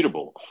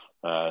reputable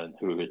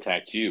who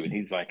attacked you." And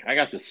he's like, "I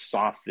got the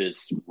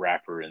softest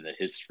rapper in the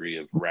history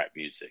of rap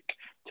music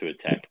to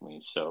attack me."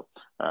 So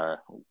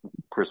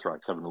Chris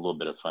Rock's having a little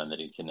bit of fun that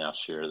he can now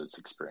share this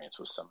experience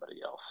with somebody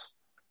else.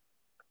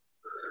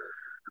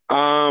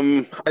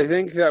 I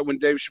think that when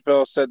Dave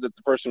Chappelle said that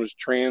the person was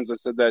trans,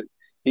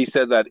 he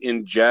said that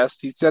in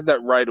jest. He said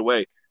that right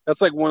away. That's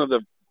like one of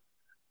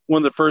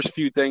the first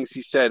few things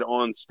he said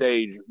on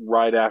stage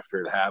right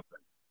after it happened.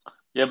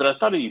 Yeah, but I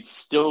thought he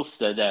still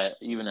said that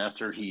even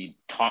after he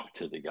talked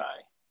to the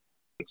guy.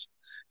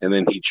 And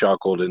then he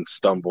chuckled and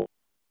stumbled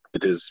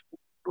at his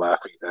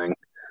laughing thing.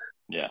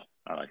 Yeah,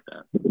 I like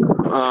that.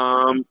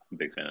 I'm a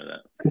big fan of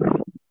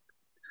that.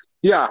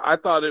 Yeah, I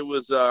thought it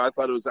was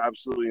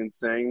absolutely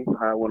insane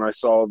when I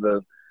saw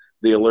the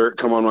alert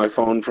come on my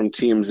phone from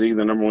TMZ,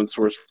 the number one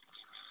source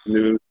for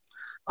news,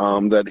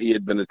 that he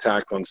had been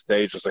attacked on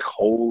stage. I was like,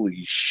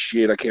 holy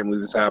shit, I can't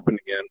believe this happened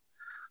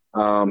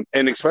again.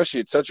 And especially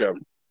it's such a...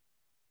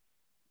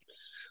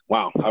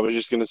 Wow, I was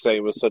just going to say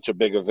it was such a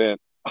big event,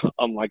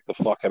 unlike the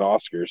fucking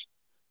Oscars.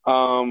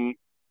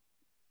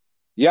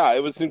 Yeah,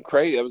 it was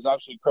crazy. It was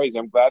absolutely crazy.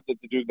 I'm glad that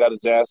the dude got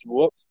his ass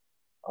whooped.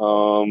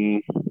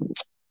 No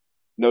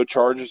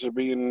charges are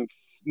being...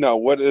 No,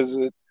 what is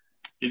it?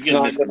 He's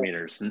getting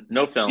misdemeanors.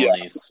 No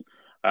felonies,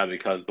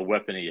 because the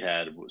weapon he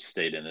had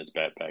stayed in his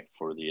backpack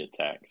for the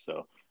attack.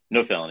 So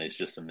no felonies,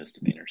 just some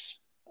misdemeanors.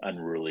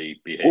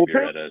 Unruly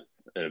behavior at an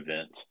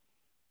event.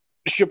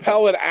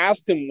 Chappelle had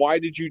asked him, "Why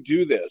did you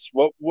do this?"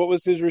 What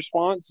was his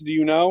response? Do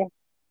you know?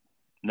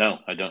 No,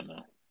 I don't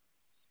know.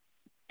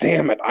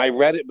 Damn it. I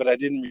read it, but I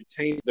didn't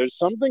retain it. There's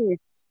something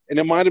and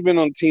it might have been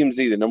on TMZ,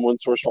 the number one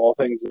source for all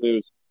things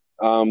news,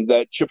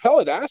 that Chappelle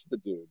had asked the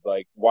dude,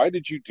 like, why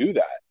did you do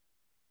that?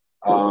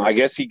 I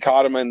guess he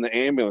caught him in the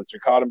ambulance or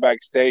caught him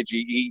backstage.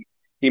 He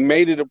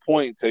made it a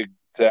point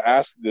to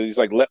ask. He's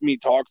like, let me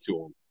talk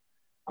to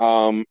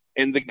him.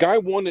 And the guy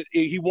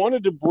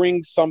wanted to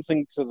bring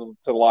something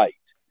to light.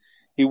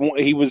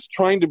 He was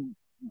trying to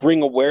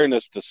bring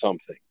awareness to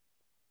something.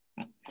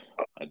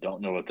 I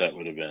don't know what that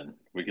would have been.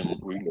 We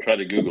can try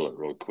to Google it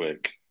real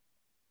quick.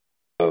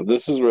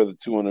 This is where the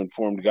two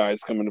uninformed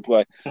guys come into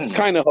play. I was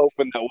kind of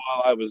hoping that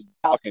while I was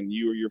talking,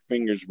 you or your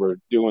fingers were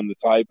doing the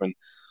typing.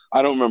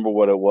 I don't remember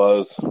what it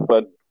was,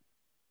 but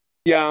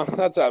yeah,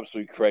 that's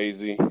absolutely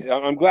crazy.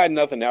 I'm glad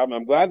nothing happened.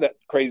 I'm glad that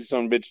crazy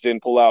son of a bitch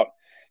didn't pull out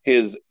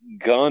his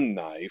gun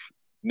knife.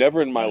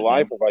 Never in my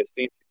life have I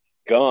seen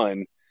a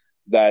gun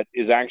that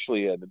is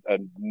actually a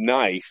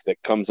knife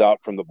that comes out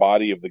from the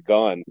body of the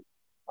gun,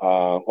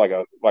 like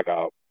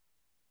a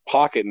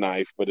pocket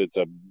knife, but it's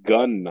a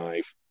gun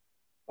knife.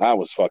 That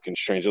was fucking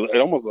strange.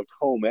 It almost looked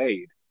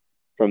homemade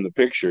from the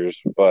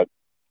pictures, but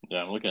yeah,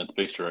 I'm looking at the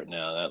picture right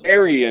now. That looks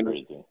scary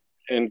crazy.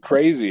 And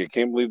crazy. I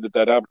can't believe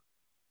that happened.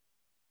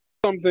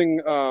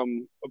 Something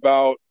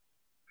about.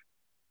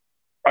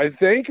 I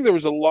think there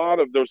was a lot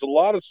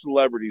of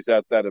celebrities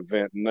at that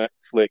event.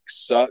 Netflix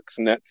sucks.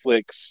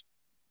 Netflix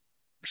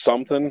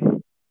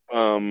something.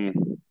 Was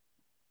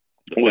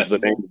the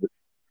name?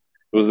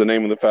 It was the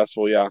name of the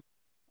festival. Yeah.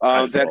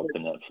 The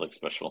Netflix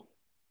special.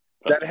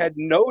 That had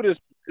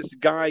noticed this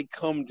guy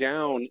come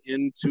down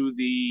into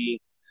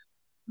the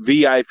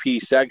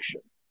VIP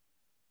section.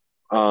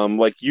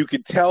 Like you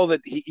could tell that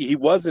he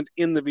wasn't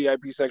in the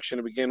VIP section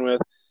to begin with.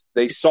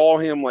 They saw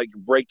him like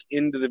break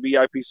into the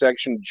VIP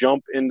section,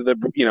 jump into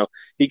the,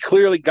 he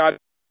clearly got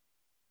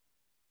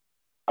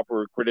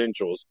proper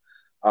credentials.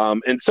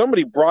 And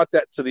somebody brought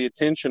that to the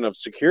attention of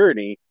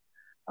security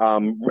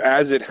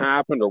as it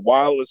happened or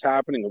while it was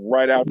happening or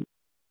right after.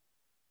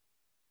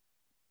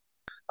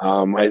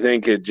 I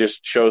think it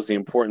just shows the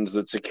importance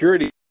that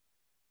security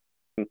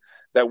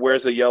that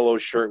wears a yellow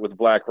shirt with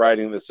black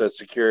writing that says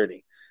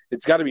security.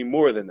 It's got to be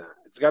more than that.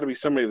 It's got to be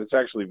somebody that's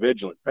actually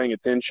vigilant, paying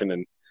attention.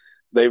 And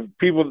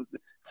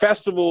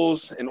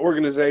festivals and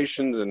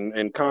organizations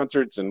and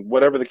concerts and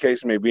whatever the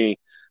case may be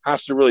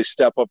has to really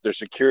step up their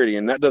security.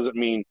 And that doesn't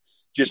mean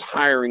just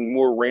hiring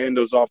more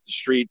randos off the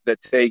street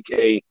that take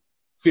a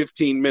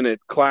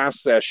 15-minute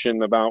class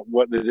session about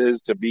what it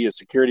is to be a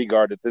security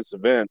guard at this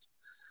event.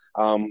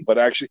 But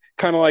actually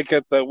kind of like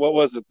at the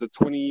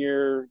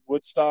 20-year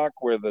Woodstock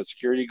where the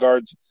security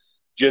guards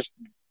just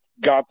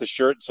got the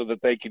shirt so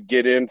that they could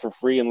get in for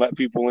free and let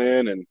people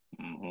in and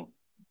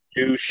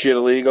do shit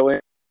illegally.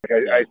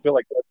 I feel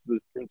like that's the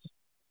sense.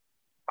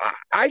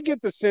 I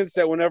get the sense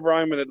that whenever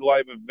I'm at a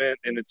live event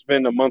and it's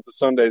been a month of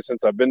Sundays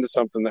since I've been to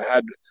something that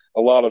had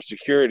a lot of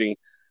security,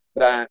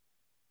 that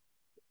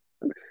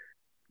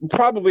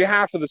probably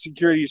half of the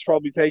security is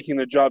probably taking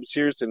their job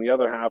seriously and the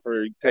other half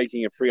are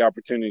taking a free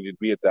opportunity to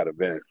be at that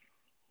event.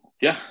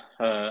 Yeah.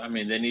 I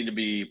mean, they need to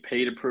be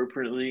paid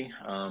appropriately,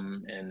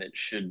 and it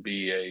should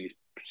be a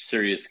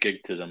serious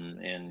gig to them.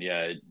 And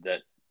yeah,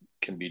 that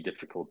can be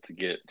difficult to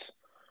get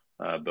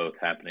both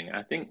happening.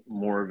 I think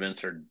more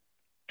events are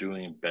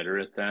doing better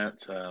at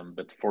that.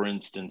 But for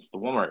instance, the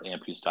Walmart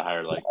amp used to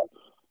hire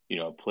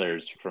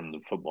players from the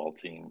football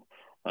team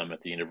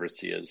at the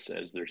university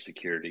as their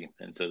security.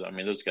 And so, I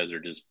mean, those guys are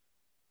just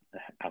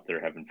out there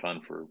having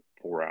fun for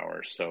 4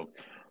 hours. So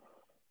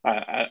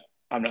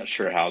I'm not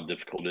sure how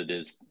difficult it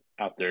is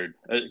out there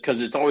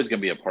because it's always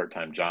going to be a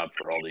part-time job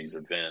for all these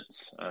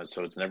events.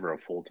 So it's never a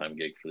full-time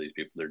gig for these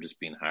people. They're just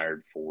being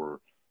hired for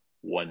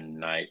one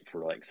night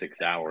for like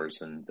 6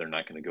 hours, and they're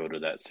not going to go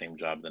to that same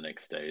job the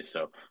next day.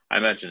 So I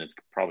imagine it's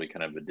probably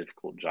kind of a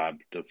difficult job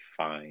to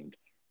find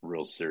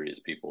real serious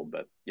people.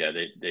 But yeah,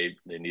 they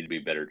need to be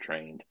better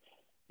trained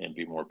and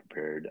be more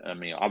prepared. I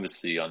mean,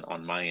 obviously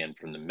on my end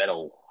from the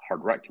metal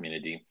hard rock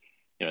community,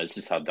 this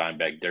is how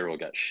Dimebag Darrell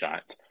got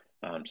shot.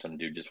 Some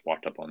dude just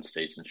walked up on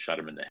stage and shot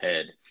him in the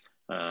head.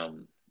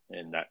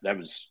 And that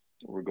was,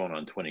 we're going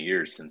on 20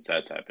 years since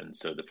that's happened.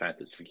 So the fact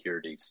that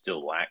security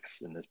still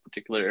lacks in this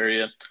particular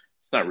area,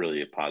 it's not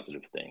really a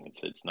positive thing.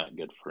 It's not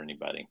good for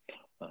anybody.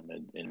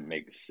 It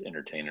makes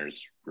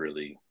entertainers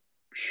really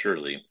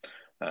surely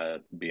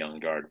be on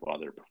guard while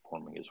they're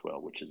performing as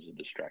well, which is a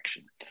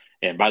distraction.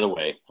 And by the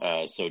way,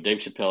 so Dave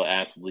Chappelle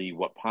asked Lee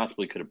what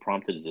possibly could have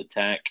prompted his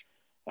attack.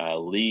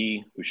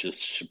 Lee, who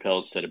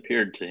Chappelle said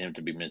appeared to him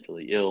to be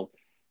mentally ill,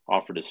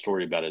 offered a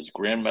story about his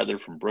grandmother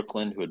from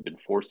Brooklyn who had been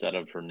forced out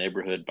of her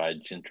neighborhood by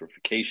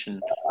gentrification.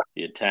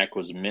 The attack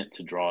was meant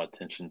to draw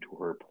attention to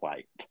her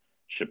plight,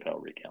 Chappelle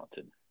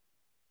recounted.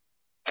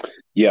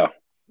 Yeah,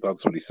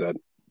 that's what he said.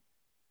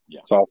 Yeah.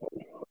 It's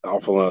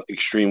awful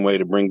extreme way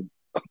to bring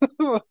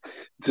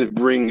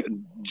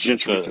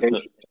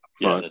gentrification.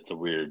 That's a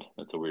weird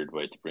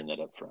way to bring that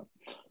up front.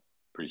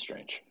 Pretty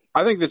strange.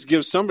 I think this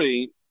gives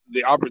somebody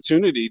the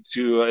opportunity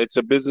to, it's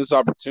a business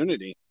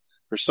opportunity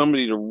for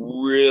somebody to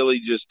really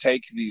just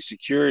take the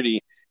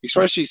security,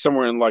 especially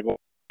somewhere in like Los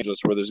Angeles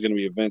where there's going to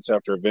be events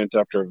after event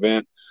after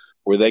event,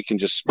 where they can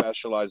just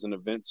specialize in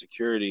event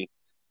security,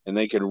 and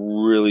they could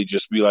really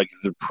just be like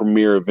the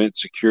premier event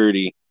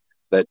security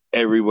that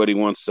everybody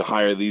wants to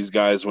hire these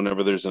guys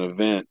whenever there's an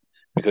event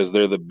because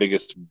they're the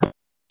biggest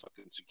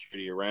fucking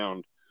security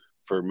around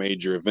for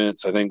major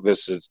events. I think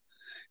this is,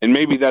 and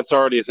maybe that's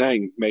already a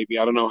thing. Maybe,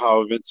 I don't know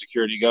how event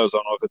security goes. I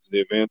don't know if it's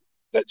the event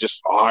that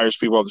just hires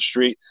people off the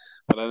street,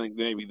 but I think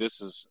maybe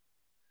it's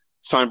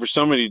time for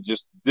somebody to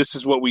just, this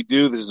is what we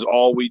do. This is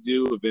all we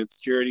do, event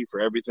security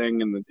for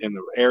everything in the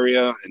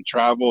area and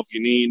travel if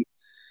you need.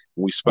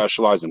 We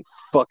specialize in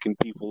fucking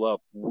people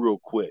up real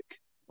quick.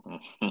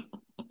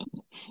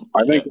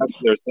 I think that's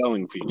their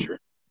selling feature.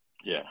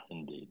 Yeah,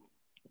 indeed.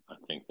 I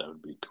think that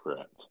would be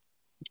correct.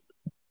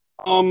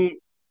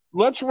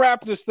 Let's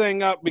wrap this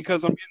thing up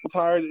because I'm getting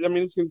tired. I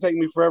mean, it's going to take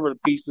me forever to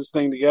piece this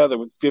thing together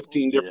with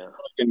 15 different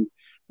fucking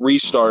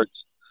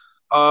restarts.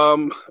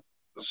 William,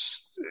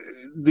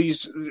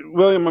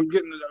 I'm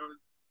getting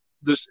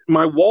this.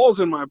 My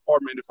walls in my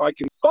apartment. If I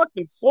can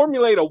fucking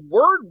formulate a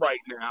word right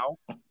now.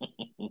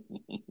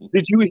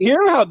 Did you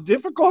hear how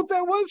difficult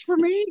that was for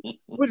me?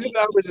 Spit it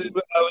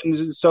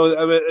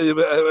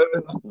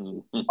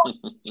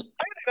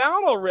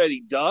out already,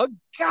 Doug.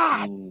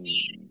 God. I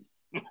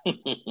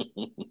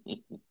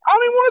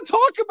don't even want to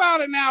talk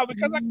about it now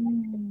because I can't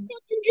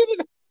fucking get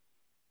it.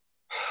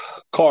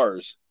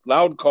 Cars,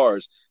 loud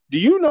cars. Do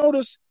you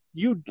notice?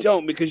 You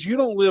don't, because you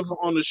don't live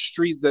on a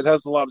street that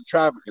has a lot of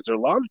traffic. Is there a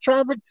lot of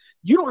traffic?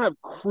 You don't have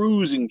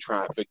cruising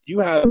traffic. You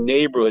have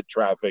neighborhood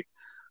traffic.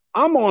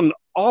 I'm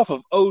off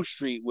of O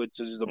Street, which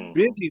is a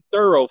busy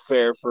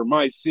thoroughfare for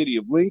my city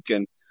of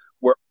Lincoln,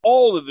 where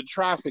all of the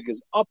traffic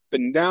is up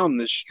and down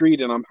the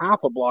street, and I'm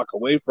half a block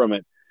away from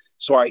it.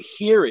 So I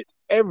hear it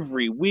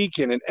every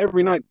weekend and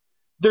every night.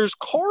 There's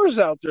cars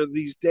out there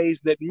these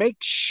days that make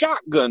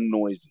shotgun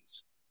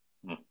noises.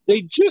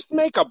 They just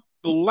make a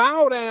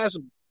loud-ass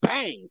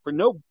bang for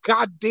no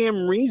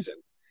goddamn reason.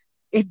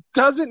 It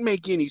doesn't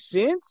make any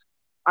sense.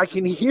 I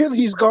can hear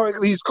these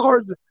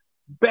cars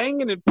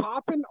banging and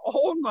popping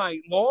all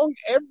night long,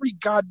 every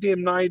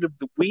goddamn night of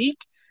the week.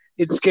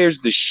 It scares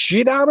the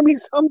shit out of me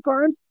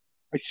sometimes.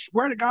 I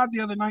swear to God, the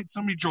other night,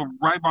 somebody drove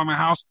right by my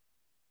house.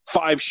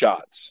 5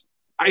 shots.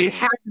 I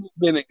had to have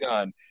been a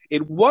gun.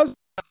 It wasn't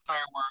a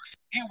firework.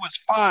 It was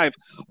 5.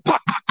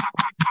 Pop, pop, pop,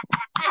 pop, pop,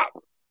 pop,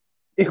 pop.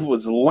 It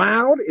was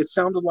loud. It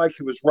sounded like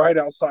it was right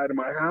outside of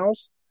my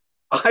house.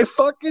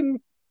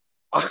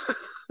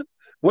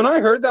 When I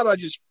heard that, I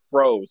just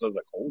froze. I was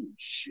like, holy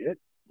shit.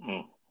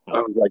 I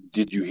was like,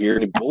 did you hear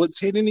any bullets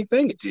hit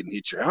anything? It didn't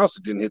hit your house.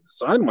 It didn't hit the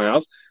side of my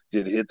house.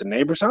 Did it hit the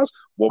neighbor's house?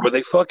 What were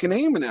they fucking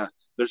aiming at?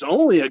 There's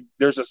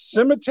a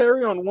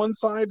cemetery on one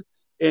side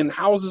and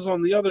houses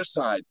on the other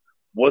side.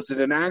 Was it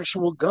an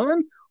actual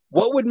gun?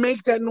 What would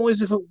make that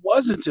noise if it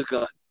wasn't a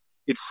gun?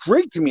 It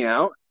freaked me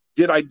out.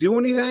 Did I do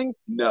anything?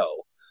 No.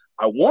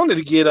 I wanted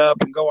to get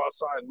up and go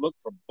outside and look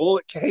for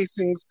bullet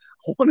casings.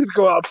 I wanted to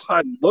go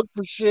outside and look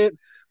for shit.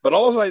 But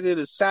all I did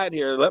is sat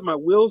here, let my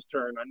wheels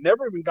turn. I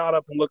never even got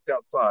up and looked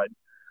outside.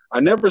 I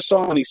never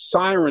saw any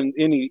siren,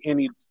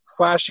 any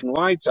flashing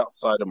lights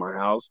outside of my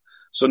house.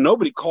 So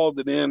nobody called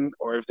it in,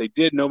 or if they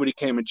did, nobody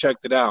came and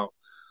checked it out.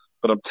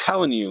 But I'm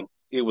telling you,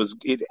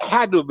 it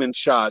had to have been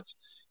shots.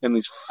 And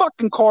these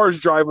fucking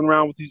cars driving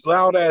around with these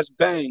loud-ass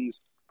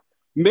bangs.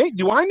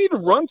 Do I need to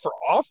run for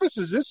office?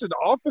 Is this an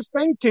office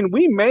thing? Can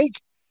we make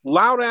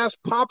loud-ass,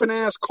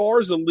 popping-ass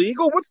cars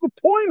illegal? What's the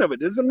point of it?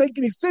 Does it make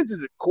any sense?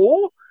 Is it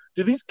cool?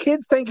 Do these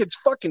kids think it's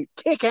fucking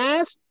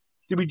kick-ass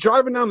to be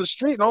driving down the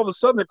street and all of a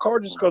sudden their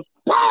car just goes,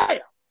 BAM!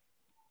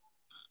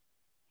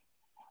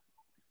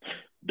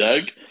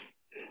 Doug?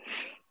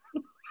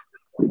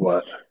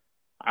 What?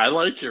 I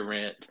like your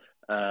rant,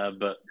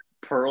 but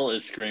Pearl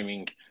is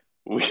screaming,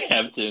 we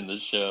have to end the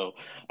show.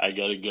 I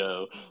gotta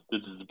go.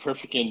 This is the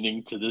perfect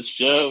ending to this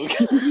show.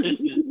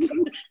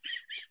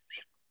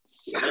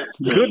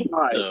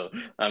 Goodbye. So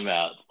I'm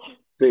out.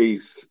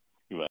 Peace.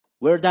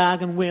 We're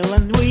Doug and Will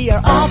and we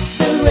are off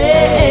the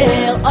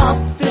rails.